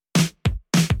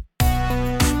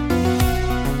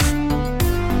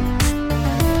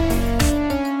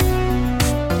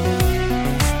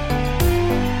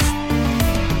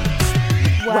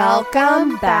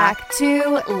Welcome back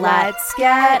to Let's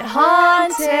Get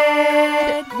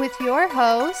Haunted with your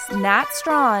hosts, Nat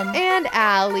Strawn and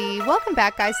Allie. Welcome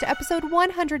back, guys, to episode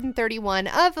 131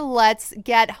 of Let's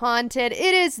Get Haunted.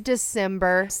 It is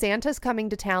December. Santa's coming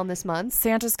to town this month.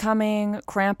 Santa's coming,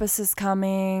 Krampus is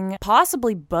coming,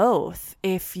 possibly both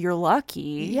if you're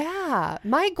lucky. Yeah.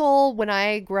 My goal when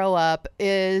I grow up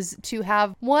is to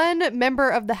have one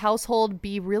member of the household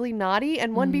be really naughty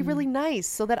and one be really nice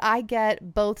so that I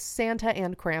get both Santa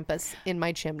and Krampus in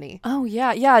my chimney. Oh,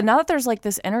 yeah. Now that there's like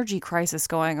this energy crisis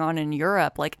going on in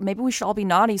Europe, like maybe we should all be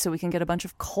naughty so we can get a bunch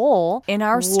of coal in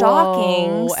our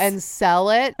stockings. And sell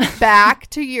it back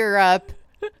to Europe.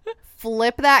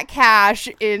 Flip that cash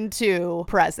into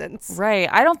presents. Right.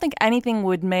 I don't think anything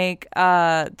would make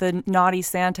the naughty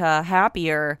Santa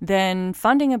happier than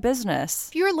funding a business.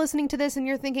 If you're listening to this and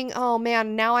you're thinking, oh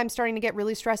man, now I'm starting to get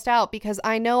really stressed out because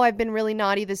I know I've been really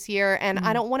naughty this year and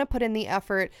I don't want to put in the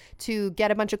effort to get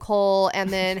a bunch of coal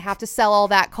and then have to sell all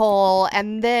that coal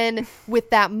and then with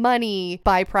that money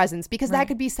buy presents because that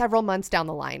could be several months down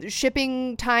the line.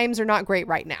 Shipping times are not great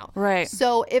right now. Right.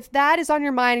 So if that is on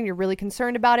your mind and you're really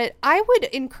concerned about it, I would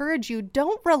encourage you,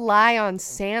 don't rely on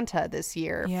Santa this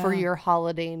year for your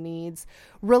holiday needs.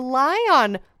 Rely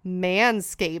on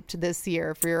Manscaped this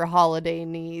year for your holiday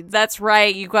needs. That's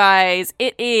right, you guys.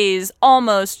 It is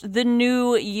almost the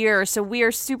new year, so we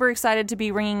are super excited to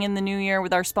be ringing in the new year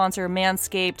with our sponsor,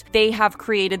 Manscaped. They have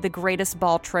created the greatest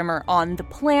ball trimmer on the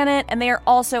planet, and they are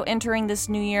also entering this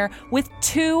new year with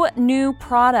 2 new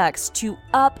products to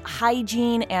up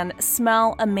hygiene and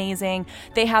smell amazing.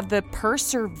 They have the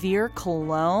Persevere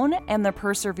Cologne and the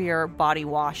Persevere Body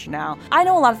Wash now. I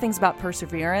know a lot of things about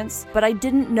Perseverance, but I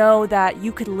didn't know that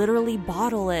you could literally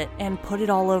bottle it and put it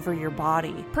all over your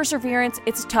body. Perseverance,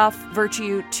 it's a tough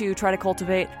virtue to try to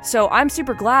cultivate, so I'm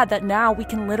super glad that now we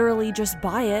can literally just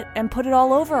buy it and put it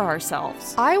all over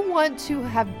ourselves. I want to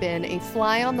have been a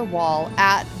fly on the wall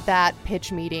at that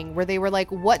pitch meeting where they were like,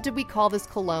 what did we call this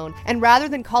cologne? And rather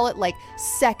than call it like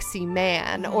sexy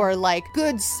man or like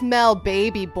good smell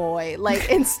baby boy, like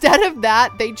instead of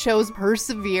that, they chose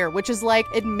Persevere, which is like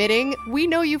admitting we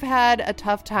know you've had a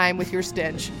tough time with your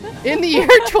stench in the year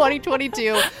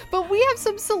 2022, but we have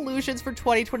some solutions for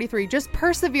 2023. Just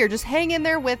persevere, just hang in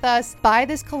there with us. Buy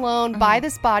this cologne, buy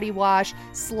this body wash,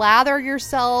 slather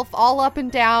yourself all up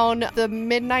and down the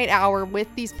midnight hour with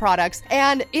these products.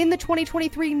 And in the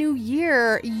 2023 new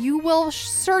year, you will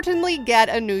certainly get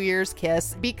a New Year's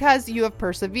kiss because you have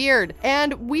persevered.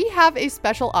 And we have a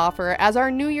special offer as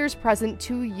our New Year's present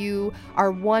to you,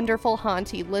 our wonderful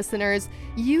Haunty listeners.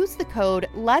 Use the code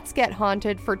Let's Get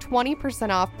Haunted for 20%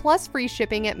 off plus free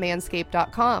shipping at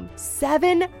manscaped.com.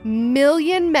 7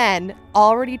 million men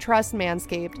already trust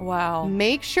Manscaped. Wow.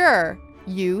 Make sure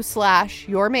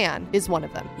you/your man is one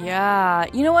of them. Yeah.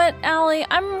 You know what, Allie?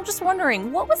 I'm just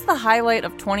wondering, what was the highlight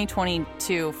of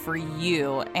 2022 for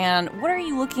you? And what are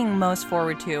you looking most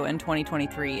forward to in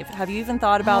 2023? Have you even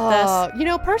thought about this? You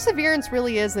know, perseverance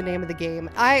really is the name of the game.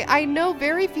 I know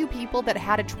very few people that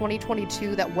had a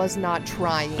 2022 that was not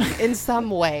trying in some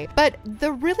way. But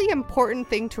the really important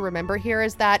thing to remember here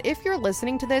is that if you're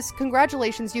listening to this,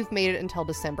 congratulations, you've made it until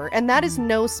December. And that is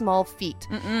no small feat.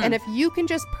 And if you can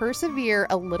just persevere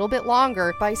a little bit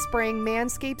longer by spraying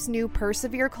Manscaped's new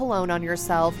Persevere Cologne on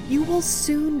yourself, you will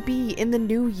soon be in the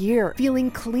new year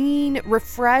feeling clean,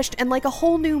 refreshed, and like a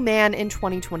whole new man in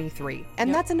 2023.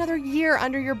 And that's another year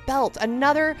under your belt,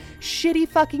 another shitty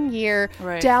fucking year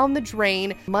down the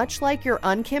drain, much like your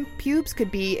unkempt pubes could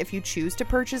be if you choose to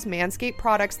purchase Manscaped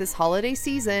products this holiday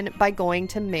season by going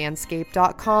to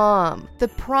manscaped.com. The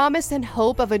promise and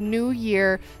hope of a new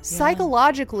year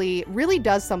psychologically really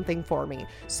does something for me.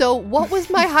 So what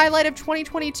was my highlight of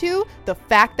 2022? The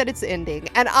fact that it's ending,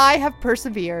 and I have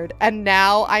persevered, and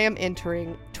now I am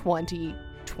entering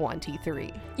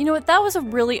 2023. You know what? That was a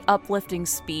really uplifting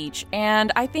speech,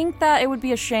 and I think that it would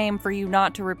be a shame for you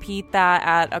not to repeat that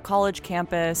at a college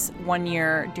campus one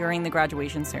year during the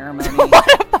graduation ceremony.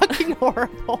 What a fucking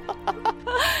horrible.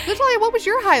 Natalia, what was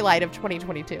your highlight of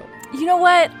 2022? You know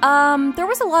what? There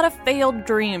was a lot of failed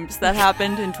dreams that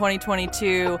happened in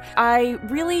 2022. I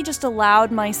really just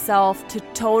allowed myself to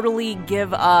totally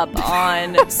give up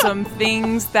on some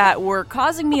things that were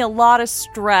causing me a lot of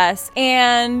stress.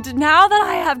 And now that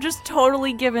I have just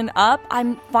totally given up,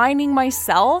 I'm finding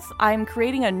myself. I'm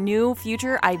creating a new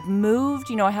future. I've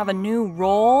moved, I have a new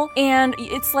role. And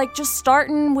it's like just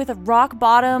starting with a rock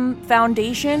bottom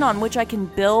foundation on which I can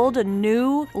build a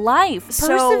new life.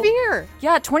 Persevere. So,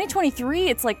 yeah, 2023,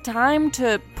 it's like time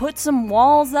to put some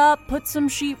walls up, put some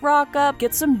sheetrock up,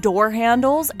 get some door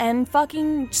handles, and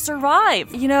fucking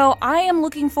survive. You know, I am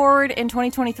looking forward in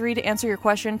 2023, to answer your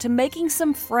question, to making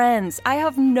some friends. I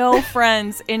have no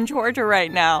friends in Georgia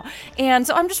right now. And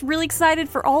so I'm just really excited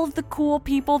for all of the cool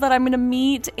people that I'm going to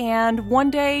meet and one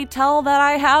day tell that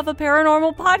I have a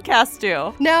paranormal podcast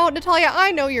too. Now, Natalia,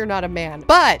 I know you're not a man,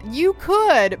 but you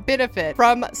could benefit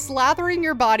from slathering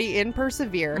your body in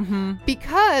Persevere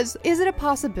because is it a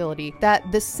possibility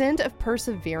that the scent of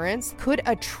perseverance could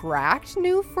attract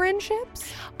new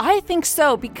friendships? I think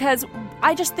so, because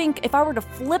I just think if I were to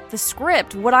flip the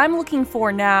script, what I'm looking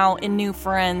for now in new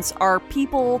friends are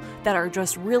people that are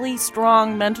just really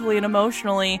strong mentally and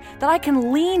emotionally that I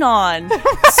can lean on. Right.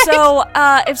 So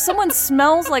if someone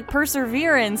smells like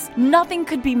perseverance, nothing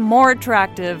could be more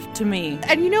attractive to me.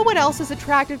 And you know what else is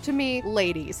attractive to me?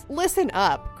 Ladies, listen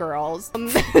up, girls.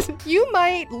 You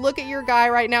might look at your guy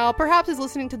right now, perhaps is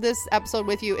listening to this episode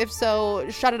with you. If so,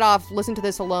 shut it off, listen to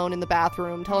this alone in the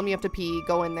bathroom, tell him you have to pee,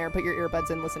 go in there, put your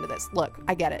earbuds in, listen to this. Look,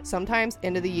 I get it. Sometimes,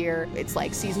 end of the year, it's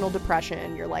like seasonal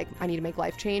depression. You're like, I need to make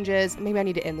life changes. Maybe I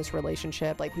need to end this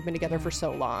relationship. Like, we've been together for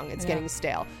so long. It's getting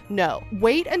stale. No,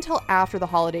 wait until after the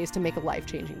holidays to make a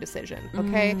life-changing decision,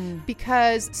 okay?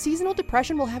 Because seasonal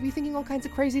depression will have you thinking all kinds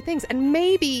of crazy things. And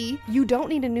maybe you don't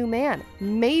need a new man.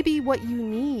 Maybe what you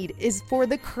need is for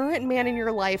the current man in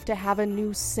your life to have a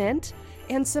new scent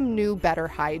and some new, better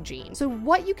hygiene. So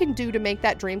what you can do to make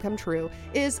that dream come true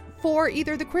is for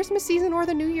either the Christmas season or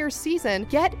the New Year's season,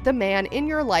 get the man in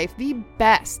your life the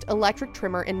best electric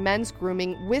trimmer in men's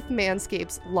grooming with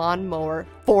Manscaped's Lawnmower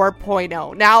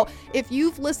 4.0. Now, if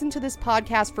you've listened to this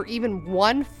podcast for even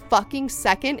one fucking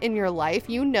second in your life,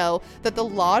 you know that the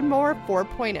Lawnmower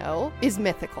 4.0 is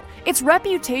mythical. Its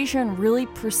reputation really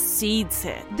precedes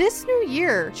it. This new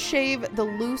year, shave the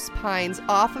loose pines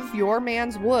off of your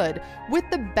man's wood with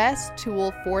the best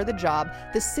tool for the job.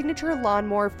 The signature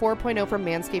Lawnmower 4.0 from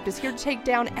Manscaped is here to take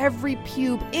down every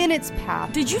pube in its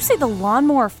path. Did you say the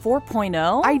Lawnmower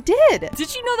 4.0? I did.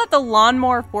 Did you know that the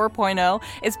Lawnmower 4.0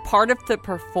 is part of the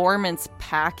Performance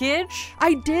Package?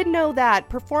 I did know that.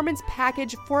 Performance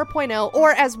Package 4.0,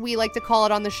 or as we like to call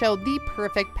it on the show, the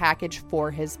perfect package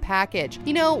for his package.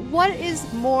 You know, what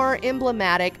is more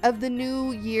emblematic of the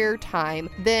new year time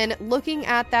than looking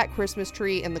at that Christmas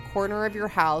tree in the corner of your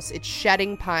house? It's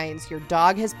shedding pines. Your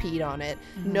dog has peed on it.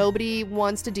 Nobody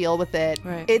wants to deal with it.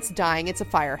 Right. It's dying. It's a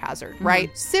fire hazard,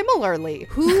 right? Similarly,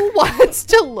 who wants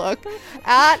to look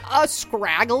at a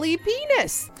scraggly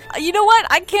penis? You know what?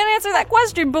 I can't answer that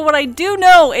question, but what I do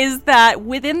know is that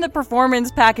within the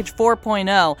Performance Package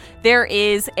 4.0, there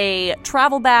is a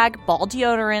travel bag, ball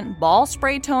deodorant, ball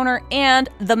spray toner, and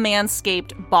the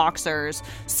Manscaped boxers.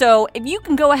 So if you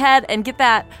can go ahead and get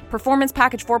that Performance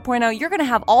Package 4.0, you're going to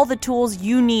have all the tools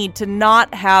you need to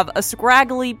not have a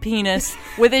scraggly penis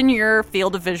within your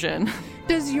field of vision.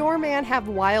 Does your man have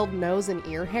wild nose and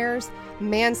ear hairs?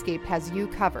 Manscaped has you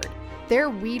covered. Their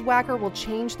Weed Whacker will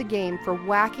change the game for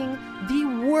whacking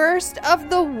the worst of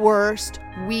the worst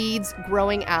weeds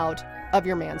growing out of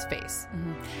your man's face.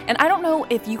 And I don't know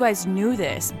if you guys knew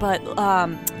this, but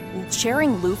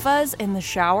sharing loofahs in the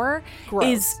shower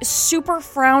is super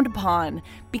frowned upon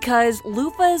because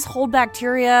loofahs hold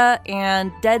bacteria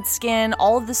and dead skin.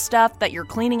 All of the stuff that you're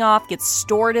cleaning off gets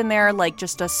stored in there like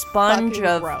just a sponge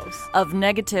of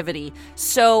negativity.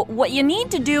 So what you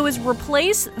need to do is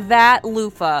replace that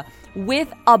loofah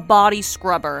with a body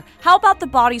scrubber. How about the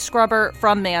body scrubber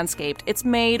from Manscaped? It's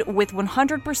made with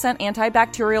 100%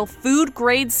 antibacterial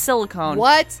food-grade silicone.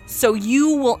 What? So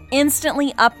you will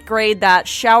instantly upgrade that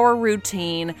shower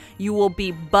routine. You will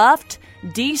be buffed,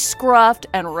 de-scruffed,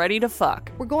 and ready to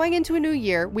fuck. We're going into a new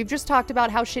year. We've just talked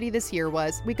about how shitty this year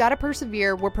was. We gotta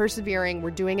persevere. We're persevering.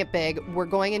 We're doing it big. We're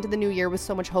going into the new year with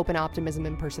so much hope and optimism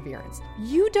and perseverance.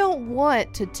 You don't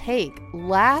want to take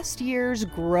last year's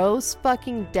gross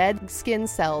fucking dead skin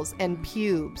cells and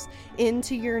pubes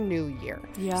into your new year.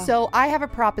 Yeah. So I have a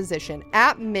proposition.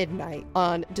 At midnight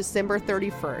on December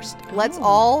 31st, let's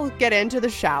all get into the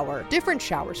shower. Different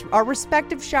showers. Our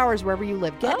respective showers wherever you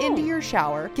live. Get into your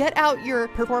shower. Get out your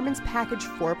Performance Package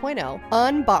 4.0.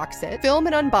 Unbox it. Film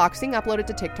an unboxing. Upload it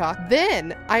to TikTok.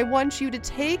 Then I want you to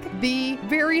take the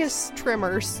various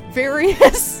trimmers,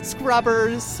 various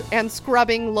scrubbers, and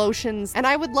scrubbing lotions, and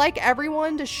I would like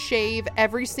everyone to shave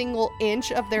every single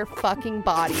inch of their fucking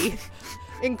body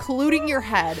including your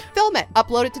head. Film it,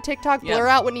 upload it to TikTok, blur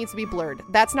out what needs to be blurred.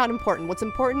 That's not important. What's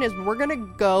important is we're gonna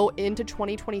go into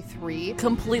 2023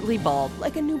 completely bald.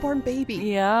 like a newborn baby.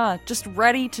 Yeah, just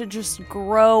ready to just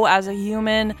grow as a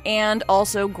human and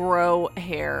also grow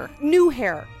hair. New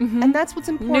hair. And that's what's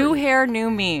important. New hair, new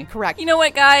me. Correct. You know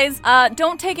what, guys?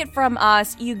 Don't take it from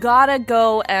us. You gotta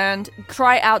go and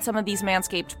try out some of these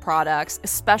Manscaped products,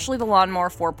 especially the Lawnmower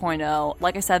 4.0.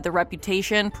 Like I said, the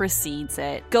reputation precedes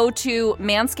it. Go to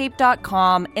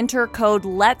manscaped.com, enter code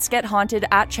Let's Get Haunted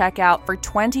at checkout for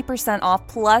 20% off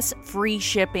plus free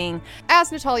shipping.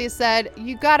 As Natalia said,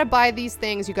 you gotta buy these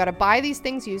things. You gotta buy these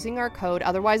things using our code.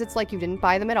 Otherwise, it's like you didn't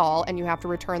buy them at all, and you have to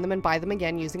return them and buy them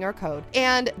again using our code.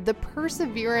 And the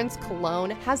Perseverance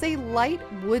cologne has a light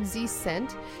woodsy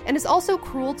scent and is also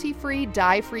cruelty-free,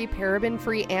 dye-free,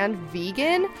 paraben-free, and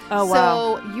vegan. Oh,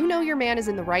 wow. So you know your man is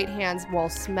in the right hands while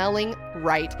smelling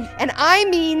right. And I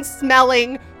mean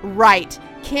smelling right.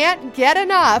 Can't get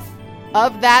enough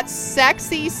of that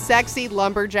sexy, sexy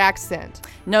lumberjack scent.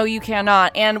 No, you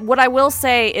cannot. And what I will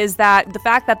say is that the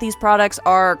fact that these products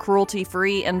are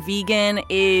cruelty-free and vegan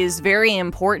is very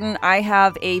important. I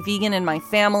have a vegan in my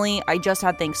family. I just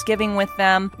had Thanksgiving with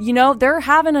them. You know, they're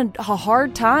having a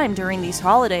hard time during these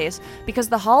holidays because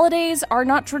the holidays are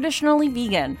not traditionally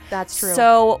vegan. That's true.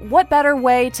 So what better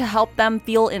way to help them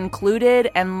feel included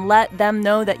and let them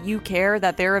know that you care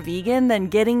that they're a vegan than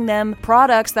getting them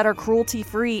products that are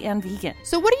cruelty-free and vegan?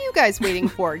 So what are you guys waiting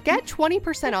for? Get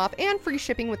 20% off and free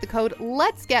shipping with the code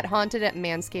Let's Get Haunted at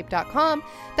manscaped.com.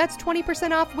 That's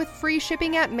 20% off with free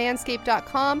shipping at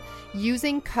manscaped.com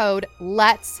using code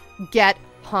Let's Get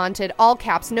Haunted. All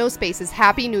caps, no spaces.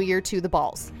 Happy New Year to the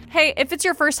balls. Hey, if it's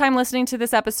your first time listening to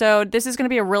this episode, this is going to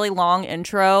be a really long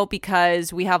intro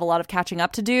because we have a lot of catching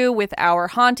up to do with our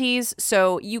haunties.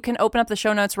 So you can open up the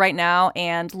show notes right now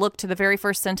and look to the very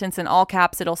first sentence in all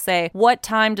caps. It'll say what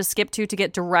time to skip to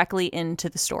get directly into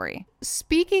the story.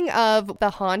 Speaking of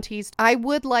the haunties, I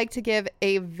would like to give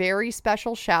a very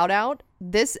special shout out.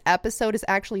 This episode is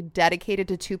actually dedicated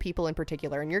to two people in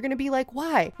particular. And you're going to be like,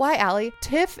 why? Why, Allie?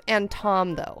 Tiff and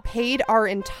Tom, though, paid our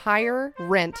entire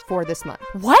rent for this month.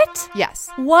 What? Yes.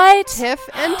 What? Tiff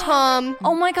and Tom.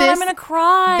 Oh my God, I'm going to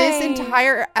cry. This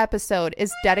entire episode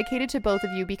is dedicated to both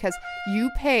of you because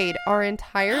you paid our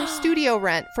entire studio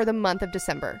rent for the month of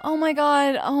December. Oh my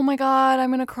God. Oh my God. I'm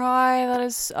going to cry. That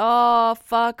is, oh,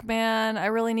 fuck, man. I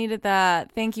really needed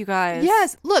that. Thank you guys.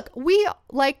 Yes. Look, we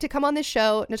like to come on this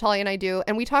show, Natalia and I do,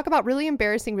 and we talk about really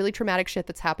embarrassing, really traumatic shit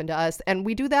that's happened to us. And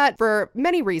we do that for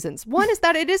many reasons. One is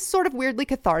that it is sort of weirdly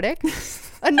cathartic.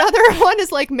 Another one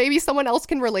is like, maybe someone else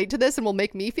can relate to this and will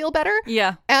make me feel better.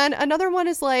 Yeah. And another one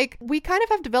is like, we kind of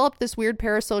have developed this weird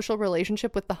parasocial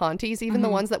relationship with the haunties, even the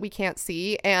ones that we can't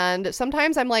see. And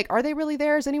sometimes I'm like, are they really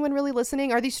there? Is anyone really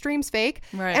listening? Are these streams fake?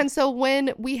 Right. And so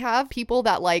when we have people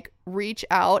that like reach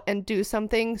out and do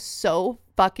something so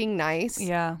fucking nice,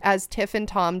 yeah, as Tiff and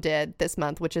Tom did this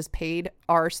month, which is paid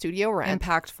our studio rent.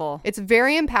 Impactful. It's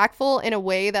very impactful in a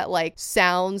way that like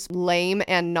sounds lame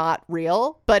and not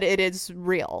real, but it is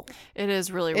real. It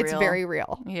is really real. It's very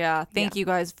real. Yeah. Thank you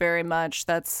guys very much.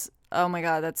 That's, oh my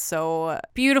God, that's so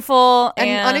beautiful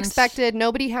and unexpected.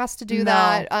 Nobody has to do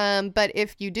that. But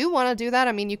if you do want to do that,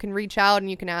 I mean, you can reach out and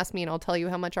you can ask me and I'll tell you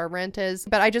how much our rent is.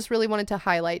 But I just really wanted to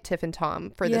highlight Tiff and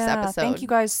Tom for this episode. Thank you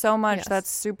guys so much. Yes. That's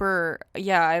super.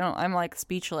 Yeah, I'm like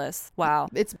speechless. Wow.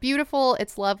 It's beautiful.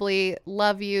 It's lovely.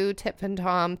 Love you, Tiff and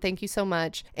Tom. Thank you so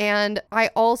much. And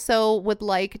I also would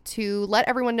like to let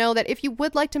everyone know that if you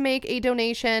would like to make a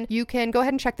donation, you can go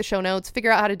ahead and check the show notes,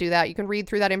 figure out how to do that. You can read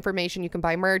through that information. You can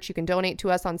buy merch. You can donate to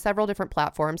us on several different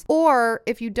platforms. Or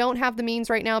if you don't have the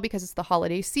means right now because it's the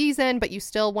holiday season, but you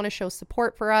still want to show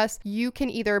support for us, you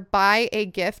can either buy a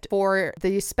gift for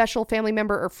the special family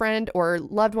member or friend or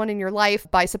loved one in your life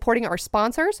by supporting our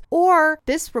sponsors, or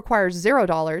this requires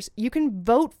 $0. You can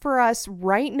vote for us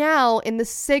right now in the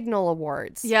Signal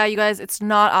Awards. Yeah, you guys, it's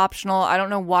not optional. I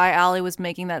don't know why Allie was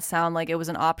making that sound like it was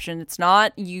an option. It's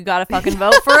not. You gotta fucking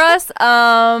vote for us.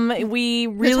 We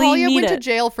really Natalia need went it. to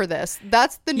jail for this.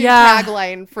 That's the new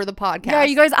tagline for the podcast. Yeah,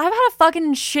 you guys, I've had a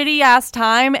fucking shitty ass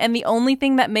time, and the only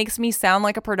thing that makes me sound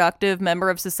like a productive member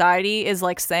of society is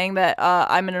like saying that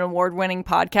I'm an award-winning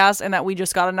podcast and that we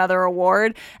just got another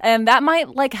award, and that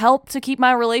might like help to keep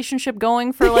my relationship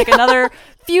going for like another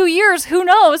few years. Who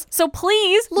knows? So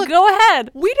please, look, go ahead.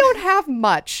 We don't have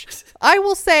much. I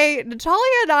will say Natalia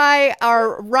and I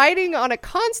are riding on a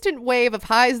constant wave of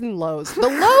highs and lows. The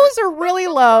lows are really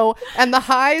low, and the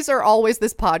highs are always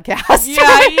this podcast.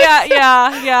 Yeah.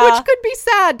 Which could be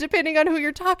sad depending on who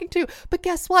you're talking to. But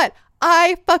guess what?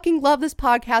 I fucking love this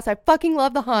podcast. I fucking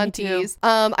love the Haunties.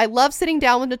 I love sitting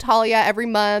down with Natalia every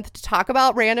month to talk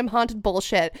about random haunted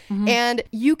bullshit. And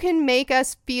you can make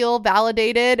us feel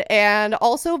validated and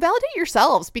also validate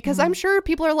yourselves, because I'm sure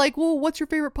people are like, well, what's your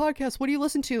favorite podcast? What do you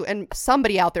listen to? And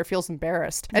somebody out there feels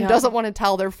embarrassed and doesn't want to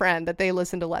tell their friend that they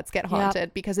listen to Let's Get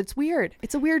Haunted because it's weird.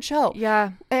 It's a weird show.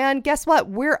 Yeah. And guess what?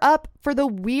 We're up for the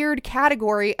weird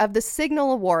category of the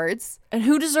Signal Awards. And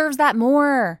who deserves that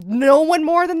more? No one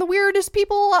more than the weirdest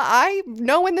people I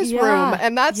know in this room,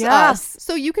 and that's us.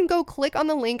 So you can go click on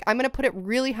the link. I'm going to put it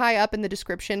really high up in the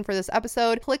description for this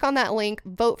episode. Click on that link,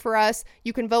 vote for us.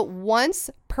 You can vote once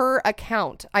per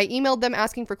account. I emailed them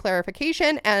asking for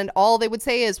clarification, and all they would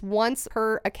say is once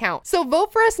per account. So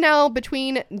vote for us now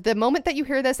between the moment that you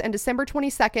hear this and December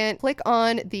 22nd. Click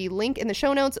on the link in the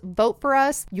show notes, vote for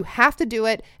us. You have to do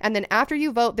it. And then after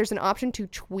you vote, there's an option to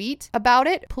tweet about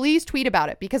it. Please tweet about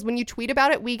it, because when you tweet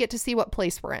about it, we get to see what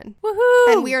place we're in.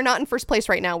 Woohoo! And we are not in first place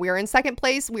right now. We are in second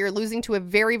place. We are losing to a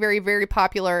very, very, very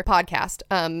popular podcast,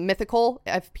 Mythical.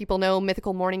 If people know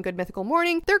Mythical Morning, Good Mythical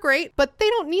Morning, they're great, but they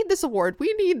don't need this award.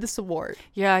 We need this award.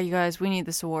 Yeah, you guys, we need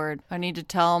this award. I need to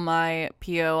tell my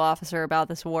PO officer about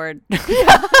this award.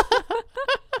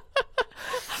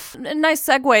 A nice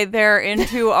segue there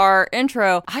into our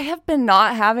intro. I have been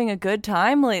not having a good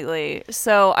time lately,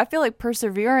 so I feel like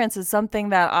perseverance is something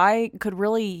that I could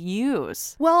really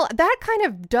use. Well, that kind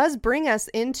of does bring us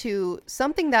into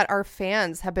something that our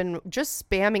fans have been just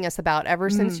spamming us about ever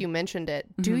since you mentioned it.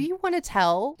 Do you want to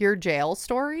tell your jail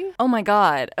story? Oh my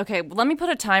god. Okay, let me put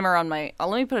a timer on let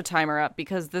me put a timer up,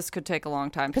 because this could take a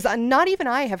long time. Because not even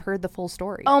I have heard the full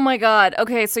story. Oh my god.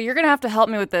 Okay, so you're gonna have to help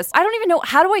me with this. I don't even know,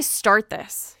 how do I start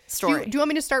this story? Do you want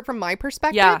me to start from my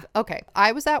perspective? Yeah. Okay.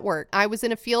 I was at work. I was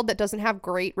in a field that doesn't have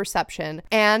great reception,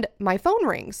 and my phone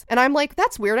rings. And I'm like,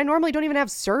 that's weird. I normally don't even have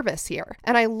service here.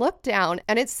 And I look down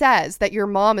and it says that your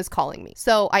mom is calling me.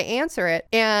 So I answer it,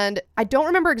 and I don't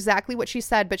remember exactly what she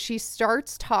said, but she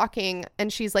starts talking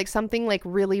and she's like, something like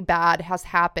really bad has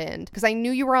happened. Because I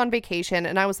knew you were on vacation,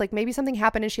 and I was like, maybe something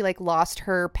happened and she like lost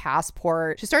her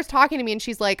passport. She starts talking to me and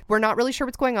she's like, we're not really sure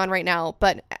what's going on right now,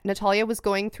 but Natalia was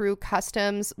going through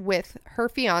customs with her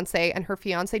fiance, and her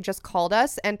fiance just called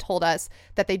us and told us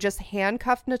that they just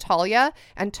handcuffed Natalia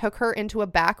and took her into a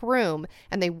back room,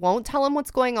 and they won't tell him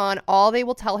what's going on. All they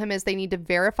will tell him is they need to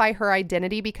verify her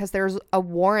identity because there's a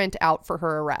warrant out for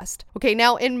her arrest. Okay,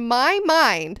 now in my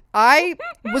mind, I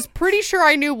was pretty sure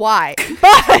I knew why,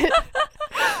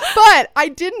 but I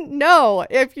didn't know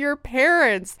if your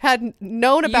parents had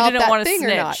known about that thing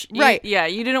or not. Right. Yeah,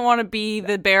 you didn't want to be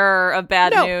the bearer of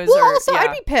bad news. Well, also,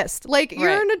 I'd be pissed. Like, you're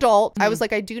an adult. I was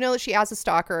like, I do know that she has a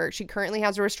stalker. She currently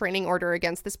has a restraining order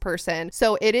against this person.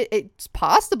 So it's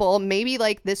possible maybe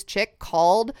like this chick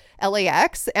called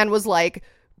LAX and was like,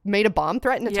 made a bomb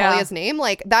threat in Natalia's name.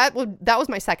 Like that was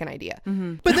my second idea.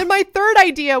 But then my third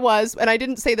idea was, and I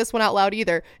didn't say this one out loud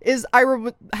either, is I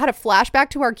had a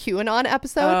flashback to our QAnon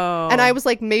episode. And I was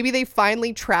like, maybe they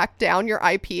finally tracked down your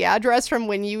IP address from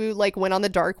when you like went on the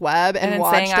dark web and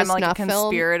watched saying a I'm like snuff a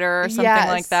conspirator film. or something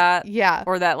like that. Yeah.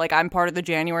 Or that like I'm part of the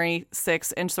January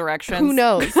 6th insurrection. Who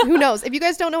knows? Who knows? If you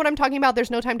guys don't know what I'm talking about, there's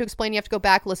no time to explain. You have to go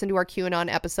back, listen to our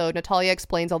QAnon episode. Natalia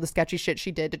explains all the sketchy shit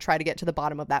she did to try to get to the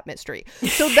bottom of that mystery.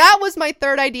 So that was my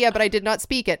third idea, but I did not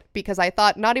speak it because I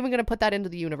thought, not even going to put that into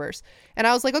the universe. And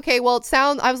I was like, okay, well,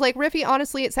 I was like, Riffy,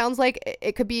 honestly, it sounds like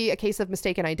it could be a case of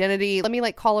mistaken identity. Let me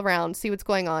like call around, see what's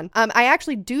going on. I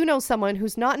actually do know someone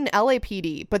who's not in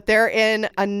LAPD, but they're in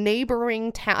a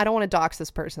neighboring town. I don't want to dox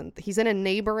this person. He's in a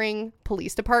neighboring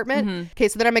police department. Okay,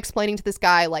 so then I'm explaining to this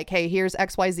guy, like, hey, here's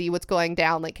XYZ, what's going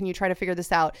down. Like, can you try to figure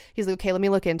this out? He's like, okay, let me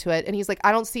look into it. And he's like,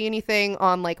 I don't see anything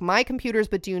on like my computers,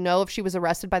 but do you know if she was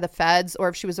arrested by the feds or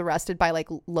if she was arrested by like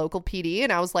local PD?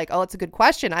 And I was like, oh, it's a good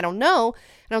question. I don't know.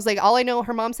 And I was like, all I know,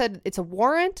 her mom said it's a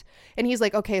warrant. And he's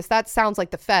like, okay, so that sounds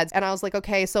like the feds. And I was like,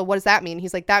 okay, so what does that mean?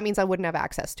 He's like, that means I wouldn't have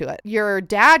access to it. Your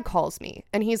dad calls me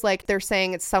and he's like, they're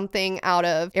saying it's something out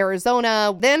of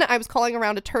Arizona. Then I was calling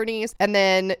around attorneys, and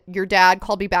then your dad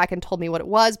called me back and told me what it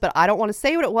was, but I don't want to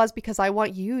say what it was because I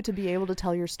want you to be able to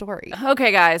tell your story.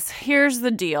 Okay, guys, here's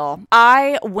the deal.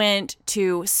 I went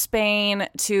to Spain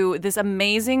to this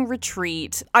amazing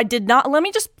retreat. Let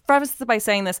me just preface this by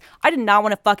saying this. I did not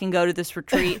want to fucking go to this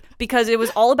retreat because it was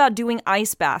all about doing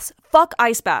ice baths. Fuck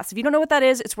ice baths. If you don't know what that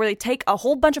is, it's where they take a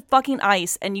whole bunch of fucking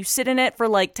ice and you sit in it for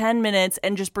like 10 minutes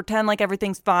and just pretend like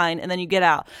everything's fine and then you get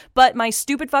out. But my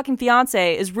stupid fucking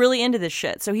fiance is really into this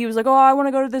shit. So he was like, oh, I want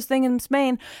to go to this thing in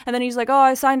Spain. And then he's like, oh,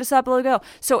 I signed us up, let's go.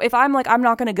 So if I'm like, I'm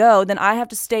not going to go, then I have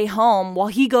to stay home while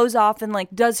he goes off and like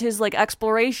does his like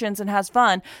explorations and has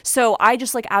fun. So I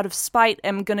just like out of spite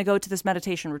am going to go to this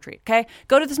meditation retreat. Okay.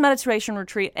 Go to this meditation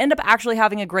retreat, ended up actually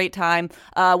having a great time.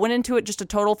 Went into it just a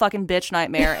total fucking bitch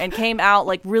nightmare and came out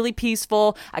like really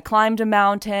peaceful. I climbed a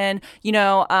mountain, we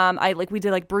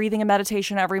did like breathing and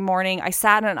meditation every morning. I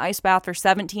sat in an ice bath for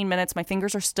 17 minutes. My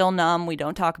fingers are still numb. We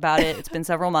don't talk about it. It's been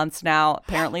several months now.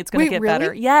 Apparently it's going to get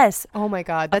better. Yes. Oh my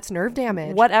God. That's nerve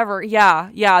damage. Whatever.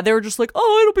 Yeah. They were just like,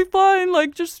 oh, it'll be fine.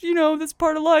 Like, just, this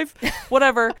part of life,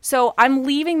 whatever. So I'm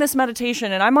leaving this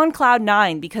meditation and I'm on cloud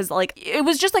 9 because like, it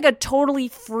was just like a totally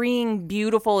freeing,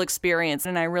 beautiful experience.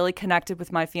 And I really connected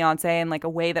with my fiance in like a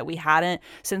way that we hadn't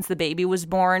since the baby was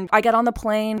born. I get on the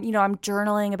plane, I'm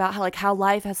journaling about how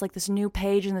life has like this new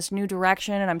page in this new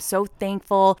direction. And I'm so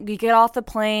thankful. We get off the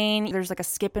plane. There's like a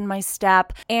skip in my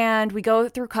step and we go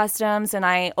through customs and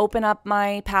I open up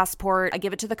my passport. I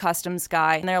give it to the customs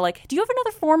guy and they're like, do you have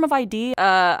another form of ID?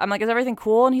 I'm like, is everything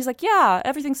cool? And he's like, yeah,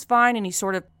 everything's fine. And he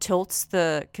sort of tilts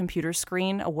the computer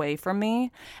screen away from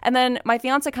me. And then my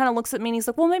fiance kind of looks at me and he's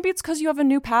like, well, maybe it's because you have a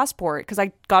new passport because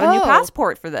I got a new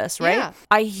passport for this, right? Yeah.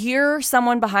 I hear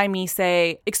someone behind me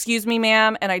say, excuse me,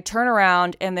 ma'am. And I turn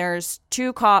around and there's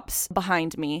 2 cops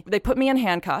behind me. They put me in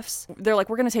handcuffs. They're like,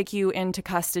 we're going to take you into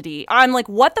custody. I'm like,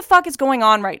 what the fuck is going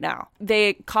on right now?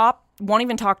 The cop won't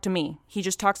even talk to me. He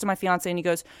just talks to my fiance and he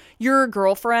goes, your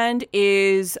girlfriend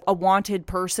is a wanted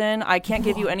person. I can't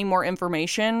give you any more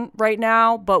information right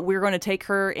now, but we're going to take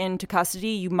her into custody.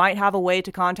 You might have a way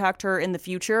to contact her in the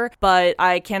future, but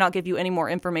I cannot give you any more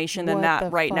information than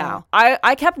that right now.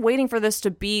 I kept waiting for this to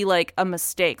be like a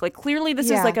mistake. Like clearly this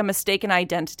is like a mistaken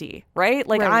identity, right?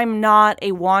 Like I'm not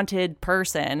a wanted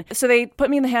person. So they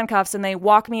put me in the handcuffs and they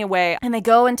walk me away and they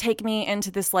go and take me into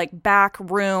this like back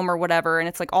room or whatever. And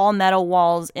it's like all metal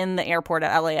walls in the airport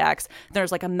at LAX.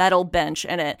 There's like a metal bench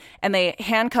in it and they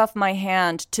handcuff my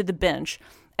hand to the bench.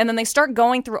 And then they start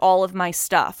going through all of my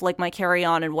stuff, like my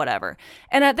carry-on and whatever.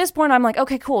 And at this point, I'm like,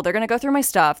 okay, cool. They're going to go through my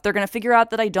stuff. They're going to figure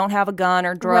out that I don't have a gun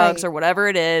or drugs or whatever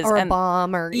it is. Or a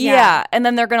bomb or... Yeah. And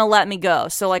then they're going to let me go.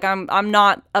 So like, I'm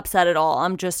not upset at all.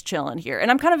 I'm just chilling here.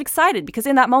 And I'm kind of excited because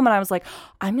in that moment, I was like,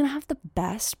 I'm going to have the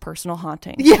best personal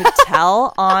haunting to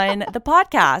tell on the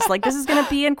podcast. Like, this is going to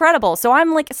be incredible. So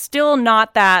I'm like still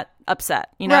not that upset,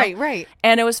 Right.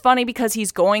 And it was funny because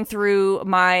he's going through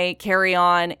my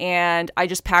carry-on and I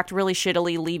just packed really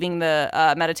shittily leaving the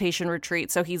meditation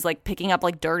retreat. So he's like picking up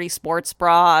like dirty sports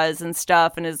bras and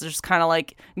stuff and is just kind of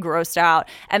like grossed out.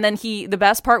 And then the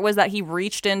best part was that he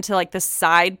reached into like the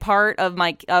side part of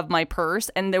my purse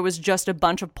and there was just a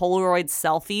bunch of Polaroid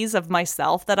selfies of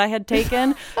myself that I had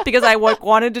taken because I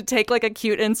wanted to take like a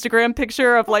cute Instagram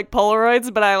picture of like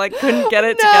Polaroids, but I like couldn't get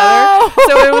it together.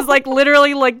 So it was like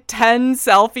literally like 10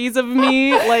 selfies of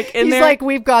me like in there. He's like,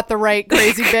 we've got the right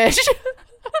crazy bitch.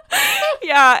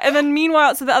 Yeah. And then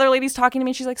meanwhile, so the other lady's talking to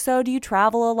me. She's like, so do you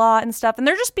travel a lot and stuff? And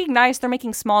they're just being nice. They're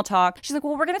making small talk. She's like,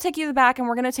 well, we're going to take you to the back and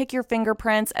we're going to take your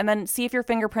fingerprints and then see if your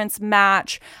fingerprints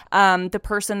match the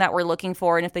person that we're looking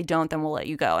for. And if they don't, then we'll let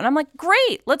you go. And I'm like,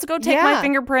 great, let's go take my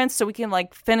fingerprints so we can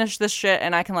like finish this shit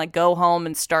and I can like go home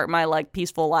and start my like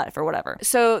peaceful life or whatever.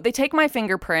 So they take my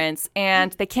fingerprints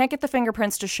and they can't get the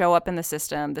fingerprints to show up in the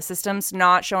system. The system's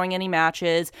not showing any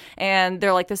matches. And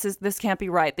they're like, this can't be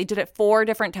right. They did it 4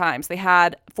 different times. They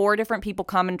had 4 different people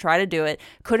come and try to do it.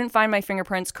 Couldn't find my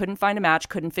fingerprints, couldn't find a match,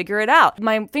 couldn't figure it out.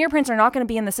 My fingerprints are not going to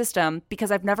be in the system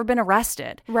because I've never been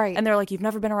arrested. Right. And they're like, you've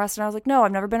never been arrested? And I was like, no,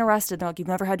 I've never been arrested. And they're like, you've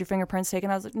never had your fingerprints taken?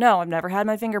 I was like, no, I've never had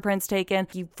my fingerprints taken.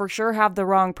 You for sure have the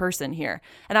wrong person here.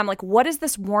 And I'm like, what is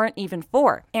this warrant even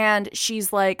for? And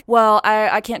she's like, well,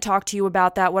 I can't talk to you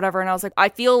about that, whatever. And I was like, I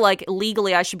feel like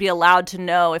legally I should be allowed to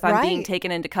know if I'm being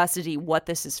taken into custody what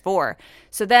this is for.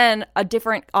 So then a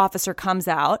different officer comes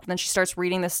out and then she starts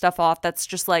reading this stuff off that's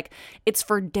just like, it's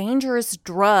for dangerous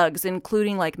drugs,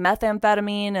 including like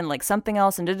methamphetamine and like something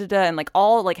else and and like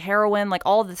all like heroin, like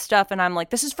all of this stuff. And I'm like,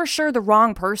 this is for sure the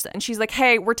wrong person. And she's like,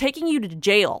 hey, we're taking you to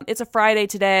jail. It's a Friday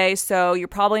today, so you're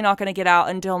probably not going to get out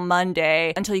until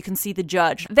Monday until you can see the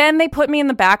judge. Then they put me in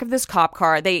the back of this cop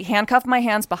car. They handcuff my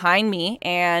hands behind me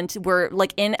and we're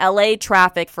like in LA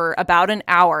traffic for about an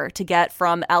hour to get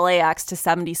from LAX to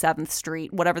 77th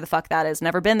Street, whatever the fuck that is.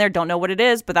 Never been there, don't know what it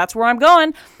is, but that's where I'm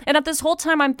going. And at this whole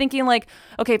time I'm thinking like,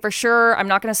 okay, for sure I'm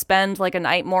not going to spend like a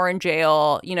night more in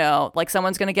jail, like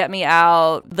someone's going to get me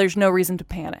out. There's no reason to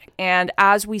panic. And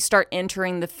as we start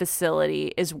entering the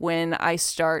facility is when I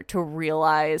start to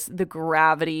realize the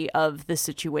gravity of the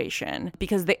situation,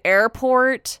 because the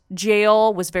airport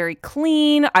jail was very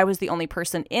clean. I was the only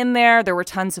person in there. There were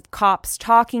tons of cops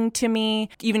talking to me.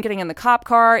 Even getting in the cop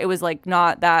car, it was like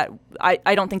not that,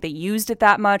 I don't think they used it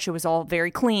that much. It was all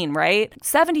very clean, right?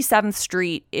 77th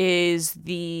Street is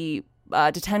the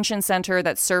detention center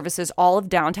that services all of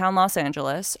downtown Los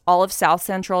Angeles, all of South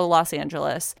Central Los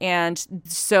Angeles. And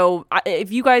so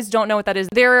if you guys don't know what that is,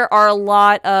 there are a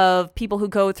lot of people who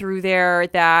go through there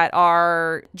that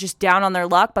are just down on their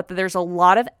luck, but there's a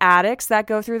lot of addicts that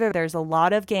go through there. There's a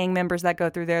lot of gang members that go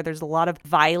through there. There's a lot of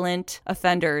violent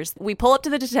offenders. We pull up to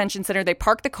the detention center, they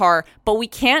park the car, but we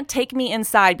can't take me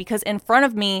inside because in front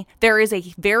of me, there is a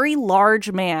very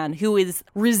large man who is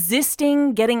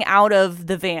resisting getting out of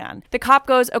the van. The cop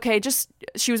goes, okay,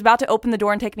 she was about to open the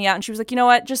door and take me out. And she was like, you know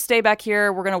what? Just stay back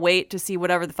here. We're going to wait to see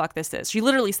whatever the fuck this is. She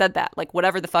literally said that, like,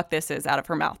 whatever the fuck this is, out of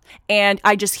her mouth. And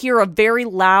I just hear a very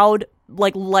loud,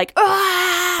 like,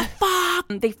 ah, fuck.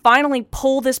 They finally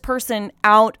pull this person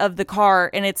out of the car,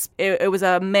 and it was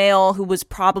a male who was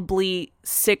probably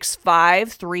 6'5",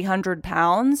 300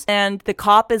 pounds. And the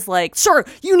cop is like, sir,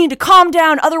 you need to calm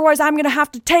down. Otherwise, I'm going to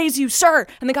have to tase you, sir.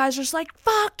 And the guy's just like,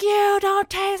 fuck you, don't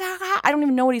tase. I don't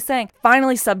even know what he's saying.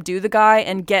 Finally subdue the guy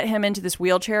and get him into this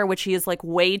wheelchair, which he is like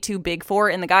way too big for.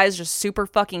 And the guy is just super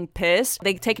fucking pissed.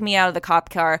 They take me out of the cop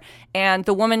car, and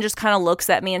the woman just kind of looks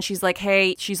at me and she's like,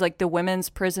 hey, she's like, the women's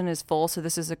prison is full, so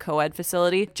this is a co-ed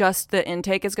facility. Just the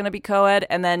intake is going to be co-ed,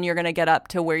 and then you're going to get up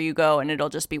to where you go and it'll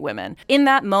just be women. In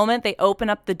that moment, they open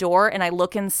up the door and I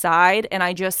look inside and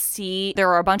I just see there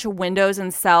are a bunch of windows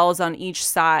and cells on each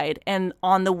side, and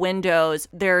on the windows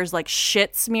there's like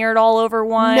shit smeared all over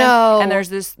one. No. And there's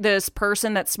this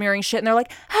person that's smearing shit, and they're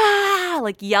like, ah,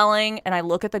 like yelling. And I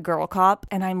look at the girl cop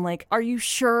and I'm like, are you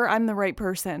sure I'm the right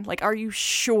person? Like, are you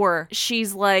sure?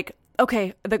 She's like,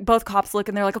 okay, both cops look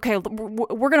and they're like, okay,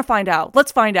 we're going to find out.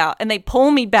 Let's find out. And they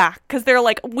pull me back because they're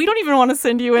like, we don't even want to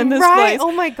send you in this place.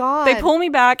 Oh my God. They pull me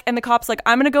back and the cop's like,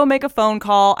 I'm going to go make a phone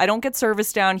call. I don't get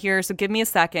service down here, so give me a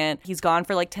second. He's gone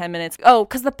for like 10 minutes. Oh,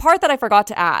 because the part that I forgot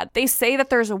to add, they say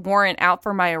that there's a warrant out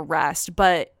for my arrest,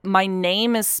 but my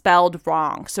name is spelled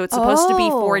wrong. So it's supposed to be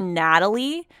for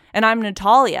Natalie, and I'm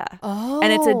Natalia. Oh.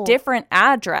 And it's a different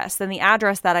address than the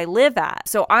address that I live at.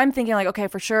 So I'm thinking like, okay,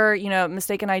 for sure,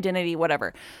 mistaken identity,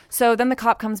 whatever. So then the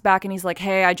cop comes back and he's like,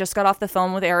 hey, I just got off the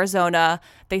phone with Arizona.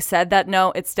 They said that,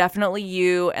 no, it's definitely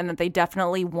you and that they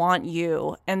definitely want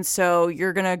you. And so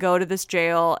you're going to go to this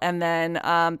jail, and then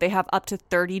they have up to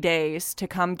 30 days to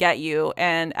come get you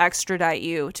and extradite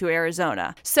you to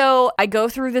Arizona. So I go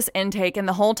through this intake, and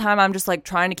the whole time I'm just like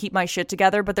trying to keep my shit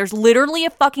together, but there's literally a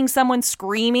fucking someone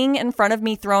screaming in front of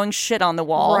me, throwing shit on the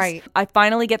walls. Right. I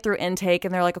finally get through intake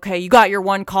and they're like, okay, you got your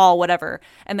one call, whatever.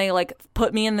 And they like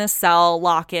put me in this cell,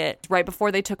 lock it. Right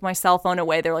before they took my cell phone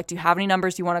away, they're like, do you have any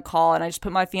numbers you want to call? And I just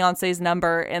put my fiance's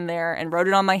number in there and wrote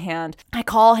it on my hand. I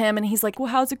call him and he's like, well,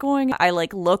 how's it going? I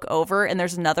like look over and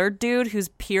there's another dude who's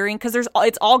peering, because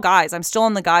it's all guys. I'm still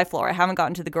on the guy floor. I haven't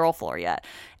gotten to the girl floor yet.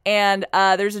 And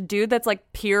there's a dude that's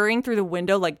like peering through the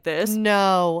window like this.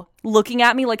 No. Looking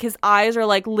at me, like his eyes are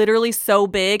like literally so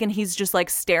big, and he's just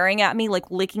like staring at me, like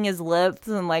licking his lips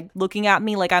and like looking at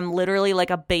me like I'm literally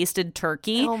like a basted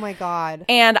turkey. Oh my God.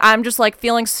 And I'm just like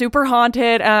feeling super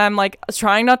haunted, and I'm like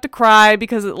trying not to cry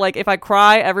because like if I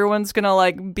cry, everyone's gonna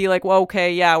like be like, well,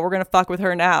 okay, yeah, we're gonna fuck with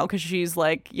her now because she's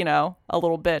like, a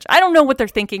little bitch. I don't know what they're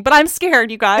thinking, but I'm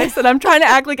scared, you guys, and I'm trying to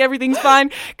act like everything's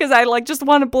fine because I like just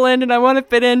want to blend and I want to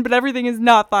fit in, but everything is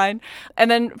not fine.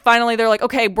 And then finally they're like,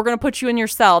 okay, we're gonna put you in your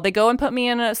cell. They go and put me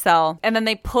in a cell, and then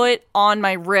they put on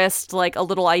my wrist like a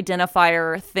little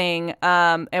identifier thing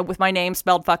and with my name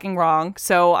spelled fucking wrong,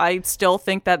 so I still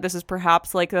think that this is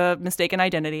perhaps like a mistaken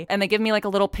identity. And they give me like a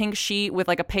little pink sheet with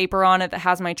like a paper on it that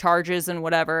has my charges and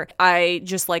whatever. I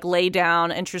just like lay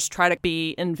down and just try to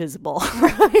be invisible.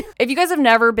 If you guys have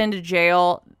never been to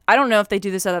jail, I don't know if they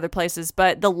do this at other places,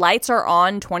 but the lights are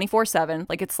on 24/7.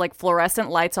 Like it's like fluorescent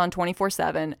lights on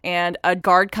 24/7. And a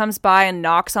guard comes by and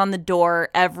knocks on the door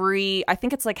I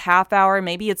think it's like half hour,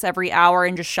 maybe it's every hour,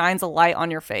 and just shines a light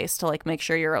on your face to like make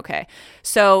sure you're okay.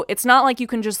 So it's not like you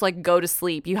can just like go to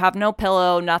sleep. You have no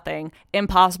pillow, nothing.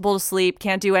 Impossible to sleep,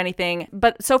 can't do anything.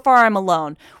 But so far I'm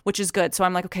alone, which is good. So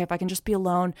I'm like, okay, if I can just be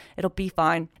alone, it'll be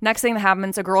fine. Next thing that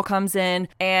happens, a girl comes in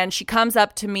and she comes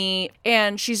up to me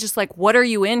and she's just like, what are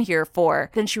you in here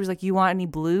for? Then she was like, you want any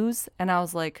blues? And I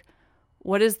was like,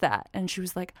 what is that? And she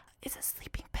was like, it's a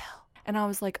sleeping pill. And I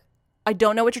was like, I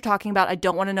don't know what you're talking about. I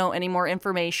don't want to know any more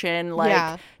information. Like,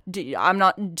 yeah. I'm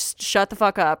not, just shut the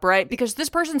fuck up, right? Because this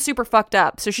person's super fucked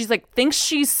up. So she's like, thinks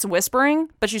she's whispering,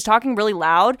 but she's talking really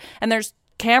loud. And there's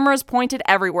cameras pointed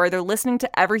everywhere. They're listening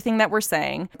to everything that we're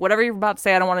saying. Whatever you're about to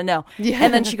say, I don't want to know. Yeah.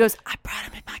 And then she goes, I brought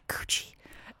him in my Gucci.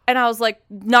 And I was like,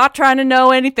 not trying to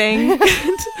know anything.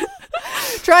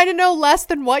 Trying to know less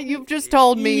than what you've just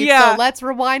told me. Yeah. So let's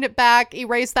rewind it back,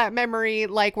 erase that memory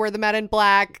like we're the Men in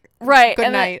Black. Right.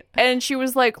 Good night. And she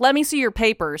was like, let me see your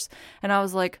papers. And I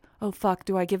was like, oh fuck,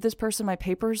 do I give this person my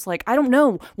papers? Like, I don't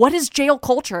know. What is jail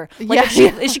culture? Like,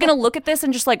 is she gonna look at this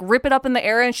and just like rip it up in the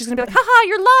air and she's gonna be like, haha,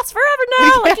 you're lost forever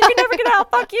now. Like, you can never get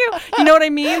out. Fuck you. You know what I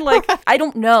mean? Like, I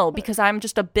don't know, because I'm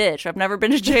just a bitch. I've never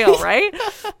been to jail, right?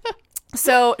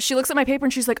 So she looks at my paper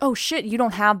and she's like, oh shit, you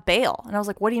don't have bail. And I was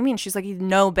like, what do you mean? She's like,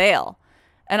 no bail.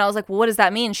 And I was like, well, what does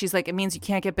that mean? She's like, it means you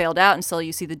can't get bailed out until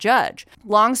you see the judge.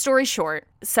 Long story short,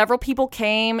 several people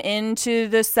came into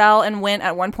the cell and went.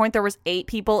 At one point, there was 8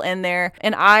 people in there.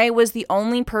 And I was the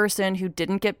only person who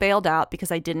didn't get bailed out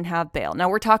because I didn't have bail. Now,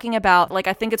 we're talking about, like,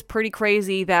 I think it's pretty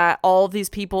crazy that all of these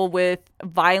people with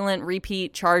violent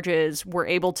repeat charges were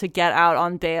able to get out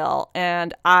on bail.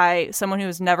 And I, someone who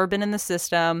has never been in the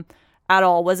system at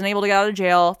all, wasn't able to get out of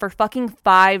jail for fucking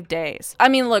 5 days. I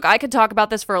mean, look, I could talk about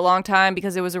this for a long time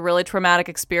because it was a really traumatic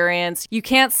experience. You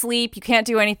can't sleep, you can't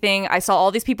do anything. I saw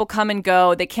all these people come and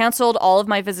go. They canceled all of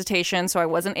my visitations, so I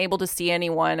wasn't able to see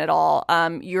anyone at all.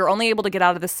 You're only able to get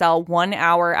out of the cell 1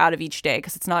 hour out of each day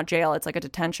because it's not jail, it's like a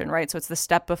detention, right? So it's the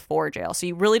step before jail. So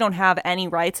you really don't have any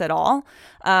rights at all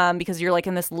because you're like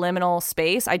in this liminal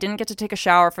space. I didn't get to take a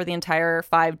shower for the entire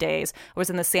 5 days. I was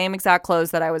in the same exact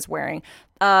clothes that I was wearing.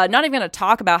 Not even going to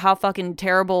talk about how fucking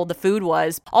terrible the food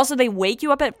was. Also, they wake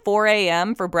you up at 4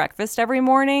 a.m. for breakfast every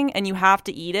morning and you have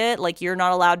to eat it. Like, you're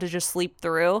not allowed to just sleep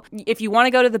through. If you want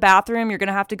to go to the bathroom, you're going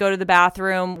to have to go to the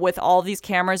bathroom with all these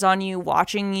cameras on you,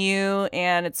 watching you,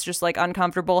 and it's just like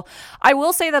uncomfortable. I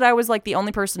will say that I was like the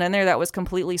only person in there that was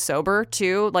completely sober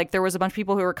too. Like, there was a bunch of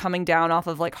people who were coming down off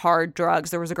of like hard drugs.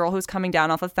 There was a girl who was coming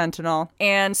down off of fentanyl.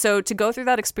 And so to go through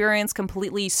that experience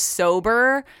completely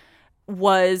sober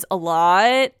was a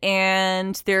lot.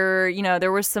 And there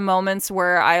were some moments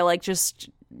where I like just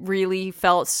really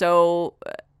felt so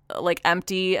like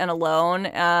empty and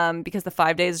alone because the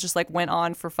 5 days just like went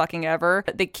on for fucking ever.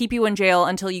 They keep you in jail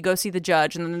until you go see the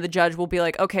judge, and then the judge will be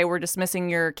like, okay, we're dismissing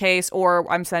your case,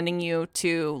 or I'm sending you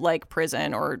to like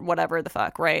prison or whatever the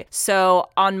fuck, right? So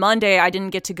on Monday, I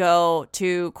didn't get to go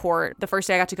to court. The first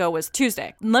day I got to go was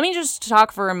Tuesday. Let me just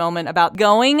talk for a moment about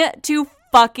going to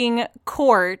fucking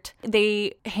court.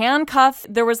 They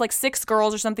handcuffed, there was like 6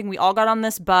 girls or something. We all got on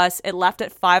this bus. It left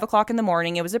at 5 o'clock in the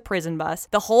morning. It was a prison bus.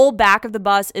 The whole back of the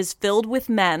bus is filled with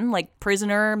men, like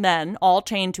prisoner men, all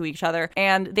chained to each other.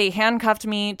 And they handcuffed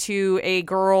me to a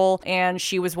girl, and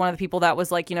she was one of the people that was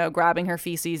like, you know, grabbing her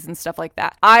feces and stuff like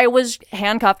that. I was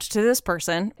handcuffed to this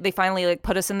person. They finally like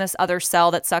put us in this other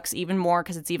cell that sucks even more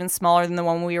because it's even smaller than the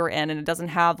one we were in, and it doesn't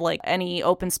have like any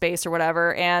open space or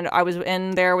whatever. And I was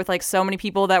in there with like so many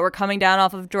people that were coming down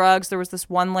off of drugs. There was this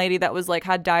one lady that was like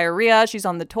had diarrhea. She's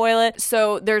on the toilet.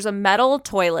 So there's a metal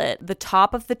toilet. The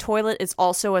top of the toilet is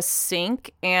also a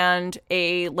sink and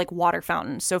a like water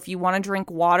fountain. So if you want to drink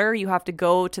water, you have to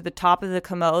go to the top of the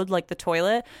commode, like the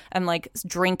toilet, and like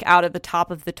drink out of the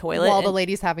top of the toilet. While the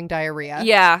lady's having diarrhea.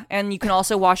 Yeah. And you can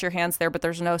also wash your hands there, but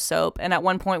there's no soap. And at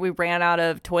one point we ran out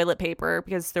of toilet paper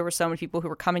because there were so many people who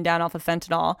were coming down off of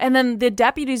fentanyl. And then the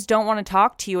deputies don't want to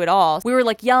talk to you at all. We were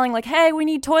like yelling like, hey, we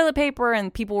need toilet paper,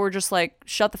 and people were just like,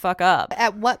 shut the fuck up.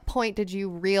 At what point did you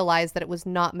realize that it was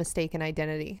not mistaken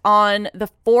identity? On the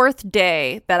 4th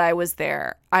day that I was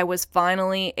there, I was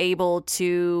finally able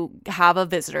to have a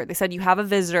visitor. They said, you have a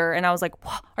visitor. And I was like,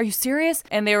 are you serious?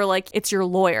 And they were like, it's your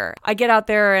lawyer. I get out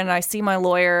there and I see my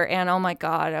lawyer, and oh my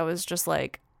God, I was just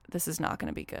like, this is not going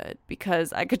to be good,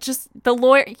 because I could just, the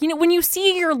lawyer, you know, when you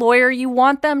see your lawyer, you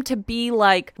want them to be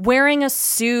like wearing a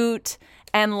suit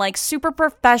and like super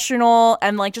professional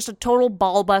and like just a total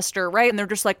ball buster, right? And they're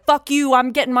just like, fuck you,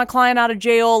 I'm getting my client out of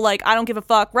jail, like I don't give a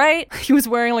fuck, right? He was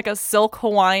wearing like a silk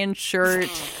Hawaiian shirt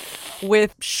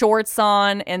with shorts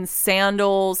on and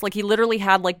sandals. Like he literally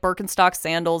had like Birkenstock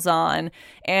sandals on,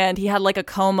 and he had like a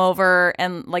comb over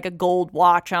and like a gold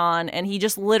watch on, and he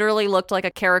just literally looked like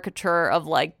a caricature of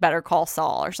like Better Call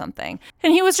Saul or something.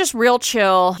 And he was just real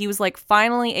chill. He was like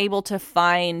finally able to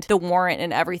find the warrant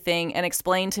and everything and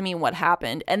explain to me what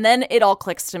happened. And then it all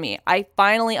clicks to me. I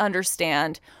finally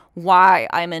understand why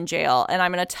I'm in jail, and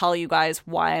I'm going to tell you guys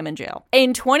why I'm in jail.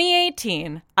 In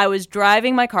 2018, I was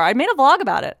driving my car. I made a vlog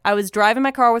about it. I was driving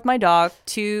my car with my dog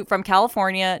from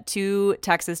California to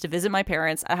Texas to visit my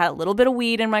parents. I had a little bit of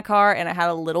weed in my car, and I had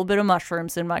a little bit of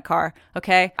mushrooms in my car,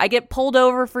 okay? I get pulled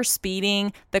over for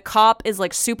speeding. The cop is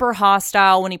like super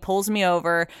hostile when he pulls me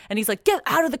over, and he's like, get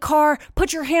out of the car,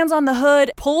 put your hands on the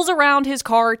hood, pulls around his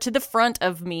car to the front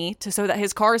of me so that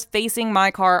his car is facing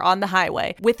my car on the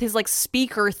highway. With his like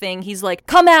speaker thing, he's like,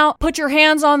 come out, put your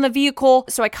hands on the vehicle.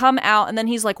 So I come out, and then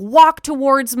he's like, walk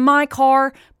towards it's my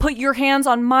car. Put your hands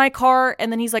on my car.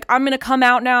 And then he's like, I'm going to come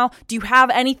out now. Do you have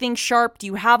anything sharp? Do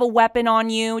you have a weapon on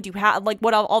you? Do you have like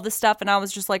what all this stuff? And I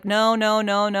was just like,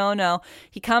 no.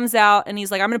 He comes out and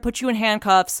he's like, I'm going to put you in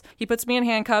handcuffs. He puts me in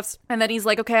handcuffs. And then he's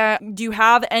like, okay, do you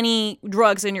have any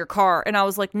drugs in your car? And I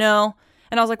was like, no.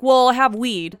 And I was like, well, I have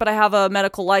weed, but I have a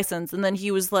medical license. And then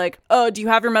he was like, oh, do you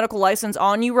have your medical license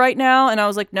on you right now? And I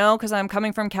was like, no, because I'm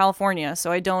coming from California,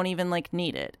 so I don't even like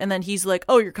need it. And then he's like,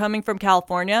 oh, you're coming from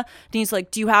California? And he's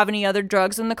like, do you have any other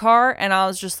drugs in the car? And I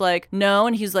was just like, no.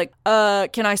 And he's like,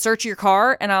 can I search your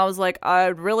car? And I was like,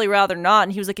 I'd really rather not.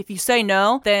 And he was like, if you say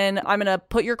no, then I'm going to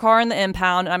put your car in the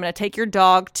impound and I'm going to take your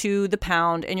dog to the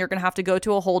pound and you're going to have to go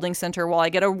to a holding center while I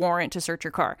get a warrant to search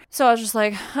your car. So I was just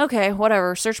like, okay,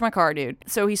 whatever, search my car, dude.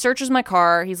 So he searches my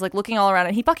car. He's like looking all around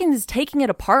it. He fucking is taking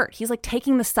it apart. He's like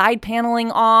taking the side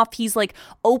paneling off. He's like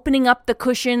opening up the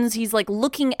cushions. He's like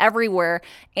looking everywhere.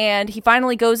 And he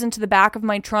finally goes into the back of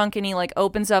my trunk and he like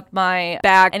opens up my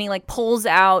bag and he like pulls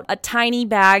out a tiny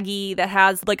baggie that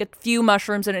has like a few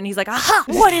mushrooms in it. And he's like, aha,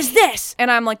 what is this?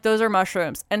 And I'm like, those are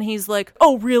mushrooms. And he's like,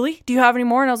 oh, really? Do you have any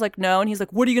more? And I was like, no. And he's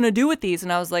like, what are you going to do with these?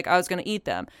 And I was like, I was going to eat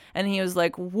them. And he was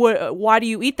like, what? Why do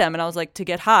you eat them? And I was like, to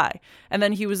get high. And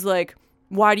then he was like,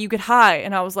 why do you get high?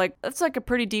 And I was like, that's like a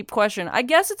pretty deep question. I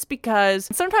guess it's because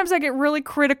sometimes I get really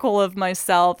critical of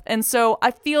myself. And so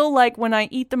I feel like when I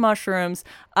eat the mushrooms,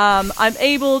 I'm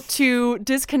able to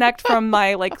disconnect from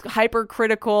my like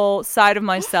hypercritical side of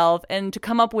myself and to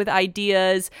come up with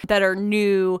ideas that are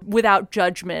new without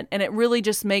judgment. And it really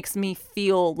just makes me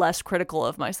feel less critical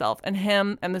of myself. And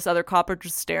him and this other cop are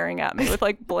just staring at me with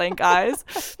like blank eyes.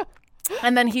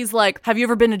 And then he's like, have you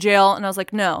ever been to jail? And I was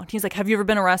like, no. And he's like, have you ever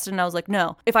been arrested? And I was like,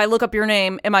 no. If I look up your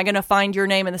name, am I going to find your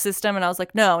name in the system? And I was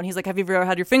like, no. And he's like, have you ever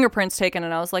had your fingerprints taken?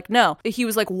 And I was like, no. He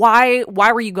was like, why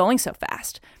were you going so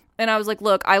fast? And I was like,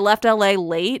 look, I left LA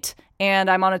late and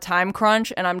I'm on a time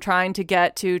crunch and I'm trying to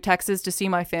get to Texas to see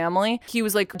my family. He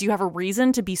was like, do you have a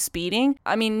reason to be speeding?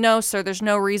 I mean, no, sir, there's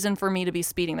no reason for me to be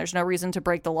speeding. There's no reason to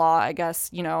break the law. I guess,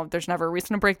 you know, there's never a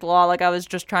reason to break the law. Like I was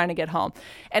just trying to get home.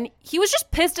 And he was just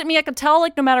pissed at me. I could tell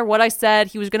like no matter what I said,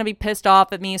 he was going to be pissed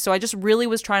off at me. So I just really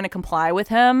was trying to comply with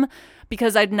him,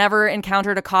 because I'd never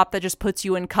encountered a cop that just puts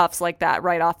you in cuffs like that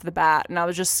right off the bat. And I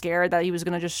was just scared that he was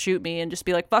going to just shoot me and just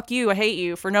be like, fuck you, I hate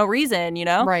you, for no reason, you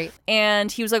know? Right.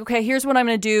 And he was like, okay, here's what I'm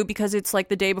going to do, because it's like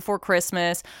the day before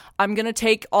Christmas. I'm going to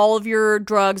take all of your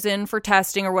drugs in for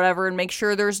testing or whatever and make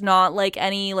sure there's not like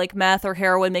any like meth or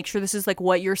heroin. Make sure this is like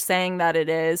what you're saying that it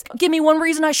is. Give me one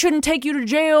reason I shouldn't take you to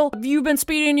jail. If you've been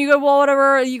speeding, you go, well,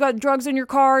 whatever, you got drugs in your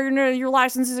car, your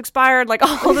license is expired, like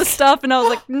all this stuff. And I was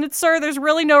like, sir, there's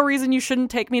really no reason you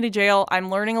shouldn't take me to jail. I'm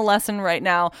learning a lesson right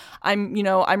now. I'm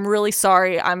really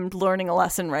sorry. I'm learning a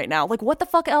lesson right now. Like, what the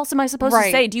fuck else am I supposed to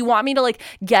say? Do you want me to like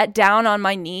get down on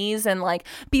my knees and like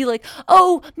be like,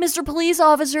 oh, Mr. Police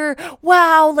Officer,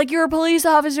 wow, like you're a police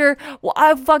officer. Well,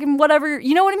 I fucking whatever.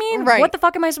 You know what I mean? Right. What the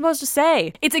fuck am I supposed to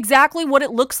say? It's exactly what it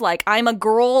looks like. I'm a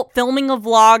girl filming a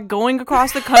vlog going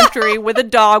across the country with a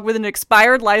dog with an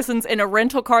expired license in a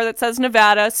rental car that says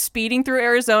Nevada, speeding through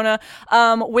Arizona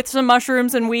with some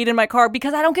mushrooms and weed in my car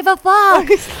because I don't give a fuck.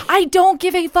 I don't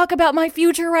give a fuck about my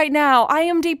future right now. I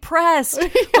am depressed.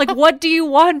 Like, what do you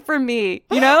want from me?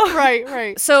 You know?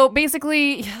 Right. So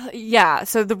basically, yeah.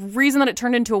 So the reason that it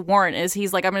turned into a warrant is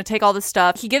he's like, I'm going to take all this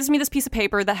stuff. He gives me this piece of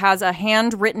paper that has a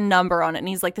handwritten number on it. And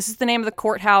he's like, this is the name of the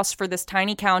courthouse for this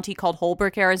tiny county called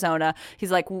Holbrook, Arizona.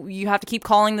 He's like, you have to keep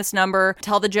calling this number.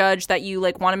 Tell the judge that you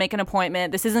like want to make an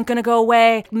appointment. This isn't going to go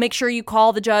away. Make sure you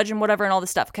call the judge and whatever and all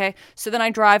this stuff. Okay. So then I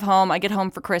drive home. I get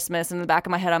home for Christmas. And in the back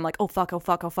of my head, I'm like, oh fuck.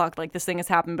 Like this thing has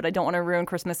happened, but I don't want to ruin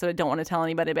Christmas. So I don't want to tell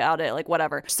anybody about it. Like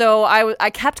whatever. So I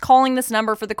kept calling this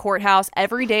number for the courthouse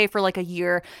every day for like a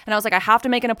year. And I was like, I have to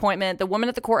make an appointment. The woman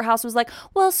at the courthouse was like,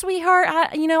 well, sweetheart,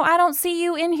 I don't see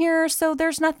you in here. So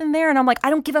there's nothing there. And I'm like, I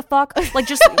don't give a fuck. Like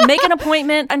just make an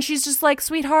appointment. And she's just like,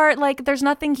 sweetheart, like there's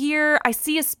nothing here. I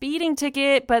see a speeding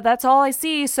ticket, but that's all I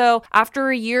see. So after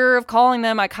a year of calling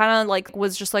them, I kind of like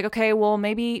was just like, okay, well,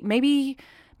 maybe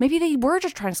they were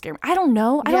just trying to scare me. I don't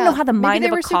know. I don't know how the mind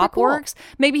of a cop works.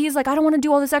 Maybe he's like, I don't want to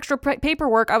do all this extra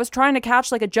paperwork. I was trying to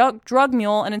catch like a drug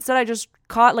mule, and instead I just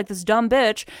caught like this dumb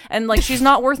bitch, and like she's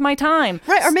not worth my time.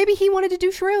 Right. Or maybe he wanted to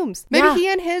do shrooms. Maybe he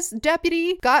and his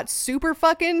deputy got super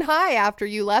fucking high after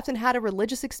you left and had a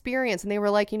religious experience, and they were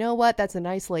like, you know what? That's a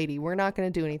nice lady. We're not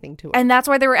going to do anything to her. And that's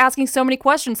why they were asking so many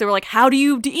questions. They were like, how do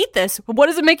you eat this? What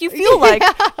does it make you feel like?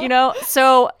 You know?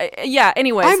 So yeah,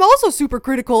 anyways. I'm also super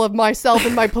critical of myself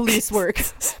and my police work.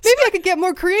 Maybe I could get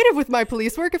more creative with my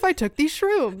police work if I took these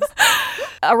shrooms.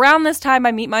 Around this time,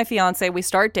 I meet my fiance. We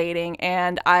start dating,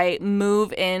 and I move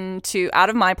move out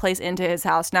of my place into his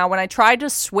house. Now, when I tried to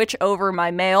switch over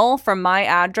my mail from my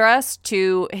address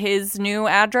to his new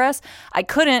address, I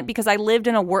couldn't because I lived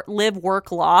in a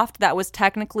live-work loft that was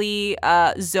technically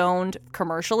zoned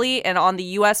commercially. And on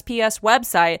the USPS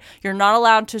website, you're not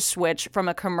allowed to switch from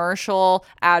a commercial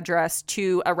address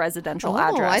to a residential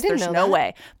address. I didn't There's know no that.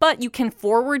 way. But you can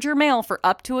forward your mail for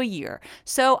up to a year.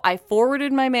 So I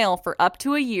forwarded my mail for up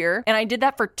to a year, and I did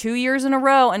that for 2 years in a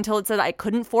row until it said I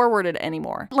couldn't forward it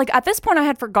anymore. Like, at this point, I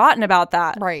had forgotten about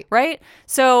that. Right?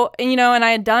 So, and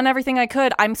I had done everything I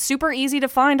could. I'm super easy to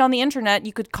find on the internet.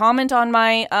 You could comment on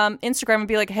my Instagram and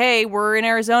be like, hey, we're in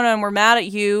Arizona and we're mad at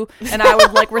you. And I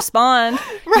would like respond,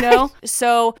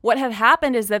 So what had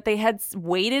happened is that they had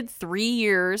waited 3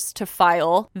 years to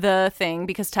file the thing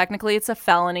because technically it's a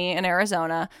felony in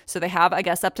Arizona. So they have, I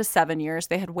guess, up to 7 years.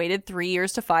 They had waited 3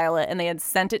 years to file it, and they had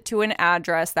sent it to an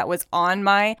address that was on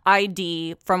my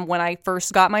ID from when I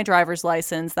first got my driver's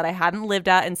license that I hadn't lived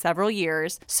at in several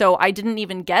years. So I didn't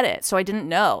even get it. So I didn't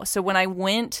know. So when I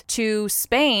went to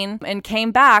Spain and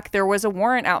came back, there was a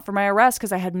warrant out for my arrest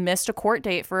because I had missed a court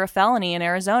date for a felony in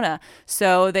Arizona.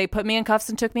 So they put me in cuffs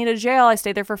and took me to jail. I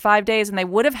stayed there for 5 days, and they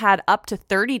would have had up to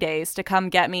 30 days to come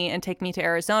get me and take me to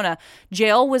Arizona.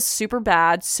 Jail was super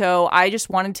bad, so I just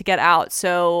wanted to get out.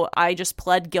 So I just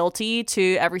pled guilty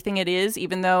to everything it is,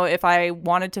 even though if I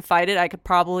wanted to fight it, I could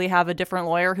probably have a different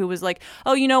lawyer who was like,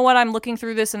 oh, you know what? I'm looking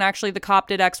through this, and actually the cop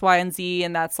did X, Y, and Z,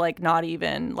 and that's like not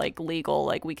even like legal.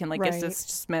 Like we can like get this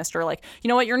dismissed, or like, you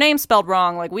know what? Your name's spelled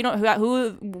wrong. Like we don't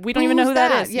even know who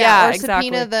that is. Yeah, or exactly.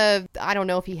 Subpoena I don't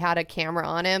know if he had a camera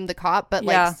on him, the cop, but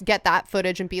like get that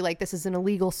footage and be like, this is an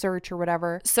illegal search or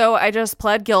whatever. So I just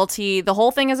pled guilty. The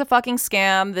whole thing is a fucking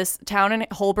scam. This town in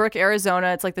Holbrook, Arizona,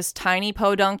 it's like this tiny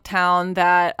podunk town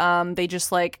that they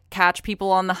just like catch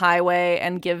people on the highway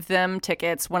and give them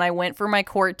tickets. When I went for my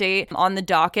court date, on the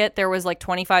docket, there was like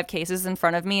 25 cases in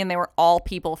front of me, and they were all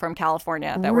people from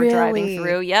California that were driving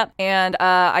through. Yep. And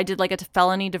I did like a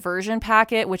felony diversion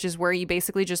packet, which is where you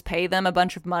basically just pay them a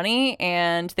bunch of money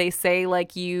and they say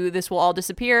like this will all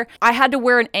disappear. I had to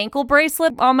wear an ankle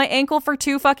bracelet on my ankle for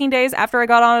 2 fucking days after I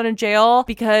got out of jail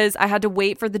because I had to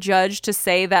wait for the judge to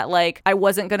say that like I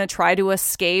wasn't going to try to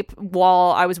escape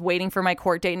while I was waiting for my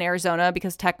court date in Arizona,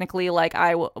 because technically like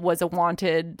I was a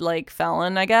wanted like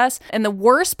felon, I guess. And the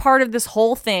worst part of this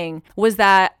whole thing was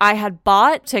that I had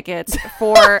bought tickets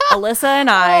for Alyssa and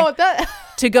I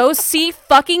to go see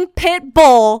fucking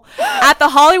Pitbull at the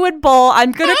Hollywood Bowl.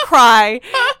 I'm gonna cry.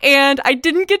 And I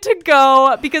didn't get to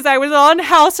go because I was on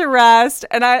house arrest,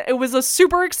 and it was a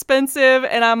super expensive,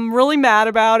 and I'm really mad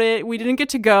about it. We didn't get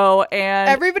to go. And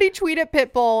everybody tweet at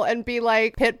Pitbull and be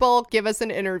like, Pitbull, give us an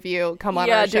interview. Come on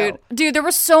our show. Dude, there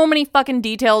were so many fucking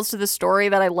details to the story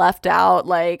that I left out,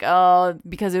 like,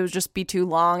 because it would just be too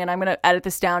long, and I'm gonna edit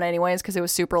this down anyways because it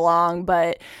was super long.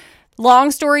 But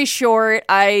long story short,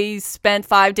 I spent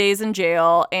 5 days in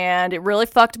jail, and it really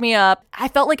fucked me up. I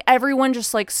felt like everyone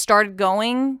just like started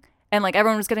going, and like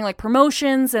everyone was getting like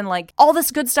promotions, and like all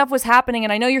this good stuff was happening.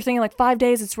 And I know you're thinking like 5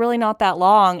 days, it's really not that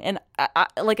long. And I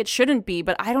like it shouldn't be,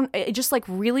 but it just like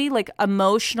really like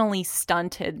emotionally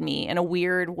stunted me in a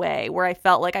weird way, where I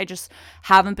felt like I just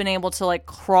haven't been able to like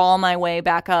crawl my way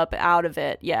back up out of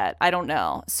it yet. I don't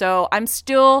know. So I'm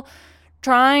still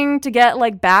trying to get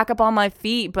like back up on my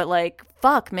feet, but like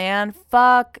fuck, man,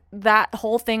 that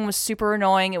whole thing was super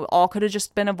annoying. It all could have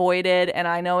just been avoided, and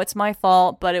I know it's my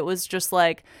fault, but it was just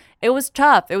like, it was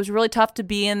tough. It was really tough to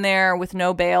be in there with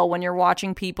no bail when you're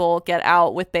watching people get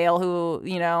out with bail who,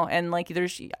 and like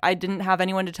I didn't have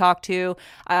anyone to talk to.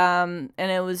 And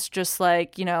it was just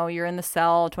like, you're in the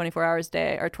cell 24 hours a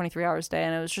day or 23 hours a day.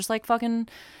 And it was just like fucking,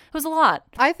 it was a lot.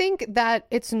 I think that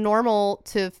it's normal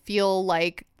to feel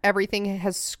like everything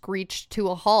has screeched to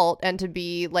a halt and to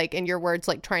be like, in your words,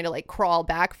 like trying to like crawl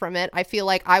back from it. I feel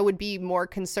like I would be more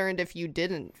concerned if you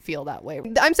didn't feel that way.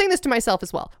 I'm saying this to myself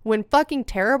as well. When fucking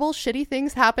terrible, shitty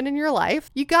things happen in your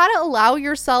life, you gotta allow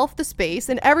yourself the space,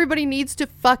 and everybody needs to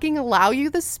fucking allow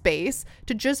you the space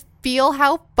to just feel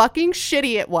how fucking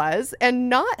shitty it was and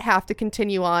not have to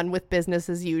continue on with business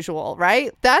as usual,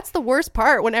 right? That's the worst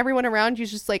part, when everyone around you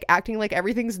is just like acting like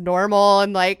everything's normal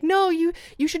and like, no, you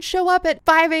should show up at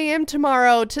 5 a.m.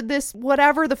 tomorrow to this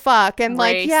whatever the fuck, and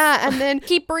like, yeah, and then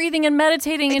keep breathing and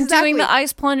meditating and doing the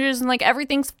ice plunges and like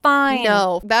everything's fine.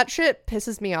 No, that shit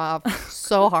pisses me off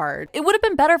so hard. It would have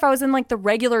been better if I was in like the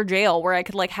regular jail where I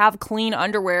could like have clean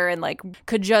underwear and like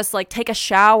could just like take a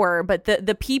shower, but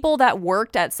the people that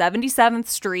worked at 7 77th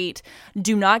Street,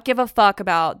 do not give a fuck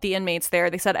about the inmates there.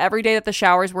 They said every day that the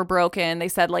showers were broken. They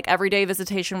said like every day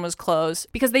visitation was closed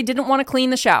because they didn't want to clean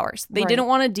the showers. They didn't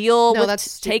want to deal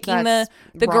with taking the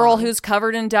girl who's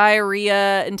covered in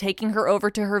diarrhea and taking her over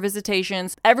to her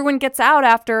visitations. Everyone gets out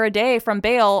after a day from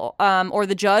bail, or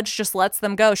the judge just lets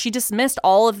them go. She dismissed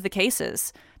all of the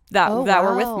cases that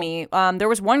were with me. There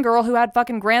was one girl who had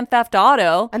fucking Grand Theft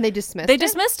Auto. And they dismissed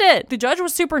it. The judge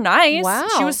was super nice. Wow.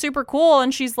 She was super cool.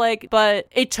 And she's like, but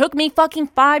it took me fucking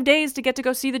 5 days to get to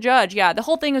go see the judge. Yeah, the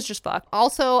whole thing was just fucked.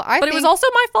 Also, it was also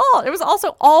my fault. It was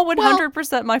also all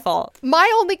 100% my fault. My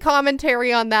only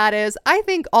commentary on that is I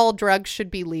think all drugs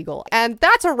should be legal. And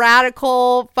that's a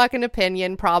radical fucking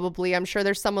opinion, probably. I'm sure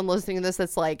there's someone listening to this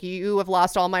that's like, you have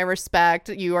lost all my respect.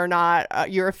 You are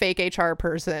not, you're a fake HR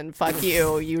person. Fuck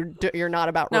you. You're not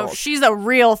about rules. No, she's a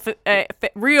real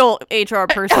HR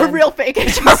person. A real fake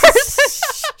HR person.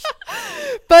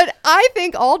 But I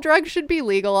think all drugs should be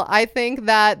legal. I think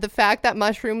that the fact that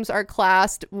mushrooms are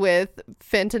classed with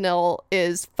fentanyl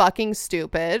is fucking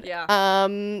stupid. Yeah.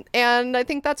 And I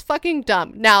think that's fucking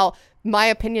dumb. Now, my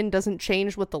opinion doesn't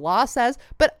change what the law says,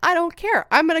 but I don't care.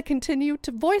 I'm going to continue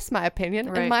to voice my opinion.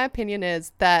 Right. And my opinion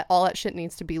is that all that shit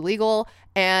needs to be legal.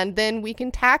 And then we can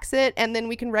tax it, and then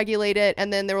we can regulate it,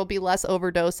 and then there will be less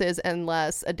overdoses and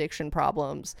less addiction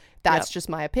problems. That's just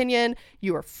my opinion.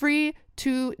 You are free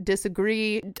to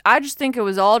disagree. I just think it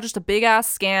was all just a big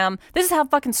ass scam. This is how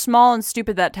fucking small and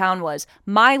stupid that town was.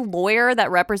 My lawyer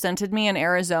that represented me in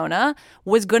Arizona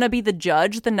was going to be the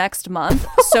judge the next month.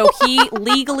 So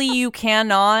legally you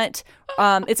cannot,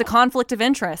 it's a conflict of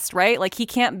interest, right? Like he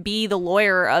can't be the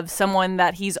lawyer of someone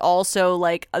that he's also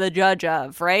like the judge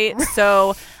of, right?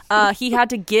 So he had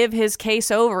to give his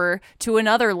case over to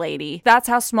another lady. That's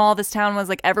how small this town was.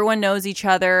 Like everyone knows each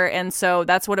other. And so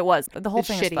that's what it was. The whole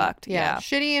thing is fucked. Yeah.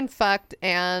 Shitty and fucked,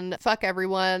 and fuck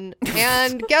everyone.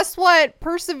 And guess what?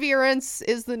 Perseverance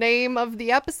is the name of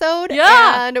the episode.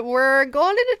 Yeah. And we're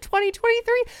going into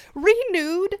 2023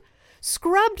 renewed,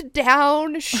 scrubbed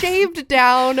down, shaved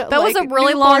down. That was a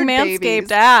really long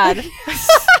Manscaped ad.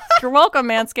 You're welcome,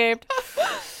 Manscaped.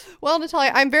 Well,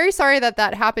 Natalia, I'm very sorry that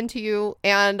happened to you,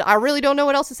 and I really don't know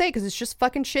what else to say because it's just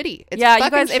fucking shitty. It's yeah, fucking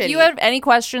you guys, shitty. if you have any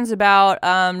questions about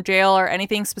jail or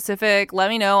anything specific, let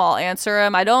me know. I'll answer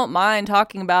them. I don't mind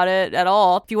talking about it at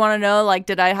all. If you want to know, like,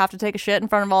 did I have to take a shit in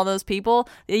front of all those people?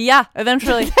 Yeah,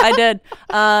 eventually I did,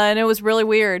 and it was really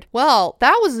weird. Well,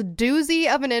 that was a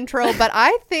doozy of an intro, but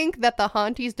I think that the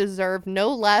Haunties deserve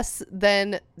no less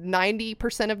than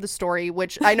 90% of the story,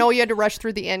 which I know you had to rush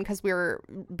through the end because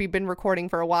we've been recording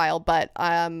for a while. But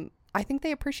I think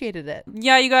they appreciated it.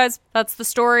 Yeah, you guys, that's the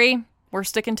story. We're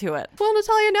sticking to it. Well,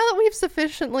 Natalia, now that we've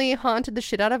sufficiently haunted the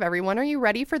shit out of everyone, are you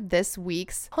ready for this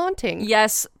week's haunting?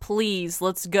 Yes, please.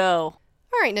 Let's go.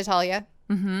 All right, Natalia.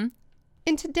 Mm-hmm.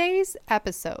 In today's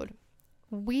episode,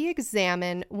 we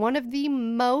examine one of the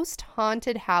most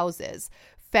haunted houses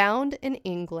found in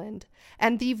England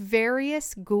and the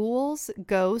various ghouls,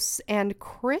 ghosts, and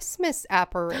Christmas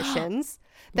apparitions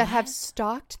that have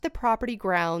stalked the property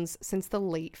grounds since the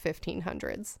late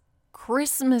 1500s.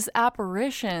 Christmas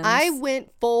apparitions. I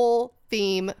went full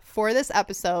theme for this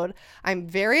episode. I'm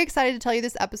very excited to tell you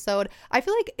this episode. I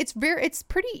feel like it's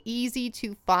pretty easy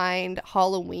to find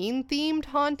Halloween themed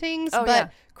hauntings,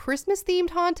 but Christmas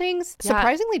themed hauntings,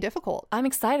 surprisingly difficult. I'm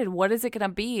excited. What is it going to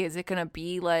be? Is it going to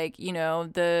be like,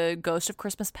 the Ghost of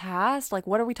Christmas Past? Like,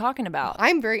 what are we talking about?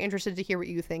 I'm very interested to hear what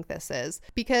you think this is,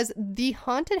 because the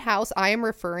haunted house I am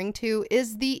referring to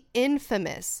is the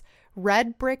infamous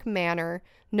red brick manor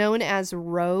known as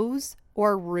Rose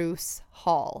or Roos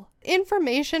Hall.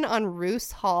 Information on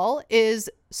Roos Hall is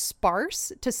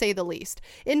sparse, to say the least.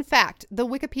 In fact, the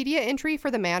Wikipedia entry for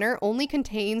the manor only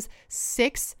contains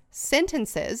 6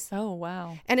 sentences. Oh,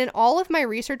 wow. And in all of my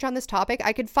research on this topic,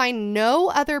 I could find no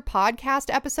other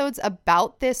podcast episodes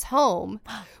about this home,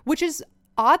 which is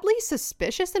oddly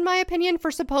suspicious in my opinion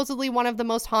for supposedly one of the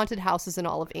most haunted houses in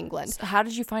all of England. So how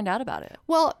did you find out about it?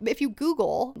 Well, if you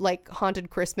Google like haunted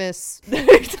Christmas,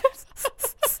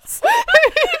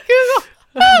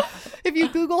 if you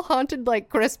Google haunted like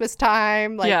Christmas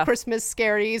time, like Christmas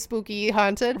scary, spooky,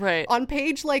 haunted, right, on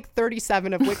page like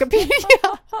 37 of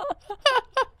Wikipedia,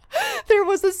 there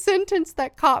was a sentence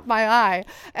that caught my eye.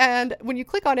 And when you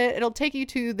click on it, it'll take you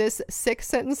to this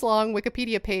 6-sentence long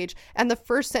Wikipedia page. And the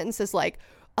first sentence is like,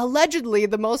 allegedly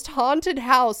the most haunted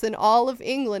house in all of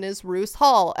England is Roos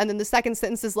Hall. And then the second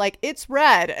sentence is like, it's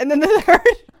red. And then the third.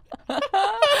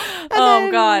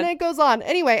 God. And it goes on.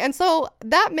 Anyway, and so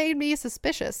that made me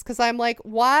suspicious because I'm like,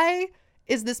 why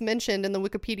is this mentioned in the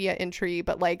Wikipedia entry,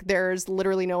 but like there's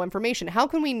literally no information? How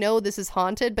can we know this is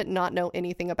haunted but not know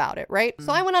anything about it, right?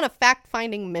 So I went on a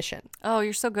fact-finding mission. Oh,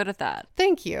 you're so good at that.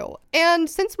 Thank you. And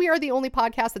since we are the only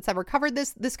podcast that's ever covered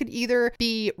this could either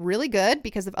be really good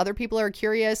because if other people are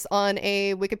curious on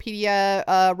a Wikipedia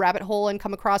rabbit hole and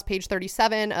come across page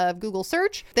 37 of Google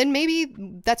search, then maybe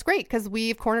that's great because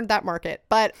we've cornered that market.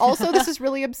 But also this is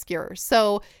really obscure.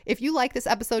 So if you like this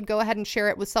episode, go ahead and share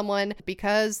it with someone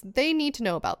because they need to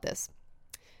know about this.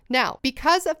 Now,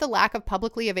 because of the lack of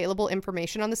publicly available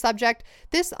information on the subject,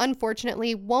 this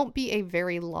unfortunately won't be a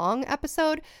very long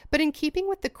episode, but in keeping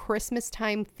with the Christmas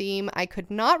time theme, I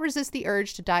could not resist the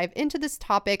urge to dive into this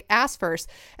topic ass first.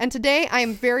 And today I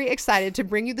am very excited to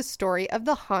bring you the story of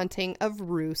the haunting of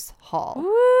Roos Hall.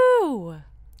 Woo!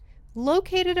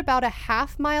 Located about a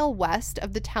half-mile west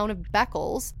of the town of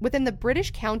Beccles, within the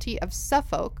British county of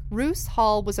Suffolk, Roos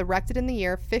Hall was erected in the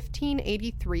year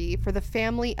 1583 for the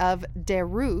family of de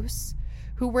Roos,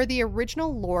 who were the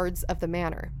original lords of the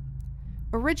manor.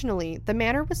 Originally, the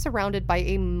manor was surrounded by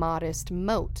a modest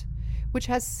moat, which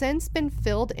has since been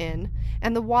filled in,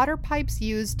 and the water pipes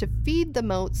used to feed the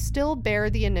moat still bear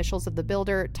the initials of the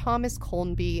builder Thomas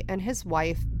Colnby and his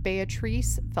wife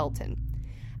Beatrice Felton.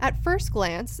 At first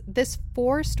glance, this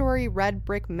 4-story red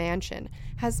brick mansion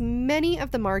has many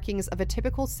of the markings of a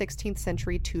typical 16th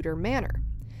century Tudor manor.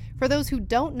 For those who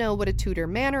don't know what a Tudor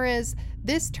manor is,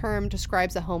 this term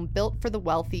describes a home built for the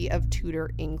wealthy of Tudor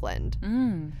England.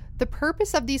 The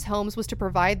purpose of these homes was to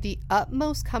provide the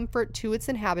utmost comfort to its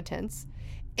inhabitants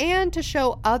and to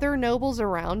show other nobles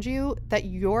around you that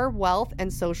your wealth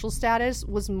and social status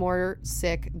was more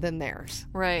sick than theirs.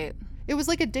 Right. It was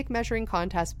like a dick measuring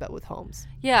contest, but with homes.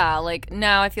 Yeah, like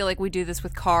now I feel like we do this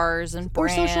with cars and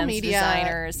brands, or social media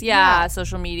designers. Yeah,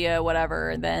 social media,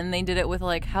 whatever. Then they did it with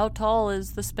like, how tall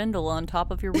is the spindle on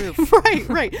top of your roof?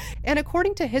 Right. And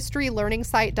according to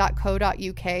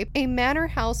historylearningsite.co.uk, a manor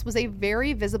house was a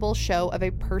very visible show of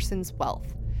a person's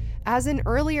wealth. As in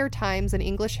earlier times in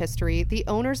English history, the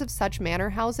owners of such manor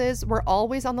houses were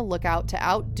always on the lookout to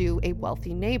outdo a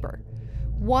wealthy neighbor.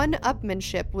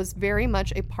 One-upmanship was very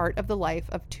much a part of the life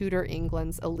of Tudor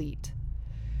England's elite.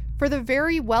 For the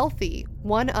very wealthy,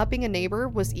 one-upping a neighbor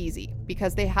was easy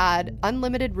because they had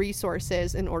unlimited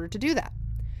resources in order to do that.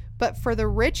 But for the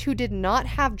rich who did not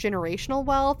have generational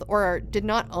wealth or did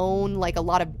not own like a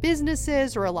lot of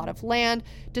businesses or a lot of land,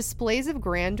 displays of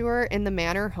grandeur in the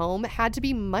manor home had to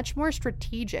be much more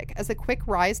strategic, as a quick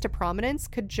rise to prominence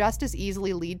could just as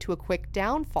easily lead to a quick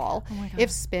downfall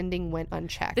if spending went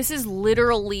unchecked. This is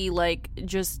literally like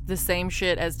just the same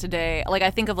shit as today. Like I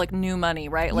think of like New Money,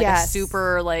 right? Like a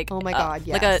super like oh my god,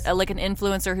 yes. Like an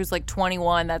influencer who's like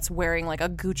 21 that's wearing like a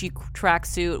Gucci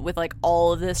tracksuit with like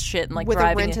all of this shit and like with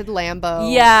driving a rented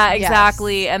Lambo. Yeah,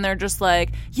 exactly. Yes. And they're just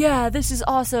like, yeah, this is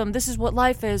awesome. This is what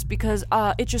life is because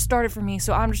it just started for me.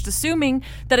 So I'm just assuming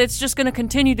that it's just going to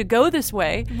continue to go this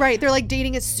way. Right. They're like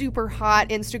dating a super hot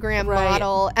Instagram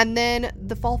model. And then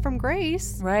the fall from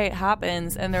grace. Right.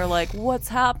 Happens. And they're like, what's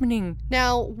happening?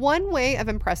 Now, one way of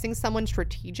impressing someone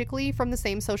strategically from the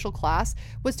same social class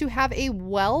was to have a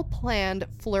well-planned,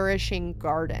 flourishing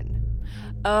garden.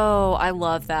 Oh, I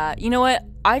love that. You know what?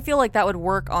 I feel like that would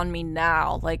work on me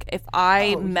now. Like if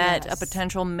I met a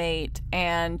potential mate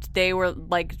and they were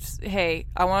like, hey,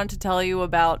 I wanted to tell you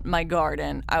about my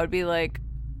garden, I would be like,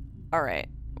 all right.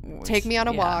 Take me on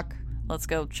a walk. Let's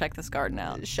go check this garden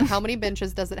out. How many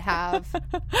benches does it have?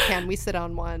 Can we sit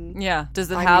on one? Yeah.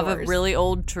 Does it have a really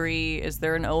old tree? Is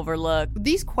there an overlook?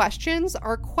 These questions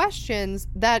are questions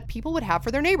that people would have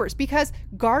for their neighbors because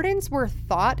gardens were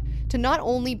thought to not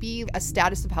only be a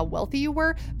status of how wealthy you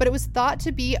were, but it was thought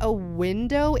to be a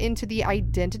window into the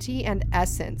identity and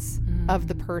essence of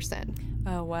the person.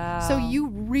 Oh, wow. So you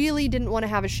really didn't want to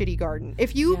have a shitty garden.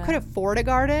 If you could afford a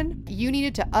garden, you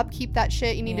needed to upkeep that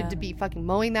shit. You needed to be fucking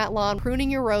mowing that lawn, pruning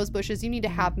your rose bushes. You need to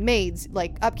have maids,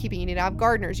 like upkeeping. You need to have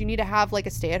gardeners. You need to have like a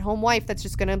stay-at-home wife that's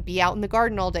just going to be out in the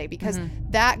garden all day because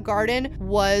that garden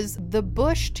was the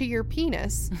bush to your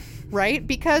penis, right?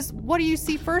 Because what do you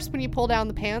see first when you pull down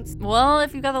the pants? Well,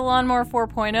 if you got the lawnmower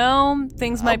 4.0,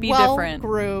 things might be different.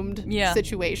 Well-groomed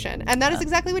situation. And that is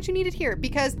exactly what you needed here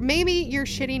because maybe your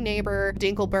shitty neighbor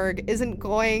Dinkelberg isn't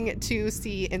going to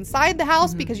see inside the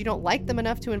house because you don't like them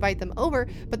enough to invite them over,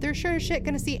 but they're sure as shit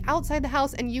going to see outside the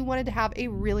house, and you wanted to have a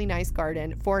really nice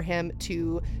garden for him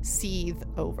to seethe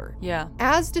over. Yeah.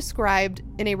 As described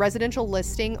in a residential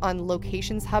listing on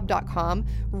locationshub.com,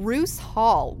 Roos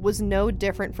Hall was no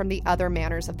different from the other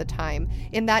manors of the time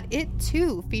in that it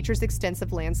too features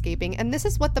extensive landscaping, and this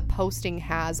is what the posting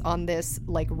has on this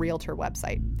like realtor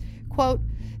website. Quote,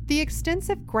 "The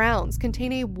extensive grounds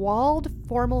contain a walled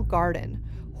formal garden,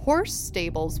 horse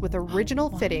stables with original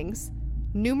fittings,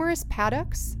 numerous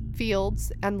paddocks,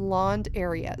 fields, and lawned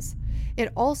areas. It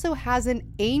also has an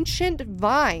ancient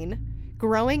vine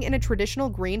growing in a traditional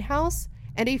greenhouse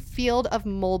and a field of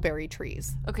mulberry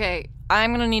trees." Okay,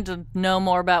 I'm going to need to know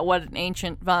more about what an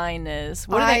ancient vine is.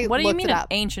 What do you mean an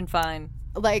ancient vine?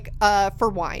 Like, for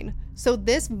wine. So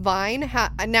this vine,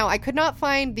 now I could not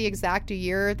find the exact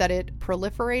year that it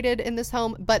proliferated in this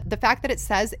home, but the fact that it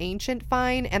says ancient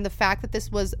vine and the fact that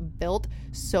this was built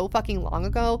so fucking long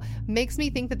ago makes me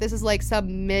think that this is like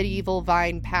some medieval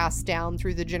vine passed down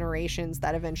through the generations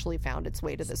that eventually found its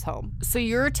way to this home. So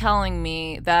you're telling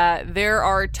me that there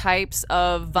are types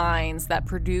of vines that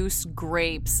produce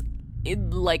grapes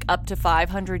like up to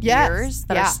 500 years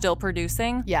that are still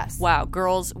producing? Yes. Wow,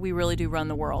 girls, we really do run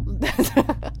the world.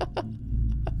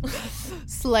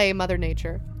 Slay Mother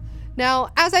Nature. Now,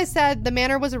 as I said, the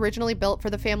manor was originally built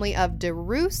for the family of de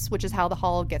Roos, which is how the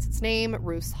hall gets its name,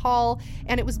 Roos Hall,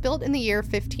 and it was built in the year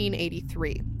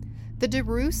 1583. The de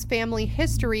Roos family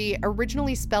history,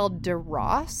 originally spelled de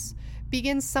Ross,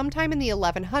 begins sometime in the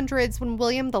 1100s when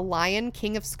William the Lion,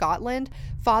 King of Scotland,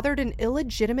 fathered an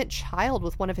illegitimate child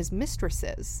with one of his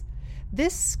mistresses.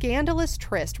 This scandalous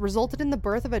tryst resulted in the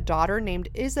birth of a daughter named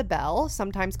Isabel,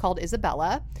 sometimes called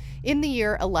Isabella, in the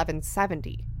year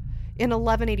 1170. In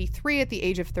 1183, at the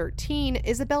age of 13,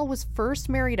 Isabel was first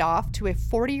married off to a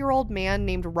 40-year-old man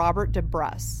named Robert de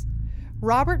Bruce.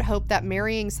 Robert hoped that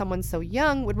marrying someone so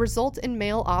young would result in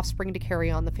male offspring to carry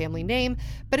on the family name,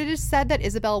 but it is said that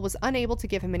Isabel was unable to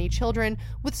give him any children,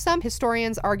 with some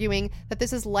historians arguing that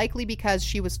this is likely because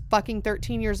she was fucking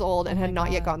 13 years old and had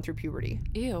not yet gone through puberty.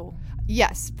 Ew.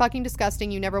 Yes, fucking disgusting.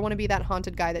 You never want to be that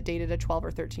haunted guy that dated a 12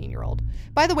 or 13-year-old.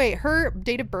 By the way, her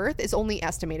date of birth is only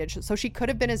estimated, so she could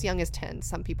have been as young as 10,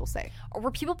 some people say. Were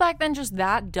people back then just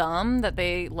that dumb that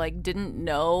they, like, didn't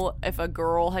know if a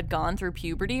girl had gone through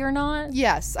puberty or not?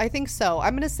 Yes, I think so.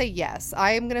 I'm going to say yes.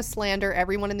 I am going to slander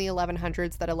everyone in the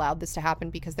 1100s that allowed this to happen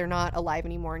because they're not alive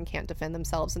anymore and can't defend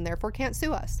themselves and therefore can't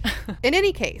sue us. In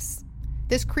any case,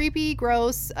 this creepy,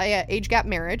 gross, age gap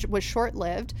marriage was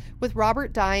short-lived, with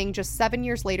Robert dying just 7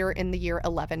 years later in the year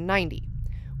 1190.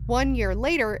 1 year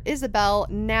later, Isabel,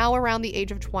 now around the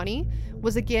age of 20,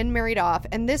 was again married off,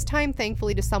 and this time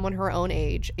thankfully to someone her own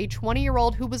age, a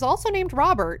 20-year-old who was also named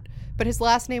Robert, but his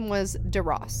last name was de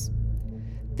Ross.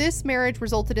 This marriage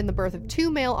resulted in the birth of 2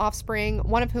 male offspring,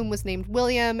 one of whom was named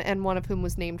William and one of whom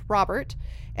was named Robert.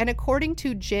 And according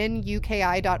to ginuki.org.uk,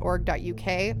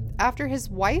 after his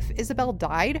wife Isabel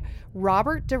died,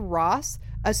 Robert de Ross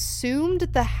assumed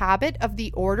the habit of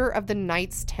the Order of the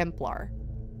Knights Templar.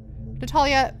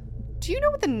 Natalia, do you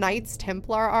know what the Knights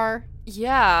Templar are?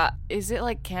 Yeah. Is it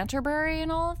like Canterbury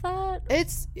and all of that?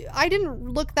 I didn't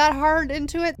look that hard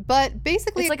into it, but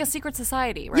basically... It's like a secret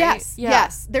society, right?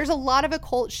 Yes. There's a lot of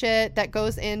occult shit that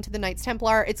goes into the Knights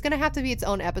Templar. It's going to have to be its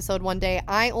own episode one day.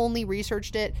 I only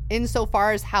researched it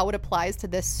insofar as how it applies to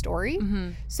this story. Mm-hmm.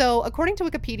 So, according to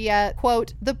Wikipedia,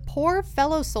 quote, "The poor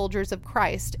fellow soldiers of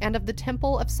Christ and of the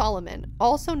Temple of Solomon,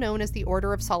 also known as the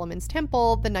Order of Solomon's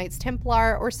Temple, the Knights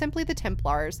Templar, or simply the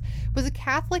Templars, was a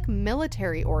Catholic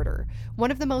military order,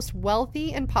 one of the most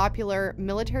wealthy and popular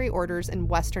military orders in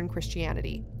Western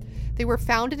Christianity. They were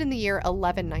founded in the year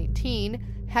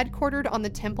 1119, headquartered on the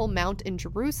Temple Mount in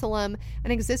Jerusalem,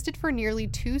 and existed for nearly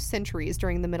 2 centuries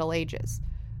during the Middle Ages.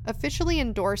 Officially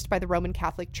endorsed by the Roman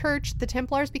Catholic Church, the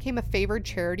Templars became a favored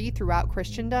charity throughout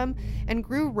Christendom and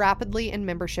grew rapidly in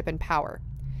membership and power.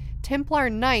 Templar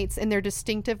Knights, in their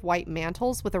distinctive white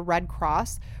mantles with a red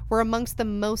cross, were amongst the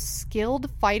most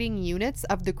skilled fighting units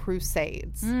of the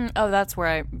Crusades." That's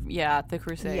where the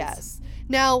Crusades. Yes.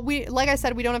 Now, like I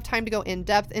said, we don't have time to go in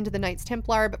depth into the Knights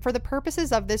Templar, but for the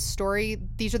purposes of this story,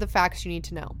 these are the facts you need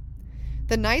to know.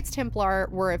 The Knights Templar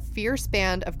were a fierce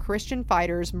band of Christian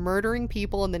fighters murdering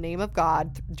people in the name of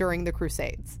God during the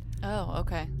Crusades. Oh,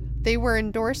 okay. They were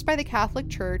endorsed by the Catholic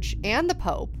Church and the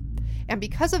Pope, and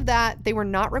because of that, they were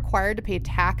not required to pay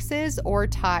taxes or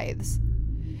tithes.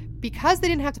 Because they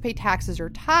didn't have to pay taxes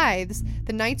or tithes,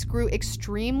 the Knights grew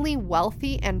extremely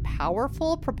wealthy and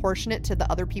powerful, proportionate to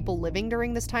the other people living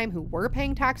during this time who were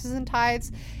paying taxes and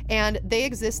tithes, and they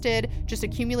existed just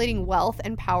accumulating wealth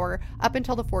and power up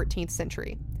until the 14th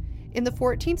century. In the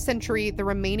 14th century, the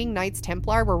remaining Knights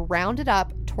Templar were rounded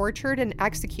up, tortured, and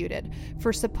executed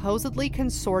for supposedly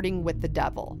consorting with the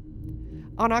devil.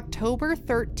 On October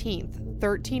 13th,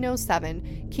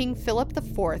 1307, King Philip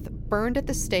IV burned at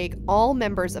the stake all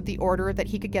members of the order that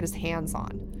he could get his hands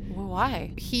on. Whoa.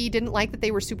 Why? He didn't like that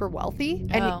they were super wealthy.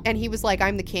 Oh. And he was like,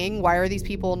 I'm the king. Why are these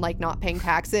people like not paying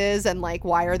taxes? And like,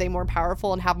 why are they more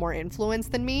powerful and have more influence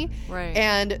than me? Right.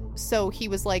 And so he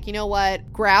was like, you know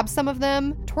what? Grab some of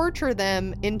them, torture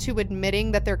them into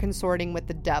admitting that they're consorting with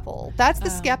the devil. That's the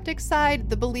skeptic side.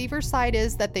 The believer side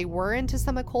is that they were into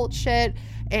some occult shit,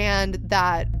 and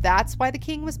that's why the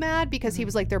king was mad, because he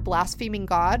was like, they're blaspheming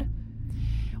God.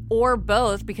 Or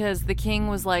both, because the king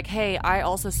was like, hey, I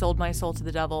also sold my soul to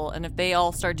the devil, and if they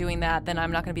all start doing that, then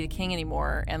I'm not going to be the king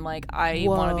anymore, and like, I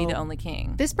want to be the only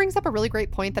king. This brings up a really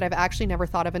great point that I've actually never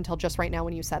thought of until just right now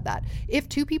when you said that. If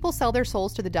two people sell their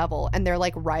souls to the devil and they're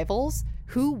like rivals,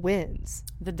 who wins?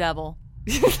 The devil.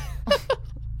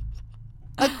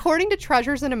 According to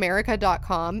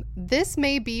treasuresinamerica.com, this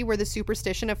may be where the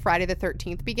superstition of Friday the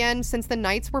 13th began, since the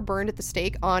knights were burned at the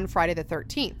stake on Friday the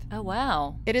 13th. Oh,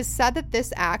 wow. It is said that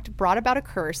this act brought about a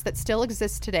curse that still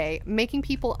exists today, making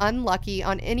people unlucky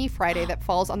on any Friday that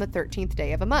falls on the 13th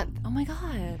day of a month. Oh my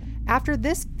God. After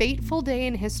this fateful day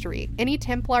in history, any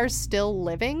Templars still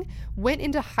living went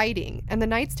into hiding, and the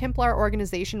Knights Templar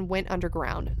organization went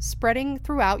underground, spreading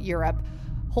throughout Europe,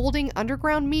 holding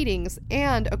underground meetings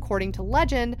and, according to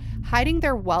legend, hiding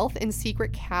their wealth in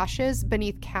secret caches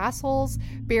beneath castles,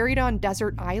 buried on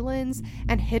desert islands,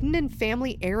 and hidden in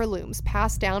family heirlooms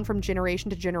passed down from generation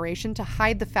to generation to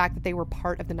hide the fact that they were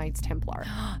part of the Knights Templar.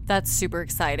 That's super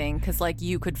exciting, because like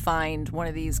you could find one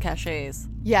of these caches.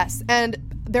 Yes, and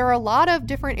there are a lot of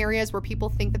different areas where people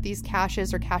think that these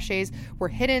caches or caches were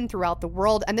hidden throughout the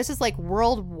world, and this is like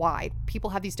worldwide. People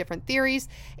have these different theories,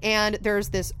 and there's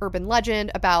this urban legend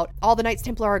about all the Knights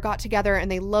Templar got together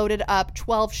and they loaded up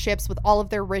 12 ships with all of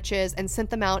their riches and sent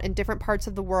them out in different parts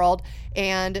of the world,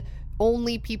 and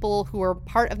only people who were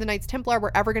part of the Knights Templar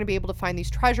were ever going to be able to find these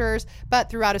treasures.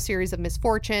 But throughout a series of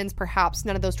misfortunes, perhaps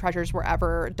none of those treasures were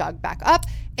ever dug back up.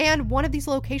 And one of these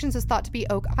locations is thought to be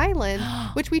Oak Island,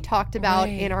 which we talked about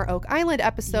in our Oak Island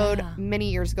episode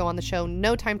many years ago on the show.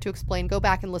 No time to explain. Go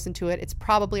back and listen to it. It's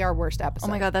probably our worst episode.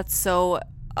 Oh my God, that's so...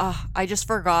 I just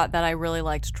forgot that I really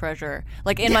liked Treasure.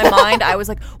 Like, in my mind, I was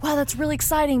like, wow, that's really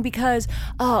exciting because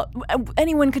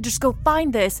anyone could just go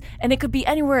find this and it could be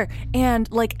anywhere, and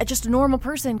like just a normal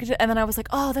person could and then I was like,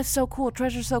 oh, that's so cool.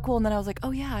 Treasure's so cool. And then I was like,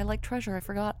 oh yeah, I like Treasure. I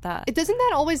forgot that. Isn't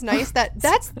that always nice?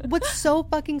 That's what's so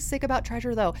fucking sick about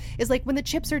Treasure, though, is like when the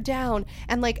chips are down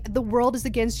and like the world is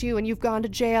against you and you've gone to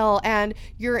jail and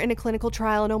you're in a clinical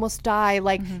trial and almost die.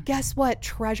 Like, guess what?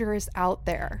 Treasure is out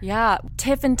there. Yeah.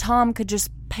 Tiff and Tom could just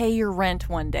pay your rent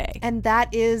one day. And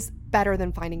that is better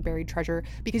than finding buried treasure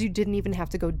because you didn't even have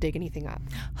to go dig anything up.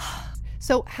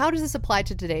 So how does this apply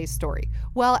to today's story?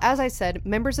 Well, as I said,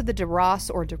 members of the de Ross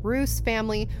or de Roos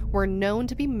family were known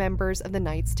to be members of the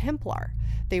Knights Templar.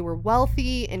 They were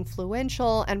wealthy,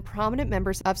 influential, and prominent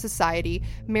members of society,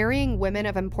 marrying women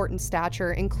of important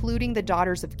stature, including the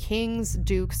daughters of kings,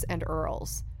 dukes, and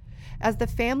earls. As the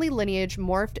family lineage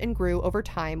morphed and grew over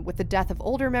time with the death of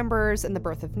older members and the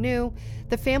birth of new,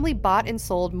 the family bought and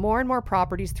sold more and more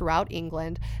properties throughout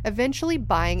England, eventually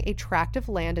buying a tract of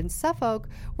land in Suffolk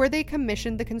where they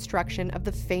commissioned the construction of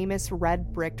the famous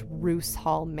red-bricked Roos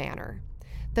Hall Manor.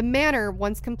 The manor,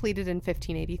 once completed in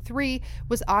 1583,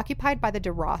 was occupied by the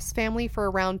de Ross family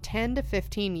for around 10 to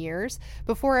 15 years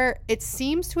before it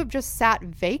seems to have just sat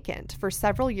vacant for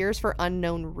several years for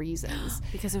unknown reasons.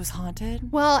 Because it was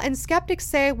haunted? Well, and skeptics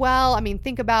say, well, I mean,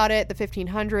 think about it, the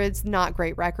 1500s, not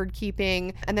great record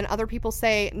keeping. And then other people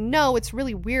say, no, it's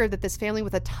really weird that this family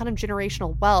with a ton of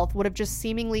generational wealth would have just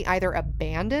seemingly either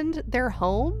abandoned their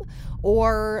home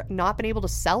or not been able to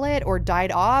sell it or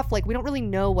died off. Like, we don't really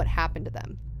know what happened to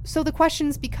them. So the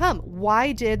questions become,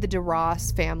 why did the de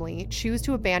Ross family choose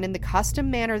to abandon the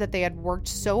custom manor that they had worked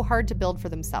so hard to build for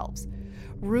themselves?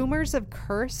 Rumors of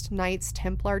cursed Knights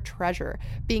Templar treasure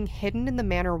being hidden in the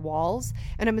manor walls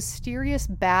and a mysterious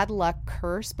bad luck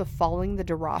curse befalling the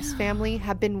de Ross family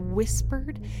have been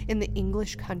whispered in the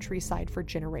English countryside for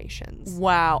generations.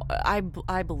 Wow,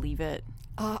 I believe it.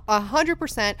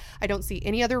 100%. I don't see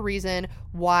any other reason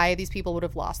why these people would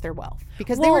have lost their wealth,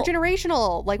 because they were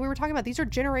generational. Like we were talking about, these are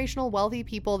generational wealthy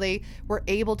people. They were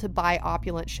able to buy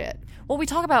opulent shit. Well, we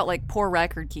talk about like poor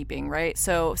record keeping, right?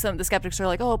 So some of the skeptics are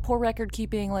like, oh, poor record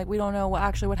keeping, like we don't know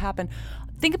what happened.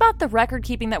 Think about the record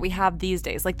keeping that we have these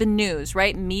days, like the news,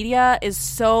 right? Media is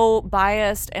so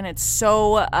biased and it's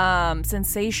so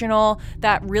sensational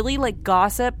that really like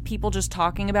gossip, people just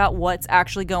talking about what's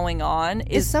actually going on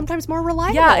is sometimes more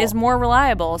reliable. Yeah, is more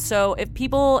reliable. So if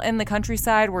people in the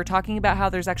countryside were talking about how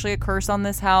there's actually a curse on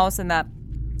this house and that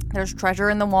There's treasure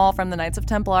in the wall from the Knights of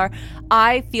Templar.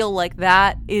 I feel like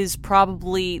that is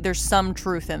probably, there's some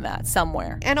truth in that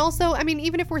somewhere. And also, I mean,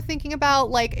 even if we're thinking about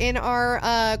like in our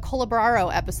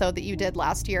Colabraro episode that you did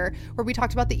last year, where we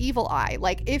talked about the evil eye,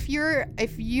 like if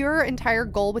your entire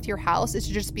goal with your house is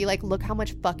to just be like, look how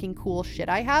much fucking cool shit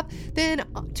I have, then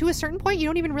to a certain point, you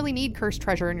don't even really need cursed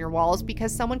treasure in your walls,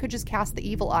 because someone could just cast the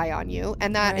evil eye on you,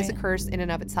 and that is a curse in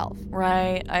and of itself.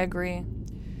 Right, I agree.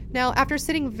 Now, after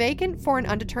sitting vacant for an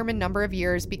undetermined number of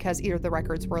years because either the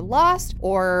records were lost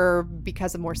or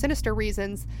because of more sinister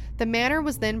reasons, the manor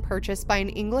was then purchased by an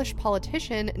English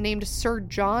politician named Sir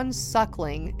John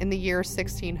Suckling in the year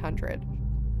 1600.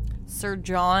 Sir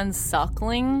John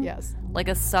Suckling? Yes. Like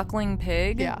a suckling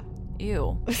pig? Yeah.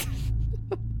 Ew.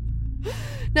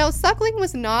 Now, Suckling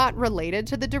was not related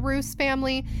to the de Roos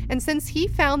family, and since he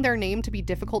found their name to be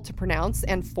difficult to pronounce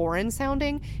and foreign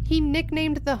sounding, he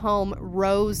nicknamed the home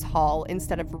Rose Hall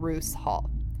instead of Roos Hall.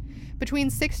 Between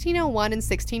 1601 and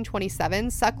 1627,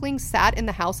 Suckling sat in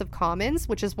the House of Commons,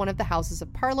 which is one of the Houses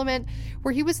of Parliament,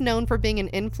 where he was known for being an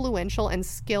influential and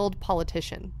skilled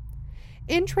politician.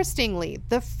 Interestingly,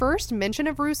 the first mention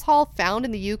of Roos Hall found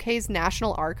in the UK's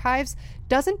National Archives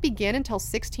doesn't begin until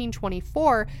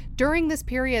 1624, during this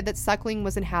period that Suckling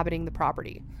was inhabiting the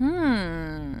property.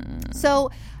 So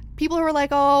people who are like,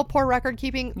 oh, poor record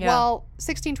keeping, well,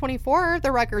 1624,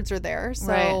 the records are there.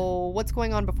 So what's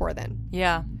going on before then?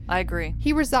 Yeah, I agree.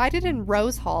 He resided in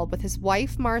Rose Hall with his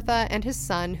wife, Martha, and his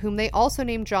son, whom they also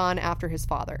named John after his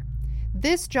father.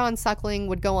 This John Suckling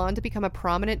would go on to become a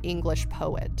prominent English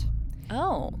poet.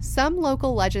 Oh. Some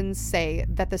local legends say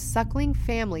that the Suckling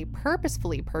family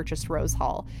purposefully purchased Rose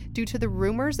Hall due to the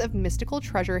rumors of mystical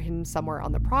treasure hidden somewhere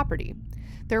on the property.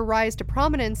 Their rise to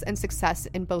prominence and success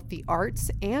in both the arts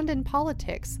and in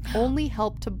politics only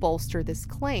helped to bolster this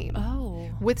claim,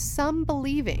 with some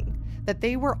believing that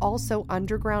they were also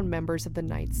underground members of the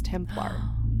Knights Templar.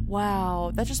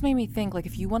 Wow, that just made me think, like,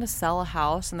 if you want to sell a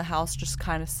house and the house just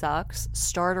kind of sucks,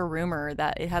 start a rumor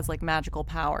that it has, like, magical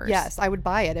powers. Yes, I would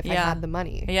buy it if I had the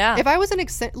money. Yeah. If I was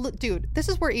dude, this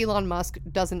is where Elon Musk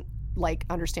doesn't, like,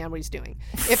 understand what he's doing.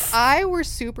 If I were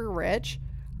super rich,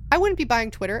 I wouldn't be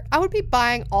buying Twitter. I would be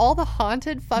buying all the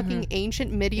haunted fucking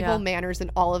ancient medieval manors in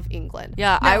all of England.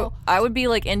 Yeah, now, I would be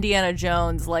like Indiana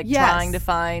Jones, like trying to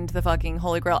find the fucking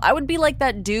Holy Grail. I would be like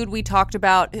that dude we talked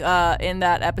about in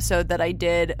that episode that I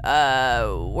did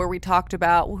where we talked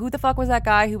about, who the fuck was that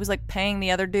guy who was like paying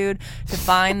the other dude to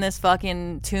find this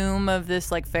fucking tomb of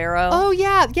this like pharaoh? Oh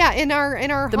yeah, in our the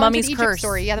haunted Mummy's Egypt Curse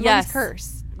story. Yeah, the Mummy's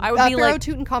Curse. I would be Pharaoh like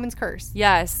Tutankhamun's curse.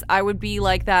 Yes, I would be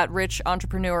like that rich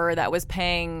entrepreneur that was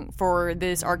paying for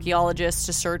this archaeologist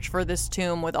to search for this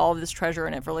tomb with all of this treasure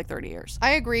in it for like 30 years.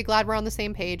 I agree. Glad we're on the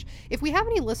same page. If we have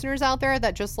any listeners out there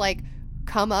that just like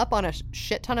come up on a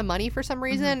shit ton of money for some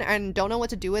reason and don't know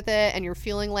what to do with it, and you're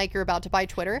feeling like you're about to buy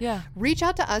Twitter, reach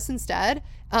out to us instead,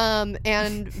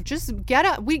 and just you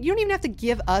don't even have to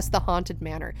give us the haunted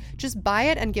manor. Just buy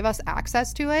it and give us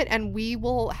access to it, and we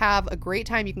will have a great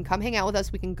time. You can come hang out with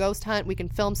us. We can ghost hunt. We can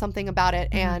film something about it,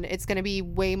 and it's going to be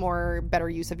way more better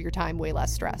use of your time, way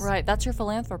less stress. Right, that's your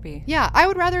philanthropy. Yeah, I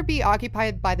would rather be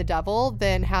occupied by the devil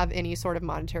than have any sort of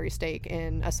monetary stake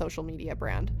in a social media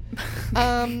brand.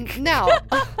 Now,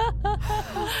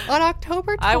 on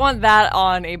October... I want that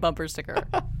on a bumper sticker.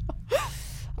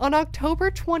 On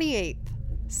October 28th,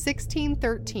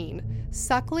 1613,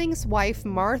 Suckling's wife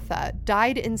Martha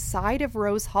died inside of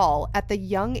Rose Hall at the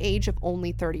young age of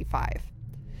only 35.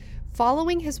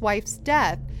 Following his wife's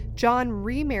death, John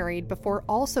remarried before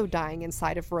also dying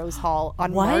inside of Rose Hall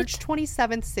on March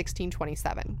 27th,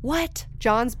 1627. What?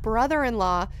 John's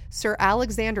brother-in-law, Sir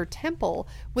Alexander Temple,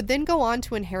 would then go on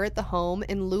to inherit the home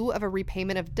in lieu of a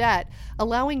repayment of debt,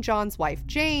 allowing John's wife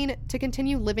Jane to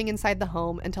continue living inside the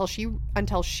home until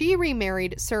she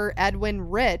remarried Sir Edwin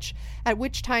Rich, at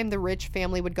which time the Rich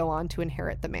family would go on to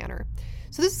inherit the manor.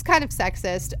 So this is kind of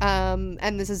sexist, and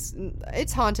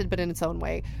it's haunted, but in its own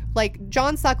way. Like,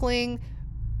 John Suckling,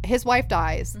 his wife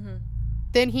dies,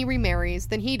 then he remarries,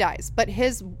 then he dies. But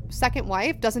his second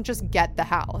wife doesn't just get the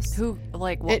house. Who,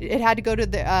 like, what? It had to go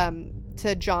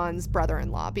to John's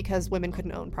brother-in-law because women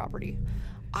couldn't own property.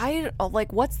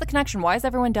 What's the connection? Why is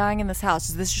everyone dying in this house?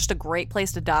 Is this just a great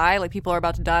place to die? Like, people are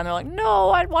about to die and they're like, no,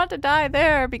 I'd want to die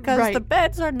there because the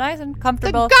beds are nice and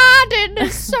comfortable. The garden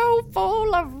is so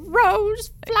full of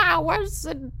rose flowers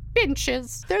and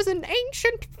benches. There's an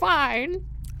ancient vine.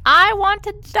 I want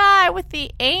to die with the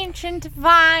ancient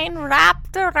vine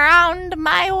wrapped around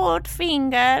my old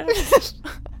finger. I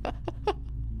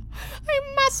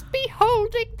must be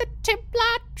holding the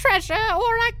Templar treasure or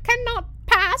I cannot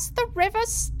pass the river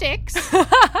Styx.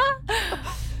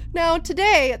 Now,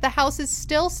 today, the house is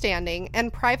still standing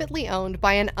and privately owned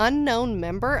by an unknown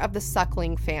member of the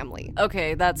Suckling family.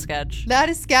 Okay, that's sketch. That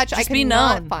is sketch. I could be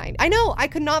not known. find. I know. I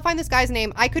could not find this guy's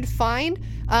name. I could find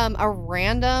a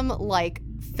random, like,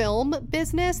 film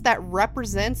business that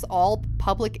represents all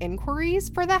public inquiries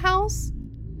for the house.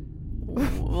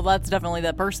 Well, that's definitely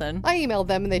that person. I emailed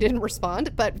them and they didn't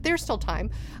respond, but there's still time.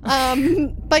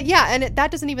 But yeah, and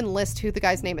that doesn't even list who the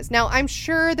guy's name is. Now, I'm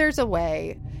sure there's a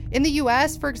way. In the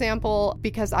US, for example,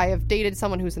 because I have dated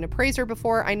someone who's an appraiser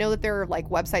before, I know that there are like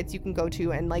websites you can go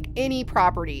to and like any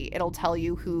property, it'll tell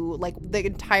you who, like the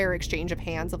entire exchange of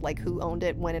hands of like who owned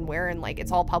it, when and where, and like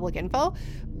it's all public info.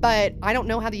 But I don't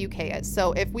know how the UK is.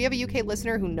 So if we have a UK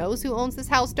listener who knows who owns this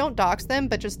house, don't dox them,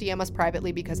 but just DM us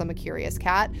privately because I'm a curious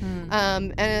cat.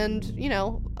 And, you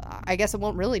know, I guess it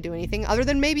won't really do anything other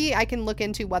than maybe I can look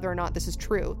into whether or not this is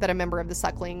true, that a member of the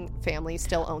Suckling family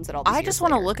still owns it all these I years just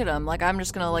want to later. look at them. Like, I'm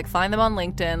just going to like find them on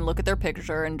LinkedIn, look at their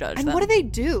picture, and judge And them. what do they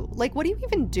do? Like, what do you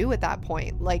even do at that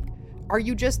point? Like, are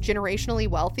you just generationally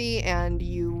wealthy and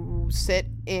you sit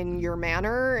in your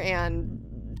manor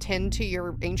and tend to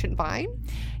your ancient vine?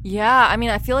 Yeah, I mean,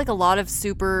 I feel like a lot of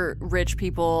super rich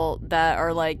people that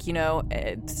are like, you know,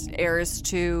 heirs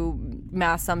to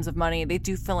mass sums of money, they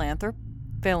do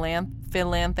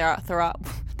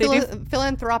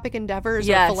Philanthropic endeavors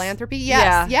Yes. or philanthropy.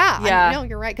 Yes. Yeah. Yeah. No,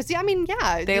 you're right. Because, I mean,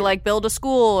 yeah. They like build a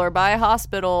school or buy a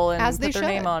hospital and As put they their should.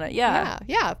 name on it. Yeah.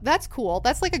 Yeah. That's cool.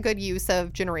 That's like a good use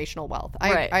of generational wealth.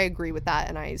 Right. I agree with that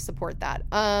and I support that.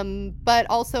 But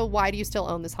also, why do you still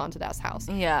own this haunted ass house?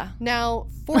 Yeah. Now,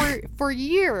 for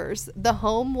years, the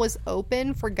home was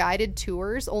open for guided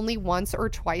tours only once or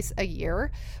twice a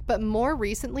year. But more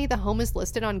recently, the home is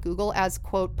listed on Google as,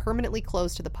 quote, permanently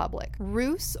closed to the public.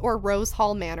 Roos or Rose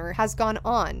Hall Manor has gone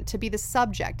on to be the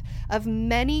subject of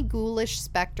many ghoulish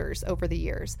specters over the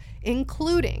years,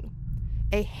 including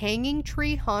a hanging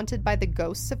tree haunted by the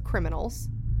ghosts of criminals,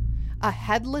 a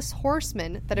headless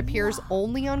horseman that appears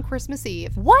only on Christmas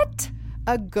Eve, What?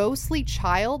 a ghostly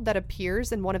child that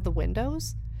appears in one of the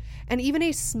windows, and even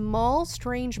a small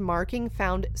strange marking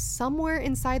found somewhere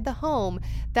inside the home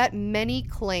that many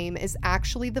claim is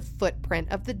actually the footprint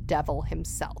of the devil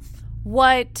himself.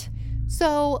 What?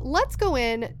 So let's go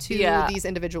into Yeah. these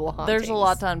individual hauntings. There's a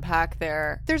lot to unpack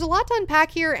there. There's a lot to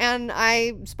unpack here, and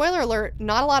spoiler alert,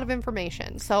 not a lot of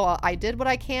information. So I did what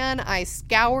I can. I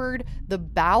scoured the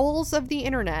bowels of the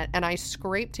internet, and I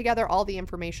scraped together all the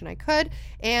information I could.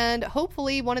 And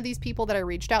hopefully one of these people that I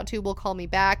reached out to will call me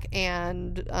back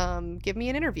and give me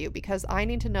an interview, because I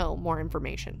need to know more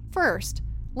information. First,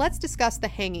 let's discuss the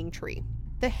hanging tree.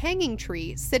 The hanging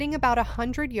tree, sitting about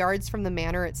 100 yards from the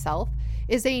manor itself,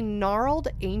 is a gnarled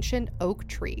ancient oak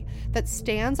tree that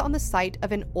stands on the site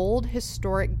of an old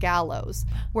historic gallows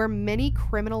where many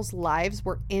criminals' lives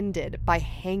were ended by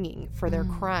hanging for their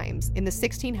crimes in the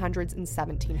 1600s and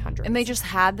 1700s. And they just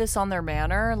had this on their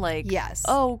manor? Like, Yes.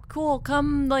 oh, cool,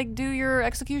 come, like, do your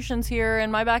executions here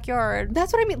in my backyard.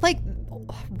 That's what I mean. Like,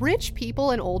 rich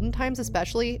people in olden times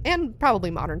especially, and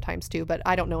probably modern times too, but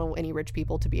I don't know any rich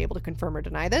people to be able to confirm or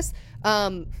deny this.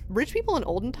 Rich people in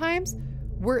olden times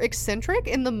were eccentric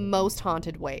in the most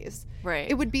haunted ways. Right.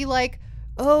 It would be like,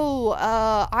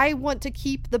 I want to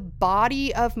keep the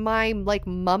body of my like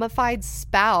mummified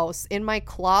spouse in my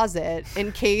closet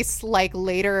in case like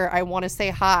later I want to say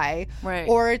hi. Right.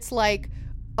 Or it's like,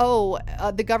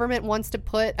 the government wants to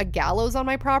put a gallows on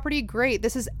my property. Great.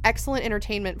 This is excellent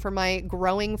entertainment for my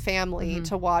growing family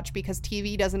to watch, because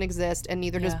TV doesn't exist and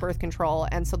neither does Yeah. birth control.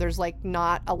 And so there's like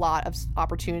not a lot of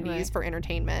opportunities Right. for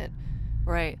entertainment.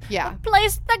 Right. Yeah.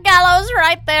 Place the gallows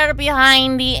right there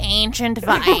behind the ancient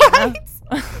vine.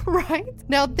 Right.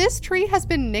 Now, this tree has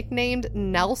been nicknamed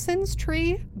Nelson's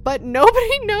tree, but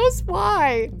nobody knows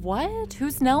why. What?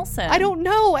 Who's Nelson? I don't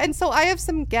know. And so I have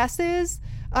some guesses.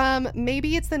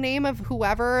 Maybe it's the name of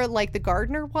whoever like the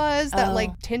gardener was that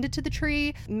like tended to the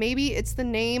tree. Maybe it's the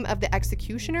name of the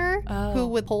executioner who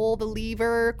would pull the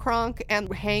lever crunk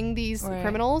and hang these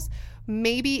criminals.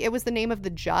 Maybe it was the name of the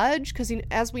judge, because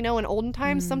as we know in olden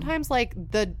times, sometimes like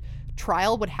the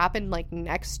trial would happen like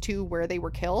next to where they were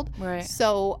killed. Right.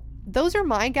 So those are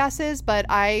my guesses, but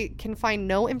I can find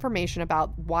no information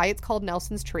about why it's called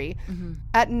Nelson's tree.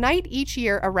 At night each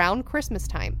year around Christmas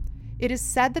time, it is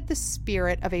said that the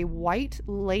spirit of a white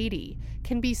lady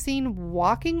can be seen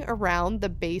walking around the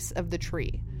base of the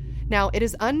tree. Now, it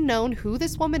is unknown who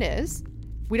this woman is,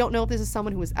 We don't know if this is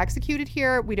someone who was executed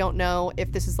here. We don't know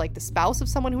if this is like the spouse of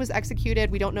someone who was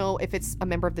executed. We don't know if it's a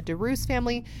member of the DeRoos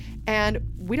family. And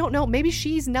we don't know. Maybe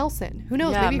she's Nelson. Who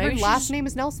knows? Yeah, maybe her last name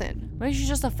is Nelson. Maybe she's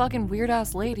just a fucking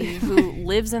weird-ass lady who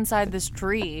lives inside this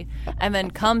tree and then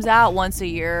comes out once a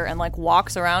year and, like,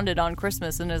 walks around it on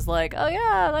Christmas and is like, oh,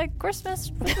 yeah, like,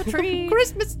 Christmas with the tree.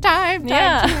 Christmas time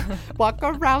to walk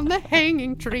around the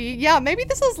hanging tree. Yeah, maybe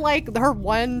this is, like, her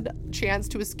one chance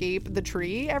to escape the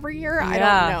tree every year. I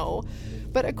don't know.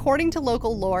 But according to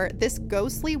local lore, this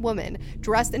ghostly woman,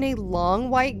 dressed in a long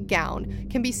white gown,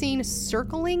 can be seen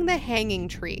circling the hanging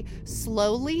tree,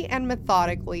 slowly and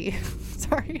methodically.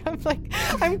 Sorry,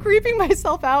 I'm creeping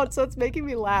myself out, so it's making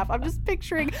me laugh. I'm just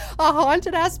picturing a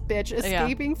haunted-ass bitch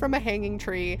escaping from a hanging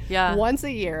tree once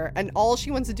a year, and all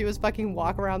she wants to do is fucking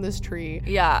walk around this tree.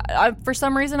 Yeah, for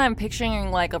some reason, I'm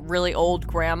picturing, like, a really old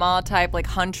grandma type, like,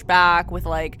 hunchback with,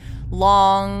 like,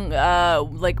 long,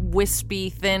 like, wispy,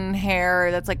 thin hair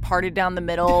that's, like, parted down the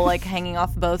middle, like, hanging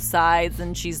off both sides,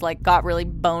 and she's, like, got really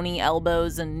bony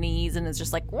elbows and knees, and is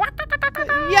just, like...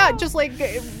 Yeah, just, like,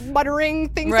 muttering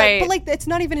things. Right. But, like, it's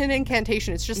not even an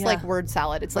incantation. It's just, like, word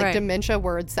salad. It's, like, dementia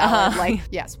word salad. Like,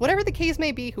 yes, whatever the case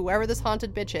may be, whoever this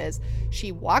haunted bitch is,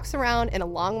 she walks around in a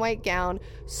long white gown,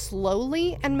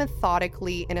 slowly and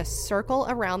methodically in a circle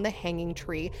around the hanging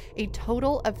tree, a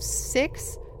total of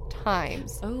 6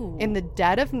 times in the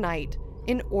dead of night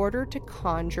in order to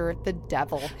conjure the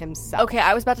devil himself. Okay,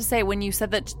 I was about to say, when you said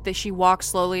that she walks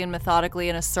slowly and methodically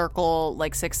in a circle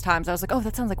like 6 times, I was like, oh,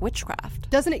 that sounds like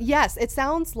witchcraft. Doesn't it? Yes, it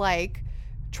sounds like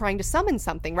trying to summon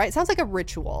something, right? It sounds like a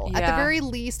ritual. At the very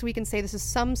least, we can say this is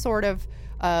some sort of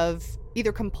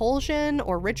either compulsion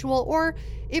or ritual, or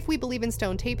if we believe in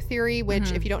stone tape theory,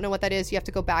 which if you don't know what that is, you have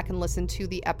to go back and listen to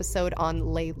the episode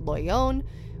on Le Loyon.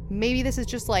 Maybe this is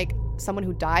just like someone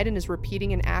who died and is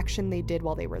repeating an action they did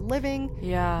while they were living.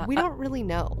 Yeah. We don't really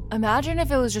know. Imagine if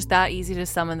it was just that easy to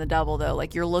summon the devil, though.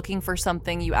 Like, you're looking for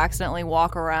something, you accidentally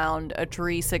walk around a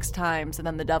tree 6 times, and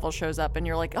then the devil shows up, and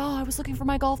you're like, oh, I was looking for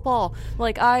my golf ball.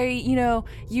 Like, I,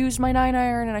 used my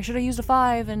 9-iron, and I should have used a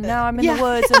 5, and now I'm in the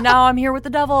woods, and now I'm here with the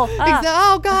devil.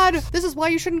 Oh, God, this is why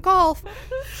you shouldn't golf.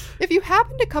 If you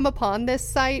happen to come upon this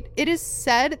site, it is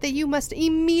said that you must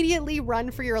immediately run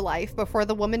for your life before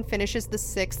the woman finishes the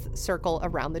 6th circle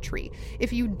around the tree.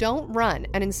 If you don't run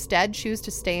and instead choose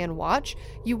to stay and watch,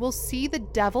 you will see the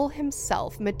devil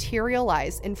himself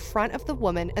materialize in front of the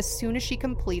woman as soon as she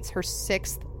completes her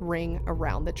 6th ring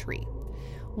around the tree.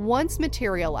 Once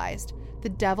materialized, the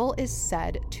devil is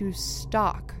said to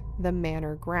stalk the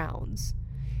manor grounds.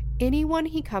 Anyone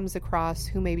he comes across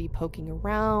who may be poking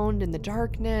around in the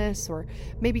darkness or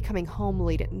maybe coming home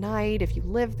late at night, if you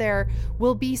live there,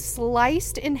 will be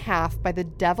sliced in half by the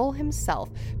devil himself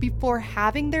before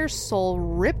having their soul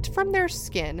ripped from their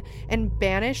skin and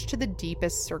banished to the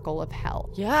deepest circle of hell.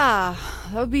 Yeah,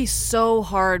 that would be so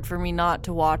hard for me not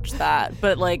to watch that.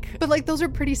 But those are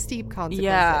pretty steep consequences.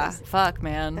 Yeah, fuck,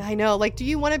 man. I know. Like, do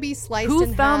you want to be sliced in half?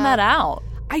 Who found that out?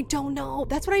 I don't know.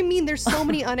 That's what I mean. There's so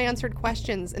many unanswered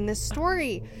questions in this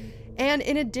story. And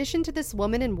in addition to this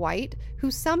woman in white,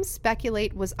 who some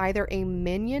speculate was either a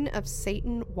minion of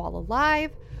Satan while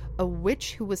alive, a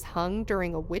witch who was hung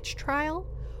during a witch trial,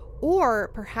 or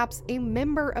perhaps a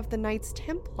member of the Knights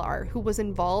Templar who was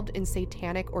involved in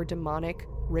satanic or demonic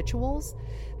rituals,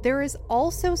 there is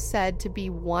also said to be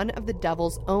one of the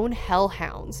devil's own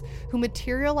hellhounds who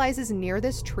materializes near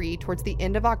this tree towards the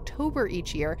end of October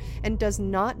each year and does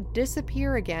not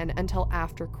disappear again until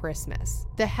after Christmas.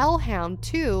 The hellhound,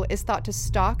 too, is thought to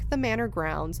stalk the manor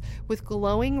grounds with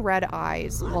glowing red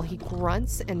eyes while he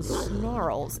grunts and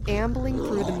snarls, ambling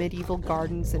through the medieval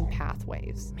gardens and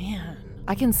pathways. Man,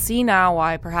 I can see now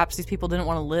why perhaps these people didn't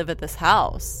want to live at this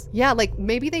house. Yeah, like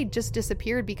maybe they just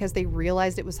disappeared because they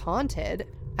realized it was haunted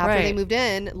after they moved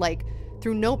in, like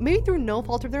through no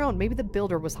fault of their own. Maybe the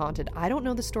builder was haunted. I don't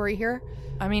know the story here.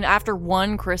 I mean, after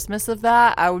one Christmas of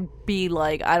that, I would be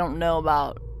like, I don't know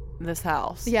about this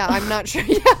house. Yeah, I'm not sure.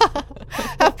 Yeah.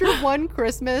 After one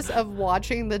Christmas of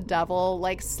watching the devil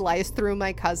like slice through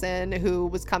my cousin who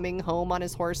was coming home on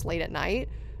his horse late at night,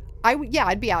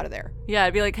 I'd be out of there. Yeah,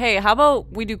 I'd be like, hey, how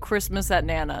about we do Christmas at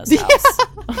Nana's house?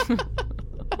 Yeah.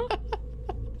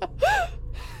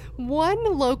 One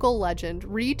local legend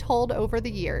retold over the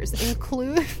years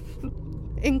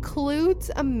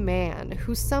includes a man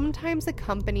who sometimes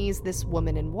accompanies this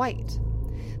woman in white.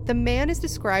 The man is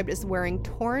described as wearing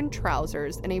torn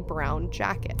trousers and a brown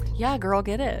jacket. Yeah, girl,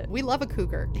 get it. We love a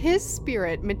cougar. His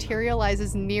spirit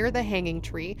materializes near the hanging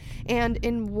tree, and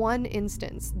in one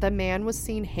instance, the man was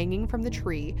seen hanging from the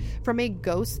tree from a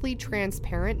ghostly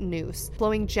transparent noose,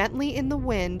 blowing gently in the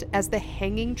wind as the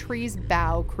hanging tree's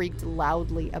bough creaked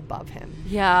loudly above him.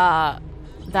 Yeah,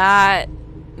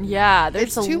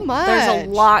 there's too much. There's a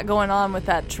lot going on with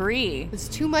that tree. It's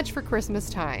too much for Christmas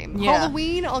time. Yeah.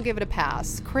 Halloween, I'll give it a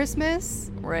pass. Christmas,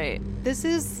 Right. this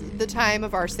is the time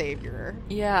of our Savior.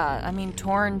 Yeah, I mean,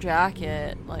 torn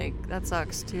jacket, like, that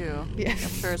sucks too. Yeah. I'm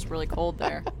sure it's really cold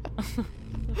there.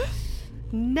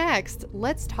 Next,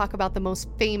 let's talk about the most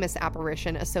famous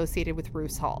apparition associated with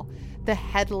Roos Hall, the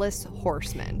Headless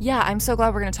Horseman. Yeah, I'm so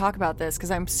glad we're going to talk about this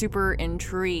because I'm super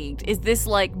intrigued. Is this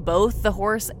like both the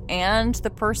horse and the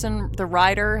person, the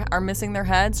rider, are missing their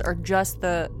heads, or just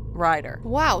the rider?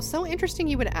 Wow, so interesting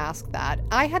you would ask that.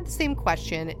 I had the same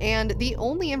question, and the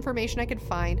only information I could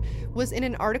find was in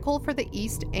an article for the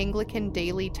East Anglican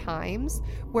Daily Times,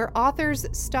 where authors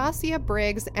Stasia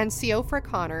Briggs and Siofra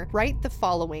Connor write the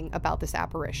following about this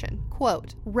apparition.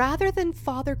 Quote, "Rather than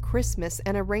Father Christmas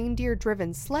and a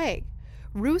reindeer-driven sleigh,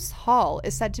 Roos Hall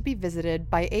is said to be visited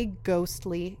by a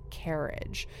ghostly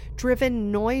carriage,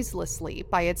 driven noiselessly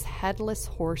by its headless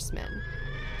horseman.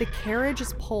 The carriage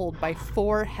is pulled by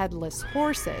 4 headless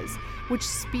horses, which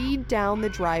speed down the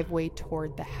driveway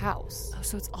toward the house. Oh,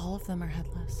 so it's all of them are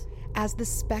headless. As the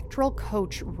spectral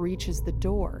coach reaches the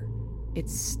door, it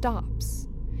stops,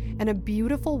 and a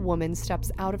beautiful woman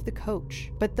steps out of the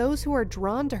coach, but those who are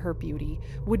drawn to her beauty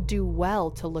would do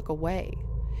well to look away.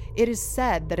 It is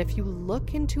said that if you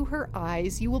look into her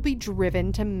eyes, you will be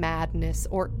driven to madness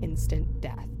or instant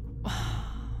death."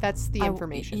 That's the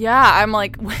information. I'm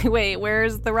like, wait,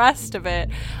 where's the rest of it?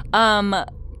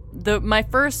 This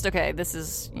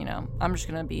is, I'm just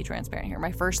gonna be transparent here.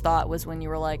 My first thought was when you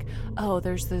were like, oh,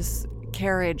 there's this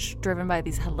carriage driven by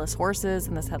these headless horses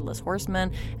and this headless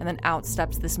horseman, and then out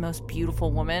steps this most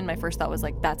beautiful woman. My first thought was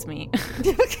like, that's me.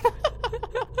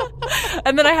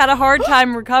 And then I had a hard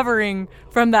time recovering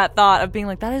from that thought of being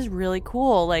like, that is really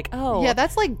cool. Like, oh. Yeah,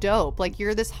 that's like dope. Like,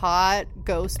 you're this hot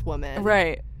ghost woman.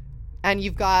 Right. And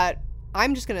you've got,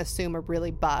 I'm just going to assume, a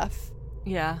really buff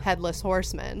headless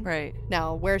horseman. Right.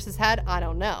 Now, where's his head? I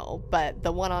don't know. But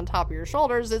the one on top of your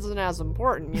shoulders isn't as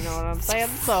important. You know what I'm saying?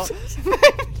 So.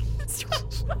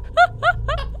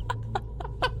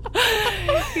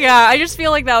 Yeah, I just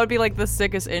feel like that would be like the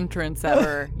sickest entrance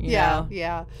ever. You know?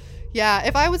 Yeah,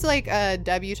 if I was like a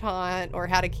debutante or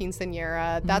had a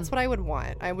quinceañera, that's what I would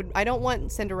want. I don't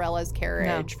want Cinderella's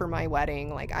carriage for my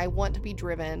wedding. Like, I want to be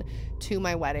driven to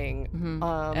my wedding.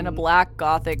 And a black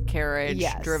gothic carriage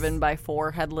driven by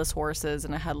 4 headless horses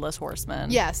and a headless horseman.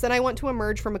 Yes, and I want to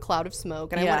emerge from a cloud of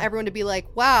smoke, and I want everyone to be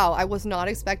like, wow, I was not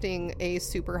expecting a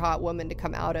super hot woman to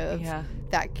come out of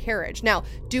that carriage. Now,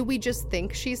 do we just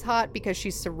think she's hot because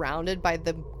she's surrounded by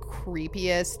the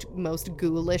creepiest, most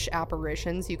ghoulish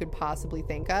apparitions you could possibly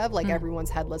think of? Like, everyone's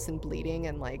headless and bleeding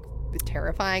and like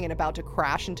terrifying and about to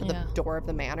crash into the door of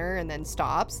the manor and then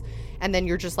stops, and then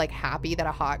you're just like happy that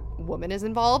a hot woman is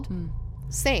involved.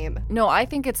 Same. No, I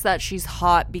think it's that she's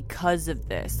hot because of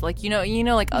this. Like, you know,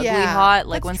 like ugly hot,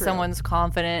 like when someone's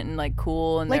confident and like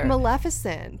cool and like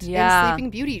Maleficent in Sleeping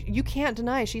Beauty. You can't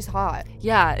deny she's hot.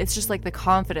 Yeah, it's just like the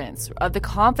confidence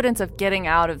of getting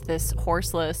out of this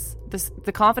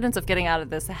the confidence of getting out of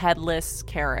this headless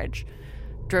carriage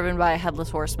driven by a headless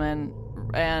horseman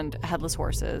and headless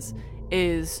horses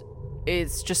is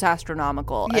just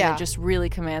astronomical. And it just really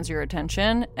commands your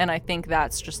attention, and I think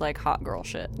that's just like hot girl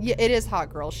shit. Yeah, it is hot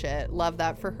girl shit. Love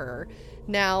that for her.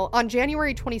 Now, on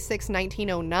January 26,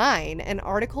 1909, an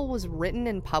article was written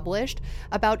and published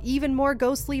about even more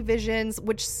ghostly visions,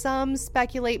 which some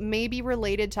speculate may be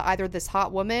related to either this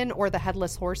hot woman or the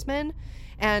headless horseman.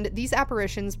 And these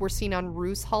apparitions were seen on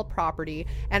Roos Hall property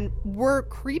and were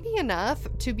creepy enough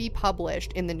to be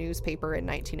published in the newspaper in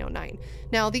 1909.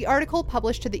 Now, the article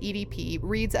published to the EDP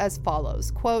reads as follows,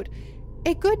 quote,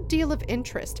 "A good deal of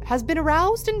interest has been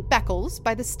aroused in Beccles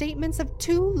by the statements of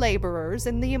 2 laborers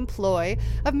in the employ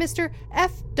of Mr.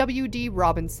 F.W.D.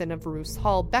 Robinson of Roos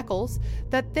Hall, Beccles,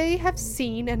 that they have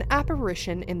seen an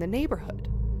apparition in the neighborhood.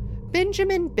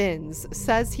 Benjamin Binns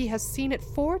says he has seen it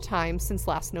 4 times since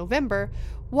last November,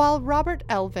 while Robert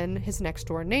Elvin, his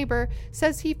next-door neighbor,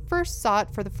 says he first saw it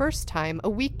for the first time a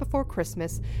week before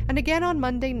Christmas and again on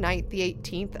Monday night, the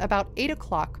 18th, about 8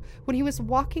 o'clock, when he was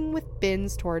walking with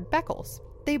Binns toward Beccles.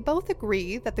 They both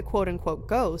agree that the quote-unquote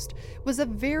ghost was a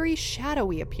very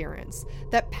shadowy appearance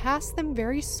that passed them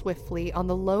very swiftly on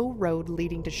the low road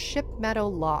leading to Ship Meadow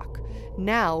Lock,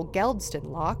 now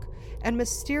Geldston Loch, and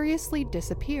mysteriously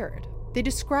disappeared. They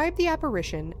described the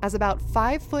apparition as about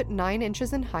 5 foot 9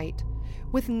 inches in height,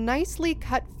 with nicely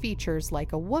cut features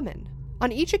like a woman.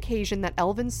 On each occasion that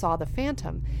Elvin saw the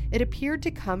phantom, it appeared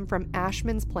to come from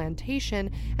Ashman's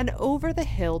plantation and over the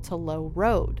hill to Low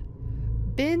Road.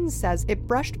 Binns says it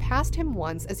brushed past him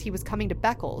once as he was coming to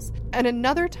Beccles, and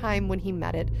another time when he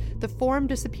met it, the form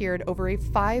disappeared over a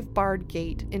 5-barred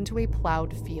gate into a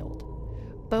plowed field.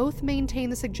 Both maintain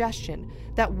the suggestion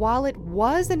that while it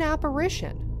was an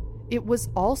apparition, it was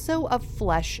also of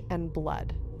flesh and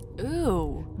blood.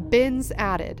 Ooh. Binns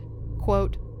added,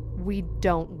 quote, "We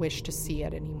don't wish to see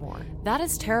it anymore." That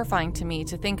is terrifying to me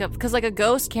to think of, because like a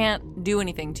ghost can't do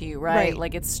anything to you, right?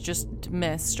 Like it's just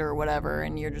mist or whatever,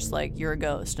 and you're just like, you're a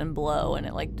ghost and blow and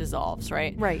it like dissolves,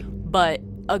 right? Right. But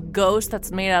a ghost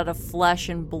that's made out of flesh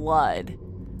and blood,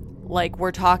 like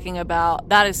we're talking about,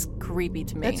 that is creepy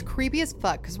to me. That's creepy as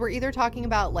fuck, because we're either talking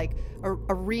about like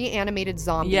a reanimated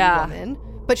zombie woman,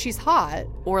 but she's hot.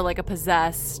 Or like a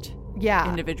possessed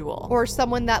individual. Or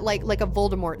someone that like a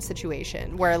Voldemort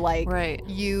situation where like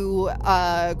you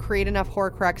create enough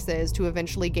Horcruxes to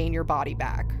eventually gain your body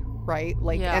back, right?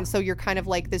 Like and so you're kind of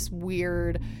like this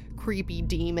weird, creepy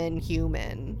demon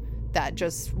human that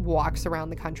just walks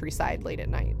around the countryside late at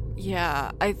night.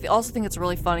 Yeah, I also think it's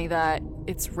really funny that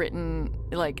it's written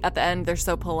like at the end they're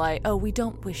so polite. Oh, we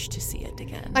don't wish to see it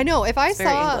again. I know. If I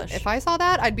saw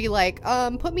that, I'd be like,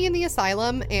 put me in the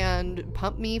asylum and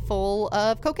pump me full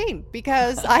of cocaine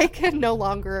because I can no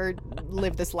longer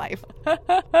live this life.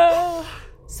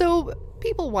 So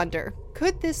people wonder,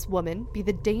 could this woman be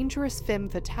the dangerous femme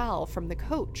fatale from The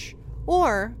Coach,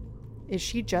 or is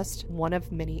she just one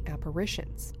of many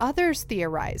apparitions? Others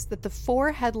theorize that the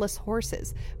 4 headless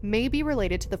horses may be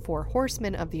related to the 4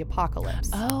 horsemen of the apocalypse.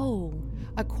 Oh.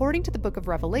 According to the book of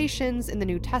Revelations in the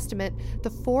New Testament, the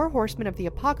 4 horsemen of the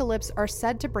apocalypse are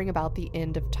said to bring about the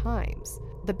end of times.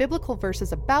 The biblical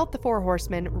verses about the 4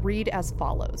 horsemen read as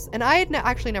follows, and I had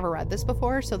actually never read this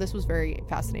before, so this was very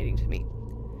fascinating to me.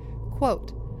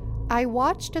 Quote, "I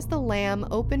watched as the Lamb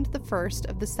opened the first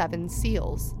of the 7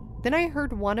 seals. Then I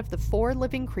heard one of the 4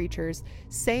 living creatures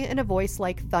say in a voice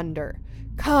like thunder,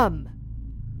 'Come!'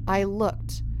 I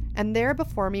looked, and there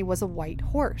before me was a white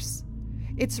horse.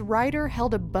 Its rider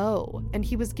held a bow, and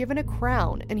he was given a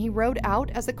crown, and he rode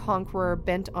out as a conqueror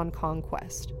bent on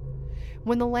conquest.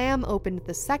 When the Lamb opened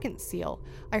the 2nd seal,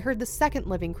 I heard the 2nd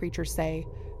living creature say,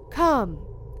 'Come!'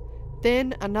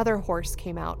 Then another horse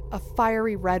came out, a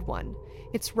fiery red one.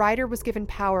 Its rider was given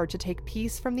power to take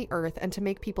peace from the earth and to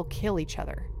make people kill each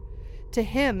other. To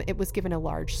him it was given a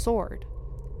large sword.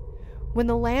 When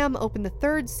the Lamb opened the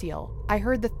 3rd seal, I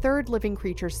heard the 3rd living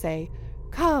creature say,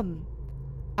 'Come!'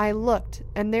 I looked,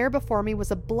 and there before me was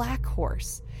a black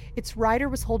horse. Its rider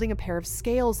was holding a pair of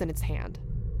scales in its hand.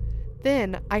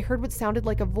 Then I heard what sounded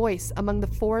like a voice among the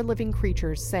 4 living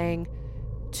creatures saying,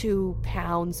 2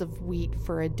 pounds of wheat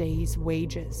for a day's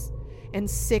wages, and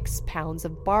 6 pounds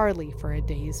of barley for a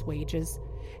day's wages,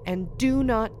 and do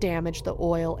not damage the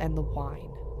oil and the wine.'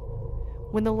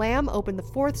 When the Lamb opened the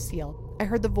 4th seal, I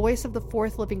heard the voice of the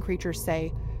 4th living creature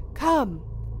say, 'Come!'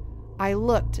 I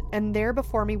looked, and there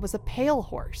before me was a pale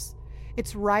horse.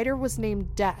 Its rider was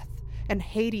named Death, and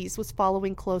Hades was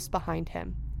following close behind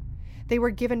him. They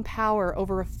were given power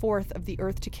over a 1/4 of the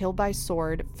earth to kill by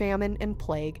sword, famine, and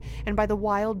plague, and by the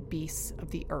wild beasts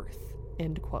of the earth."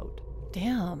 End quote.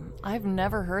 Damn, I've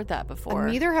never heard that before.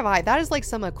 Neither have I. That is like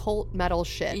some occult metal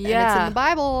shit. Yeah. And it's in the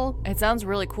Bible. It sounds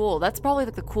really cool. That's probably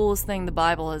like the coolest thing the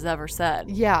Bible has ever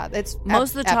said. Yeah, it's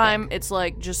most of the time it's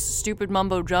like just stupid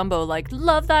mumbo jumbo, like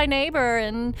love thy neighbor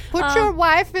and put your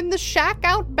wife in the shack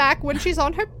out back when she's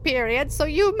on her period so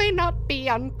you may not be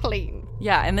unclean.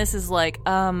 Yeah, and this is like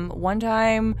one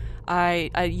time I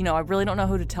really don't know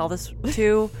who to tell this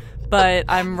to. But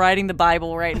I'm writing the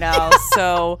Bible right now,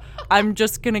 so I'm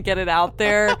just going to get it out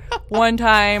there. One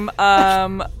time,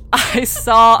 I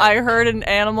heard an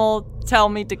animal tell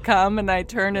me to come, and I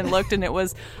turned and looked, and it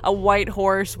was a white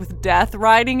horse with Death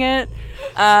riding it.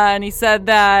 And he said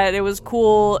that it was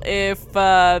cool if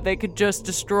they could just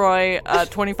destroy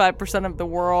 25% of the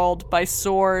world by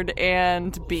sword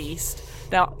and beast.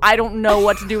 Now, I don't know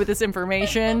what to do with this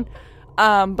information,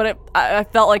 but I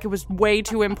felt like it was way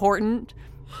too important.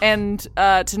 And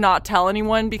to not tell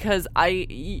anyone because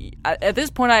at this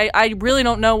point I really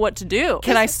don't know what to do.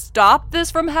 Can I stop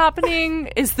this from happening?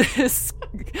 Is this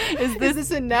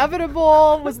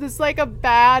inevitable? Was this like a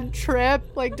bad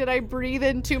trip? Like, did I breathe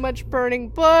in too much burning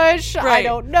bush? Right. I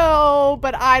don't know,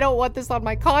 but I don't want this on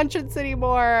my conscience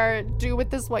anymore. Do with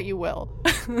this what you will.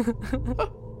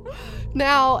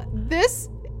 Now, this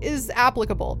is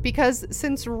applicable because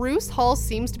since Roos Hall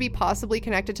seems to be possibly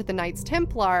connected to the Knights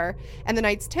Templar, and the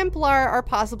Knights Templar are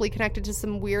possibly connected to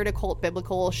some weird occult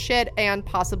biblical shit and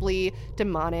possibly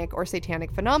demonic or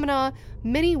satanic phenomena,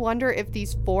 many wonder if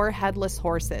these 4 headless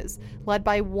horses, led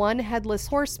by one headless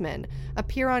horseman,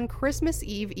 appear on Christmas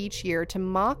Eve each year to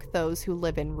mock those who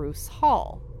live in Roos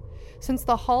Hall. Since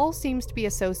the hall seems to be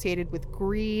associated with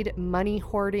greed, money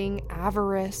hoarding,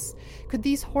 avarice, could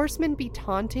these horsemen be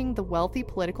taunting the wealthy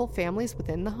political families